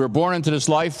 we were born into this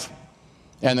life,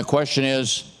 and the question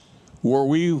is, were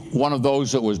we one of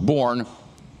those that was born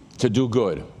to do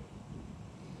good?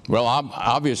 Well,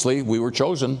 obviously, we were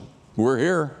chosen. We're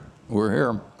here. We're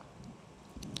here.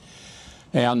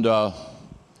 And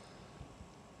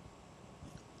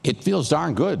it feels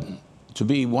darn good to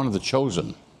be one of the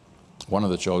chosen. One of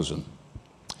the chosen.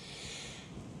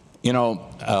 You know,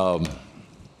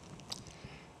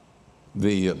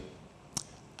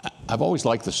 I've always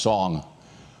liked the song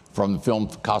from the film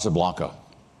Casablanca.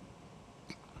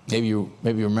 Maybe you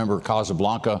remember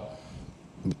Casablanca.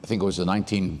 I think it was the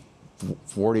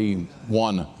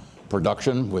 1941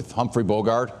 production with Humphrey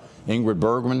Bogart, Ingrid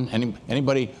Bergman.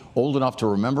 Anybody old enough to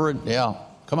remember it? Yeah,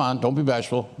 come on, don't be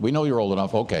bashful. We know you're old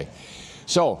enough. Okay.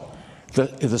 So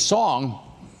the song,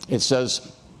 it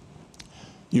says,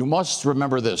 "You must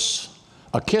remember this.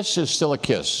 A kiss is still a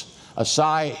kiss. A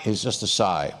sigh is just a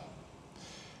sigh.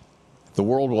 The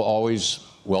world will always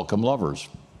welcome lovers."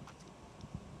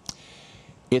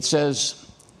 It says,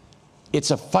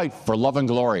 it's a fight for love and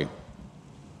glory.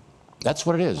 That's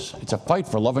what it is. It's a fight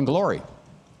for love and glory.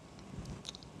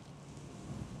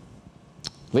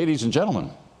 Ladies and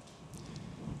gentlemen,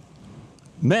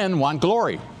 men want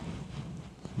glory.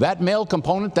 That male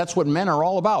component, that's what men are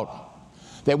all about.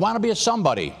 They want to be a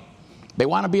somebody. They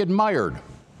want to be admired.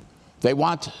 They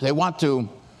want to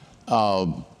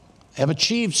have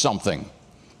achieved something.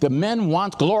 The men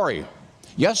want glory.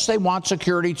 Yes, they want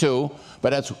security too, but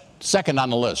that's second on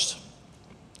the list.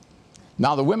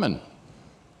 Now the women,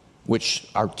 which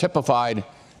are typified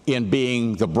in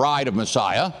being the bride of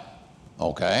Messiah,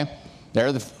 okay,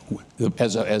 they're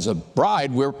as a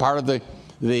bride, we're part of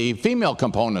the female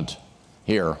component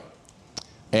here.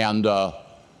 And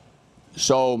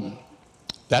so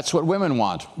that's what women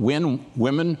want.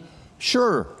 Women,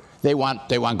 sure, they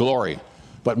want glory,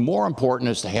 but more important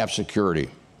is to have security.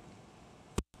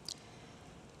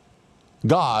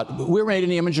 God, we're made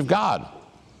in the image of God.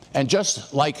 And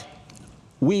just like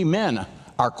we men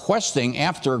are questing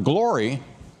after glory,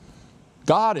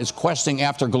 God is questing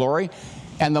after glory.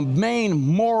 And the main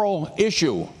moral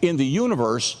issue in the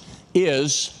universe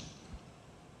is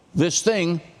this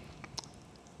thing: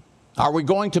 are we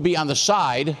going to be on the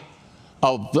side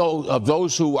of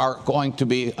those who are going to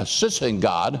be assisting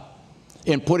God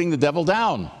in putting the devil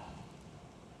down?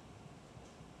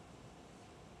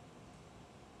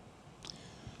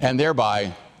 And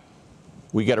thereby,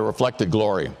 we get a reflected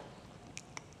glory.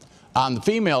 On the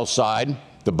female side,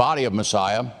 the body of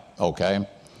Messiah, okay,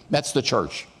 that's the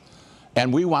church.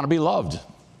 And we want to be loved.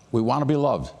 We want to be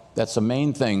loved. That's the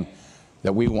main thing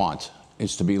that we want,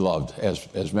 is to be loved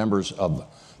as members of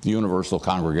the universal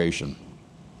congregation.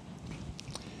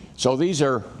 So these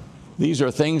are these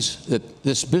are things that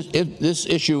this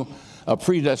issue of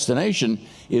predestination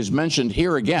is mentioned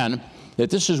here again, that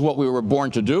this is what we were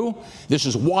born to do. This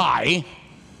is why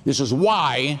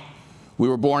we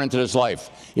were born into this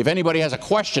life. If anybody has a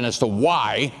question as to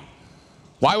why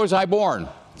was I born?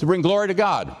 To bring glory to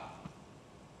God.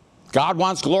 God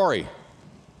wants glory.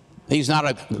 He's not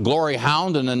a glory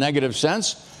hound in a negative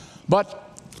sense,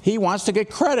 but he wants to get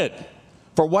credit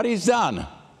for what he's done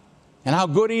and how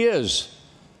good he is,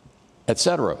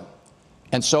 etc.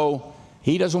 And so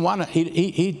he doesn't want to,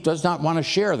 he does not want to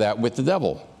share that with the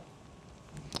devil.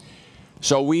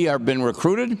 So we have been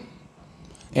recruited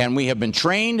and we have been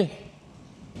trained,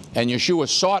 and Yeshua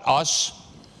sought us.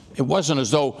 It wasn't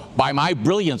as though by my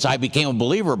brilliance I became a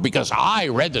believer because I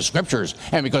read the scriptures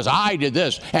and because I did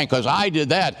this and because I did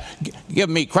that. Give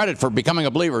me credit for becoming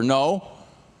a believer. No,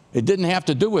 it didn't have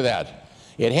to do with that.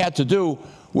 It had to do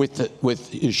with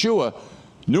Yeshua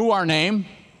knew our name,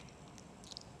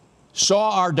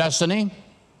 saw our destiny,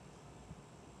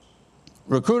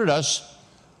 recruited us,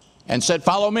 and said,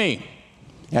 follow me.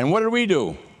 And what did we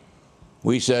do?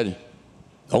 We said,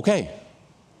 okay.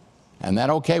 And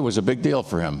that okay was a big deal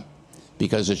for him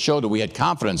because it showed that we had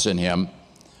confidence in him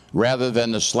rather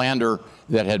than the slander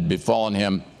that had befallen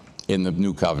him in the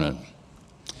new covenant.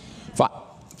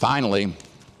 Finally,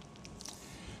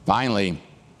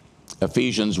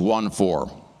 Ephesians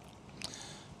 1:4.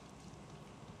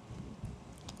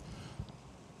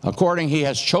 According he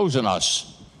has chosen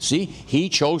us. See, he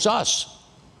chose us.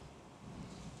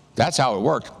 That's how it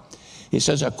worked. He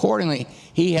says, accordingly,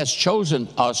 he has chosen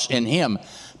us in him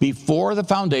before the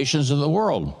foundations of the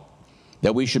world,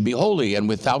 that we should be holy and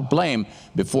without blame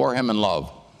before him in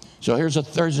love. So here's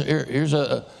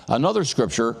another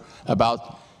scripture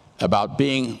about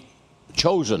being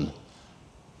chosen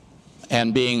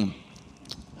and being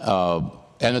and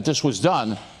that this was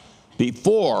done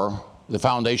before the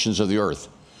foundations of the earth.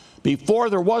 Before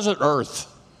there wasn't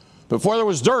earth, before there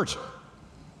was dirt,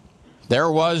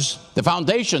 there was the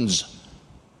foundations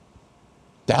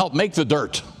to help make the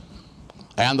dirt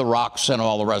and the rocks and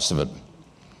all the rest of it.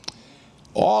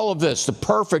 All of this, the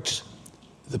perfect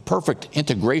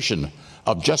integration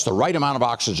of just the right amount of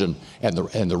oxygen and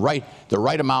the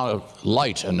right amount of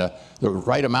light and the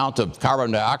right amount of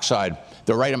carbon dioxide,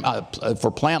 the right amount for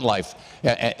plant life.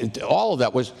 All of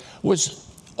that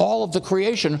was all of the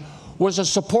creation was a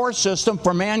support system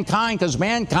for mankind, because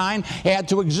mankind had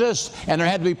to exist, and there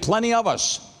had to be plenty of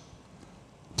us,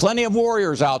 plenty of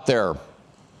warriors out there.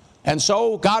 And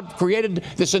so God created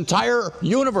this entire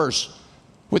universe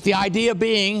with the idea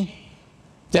being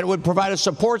that it would provide a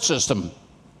support system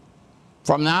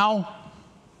from now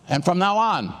and from now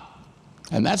on.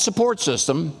 And that support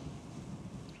system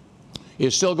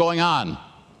is still going on.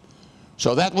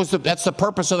 So that's the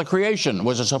purpose of the creation,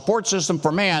 was a support system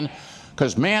for man,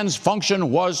 because man's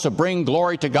function was to bring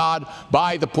glory to God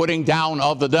by the putting down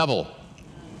of the devil.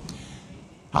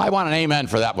 I want an amen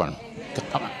for that one.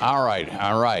 All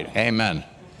right, amen.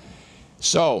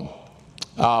 So,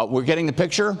 we're getting the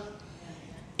picture.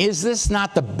 Is this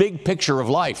not the big picture of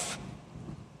life?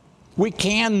 We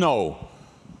can know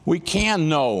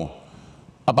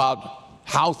about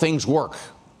how things work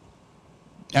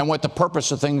and what the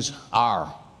purpose of things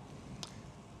are.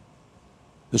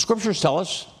 The scriptures tell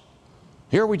us.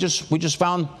 Here we just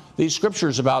found these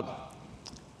scriptures about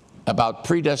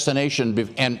predestination,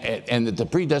 and that the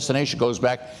predestination goes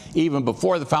back even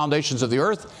before the foundations of the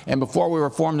earth and before we were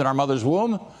formed in our mother's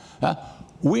womb.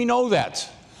 We know that.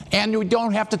 And we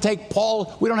don't have to take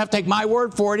we don't have to take my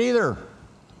word for it either.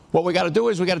 What we got to do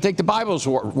is we got to take the Bible's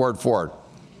word for it.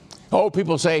 Oh,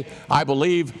 people say, I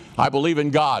believe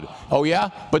in God. Oh yeah?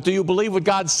 But do you believe what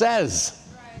God says?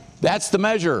 That's the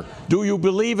measure. Do you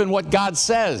believe in what God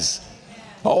says?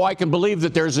 Oh, I can believe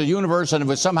that there's a universe and it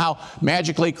was somehow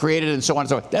magically created and so on and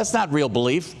so forth. That's not real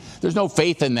belief. There's no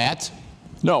faith in that.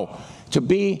 No. To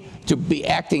be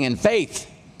acting in faith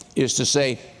is to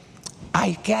say,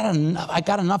 I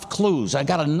got enough clues, I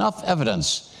got enough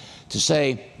evidence to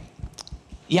say,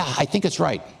 yeah, I think it's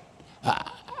right.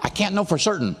 I can't know for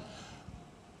certain,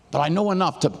 but I know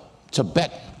enough to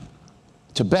bet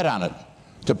on it,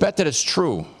 to bet that it's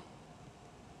true,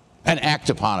 and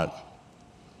act upon it.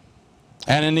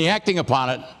 And in the acting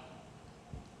upon it,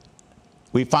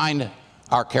 we find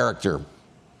our character.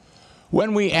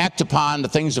 When we act upon the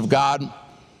things of God,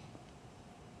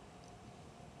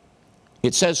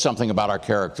 it says something about our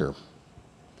character.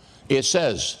 It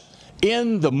says,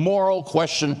 in the moral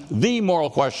question of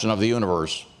the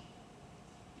universe,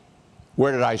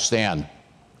 where did I stand?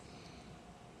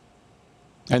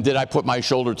 And did I put my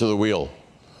shoulder to the wheel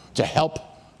to help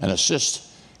and assist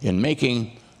in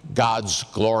making God's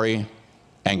glory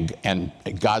and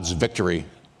God's victory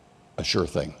a sure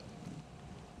thing.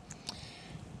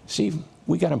 See,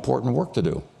 we got important work to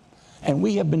do, and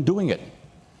we have been doing it.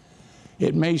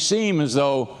 It may seem as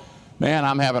though, man,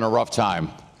 I'm having a rough time.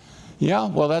 Yeah,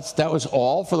 well, that was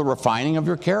all for the refining of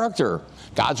your character.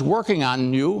 God's working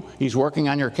on you. He's working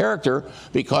on your character,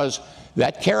 because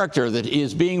that character that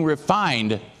is being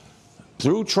refined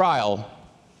through trial,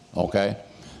 okay,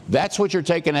 that's what you're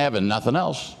taking to heaven, nothing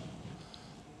else.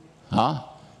 Huh?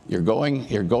 You're going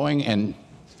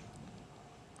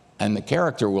and the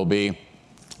character will be,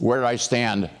 where did I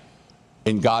stand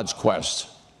in God's quest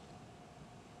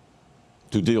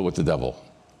to deal with the devil?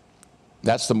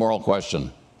 That's the moral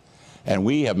question. And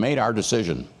we have made our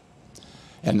decision.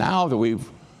 And now that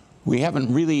we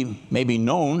haven't really maybe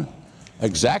known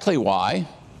exactly why,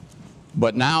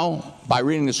 but now by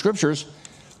reading the scriptures,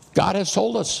 God has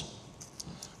told us.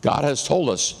 God has told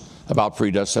us about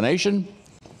predestination,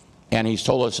 and he's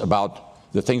told us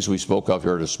about the things we spoke of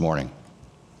here this morning.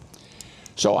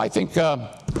 So I think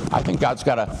God's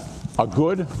got a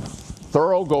good,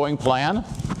 thoroughgoing plan,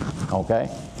 okay?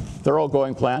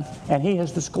 Thoroughgoing plan, and he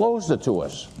has disclosed it to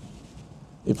us.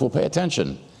 If we'll pay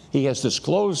attention, he has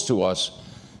disclosed to us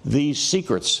these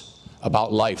secrets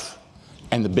about life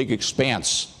and the big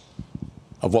expanse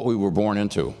of what we were born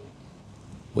into.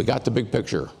 We got the big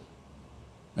picture.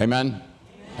 Amen?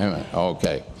 Amen.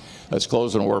 Okay. Let's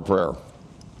close in a word of prayer.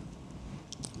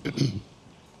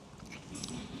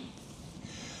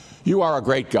 You are a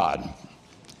great God,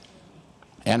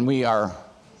 and we are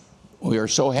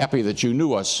so happy that you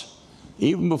knew us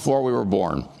even before we were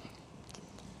born.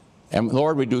 And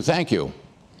Lord, we do thank you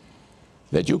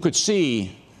that you could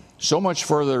see so much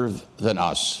further than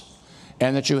us,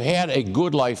 and that you had a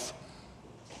good life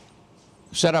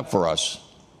set up for us.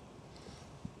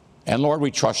 And Lord,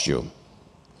 we trust you.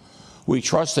 We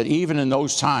trust that even in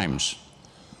those times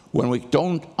when we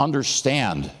don't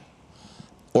understand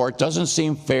or it doesn't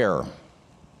seem fair,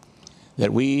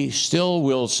 that we still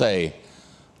will say,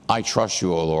 I trust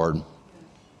you, O Lord.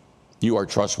 You are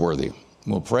trustworthy.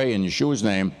 We'll pray in Yeshua's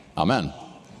name. Amen.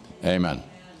 Amen.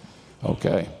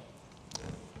 Okay.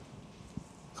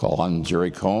 Call on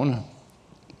Jerry Cohn.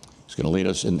 He's going to lead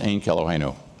us in Ein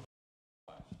Kelohenu.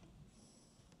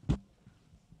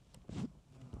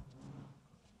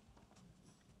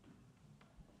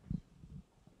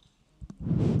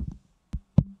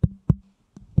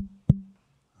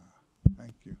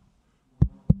 Thank you.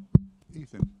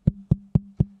 Ethan.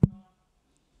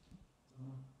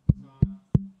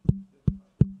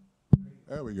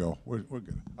 There we go. We're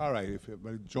good. All right. If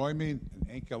everybody join me in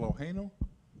Ein Kelohenu.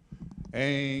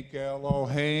 Ein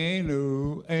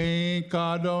Kelohenu, Ein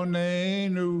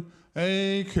Kadonenu,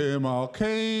 Ein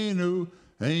Kemalkenu,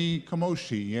 Ein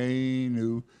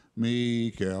Kamoshienu,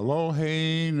 Mi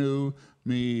Kelohenu,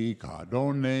 Mi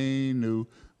Kadonenu,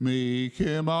 Mi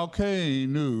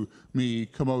Kemalkenu, Mi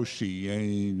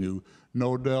Kamoshienu,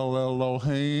 Nodel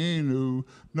Eloheinu,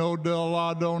 Nodel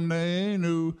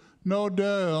Adonenu,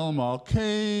 Nodel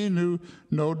Malkeinu,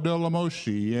 Nodel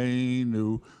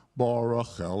Moshienu,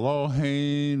 Baruch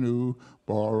Eloheinu,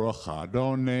 Baruch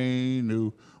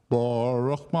Adonenu,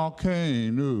 Baruch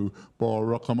Malkeinu,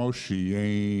 Baruch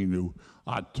Moshienu,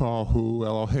 Atahu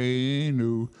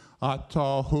Eloheinu,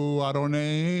 Atahu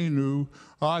Adonenu,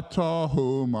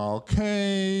 Atahu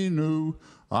Malkeinu,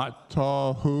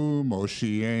 Atahu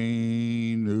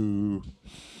Moshienu.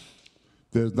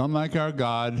 There's none like our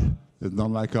God, there's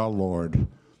none like our Lord,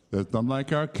 there's none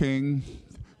like our King,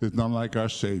 there's none like our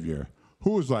Savior.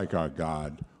 Who is like our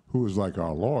God? Who is like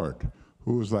our Lord?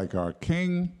 Who is like our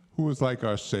King? Who is like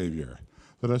our Savior?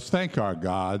 Let us thank our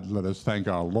God. Let us thank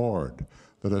our Lord.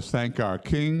 Let us thank our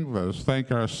King. Let us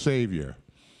thank our Savior.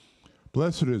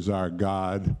 Blessed is our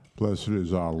God. Blessed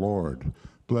is our Lord.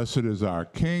 Blessed is our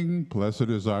King. Blessed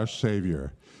is our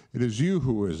Savior. It is you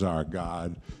who is our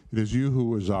God. It is you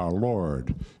who is our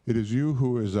Lord. It is you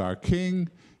who is our King.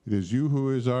 It is you who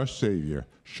is our Savior.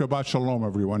 Shabbat Shalom,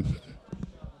 everyone.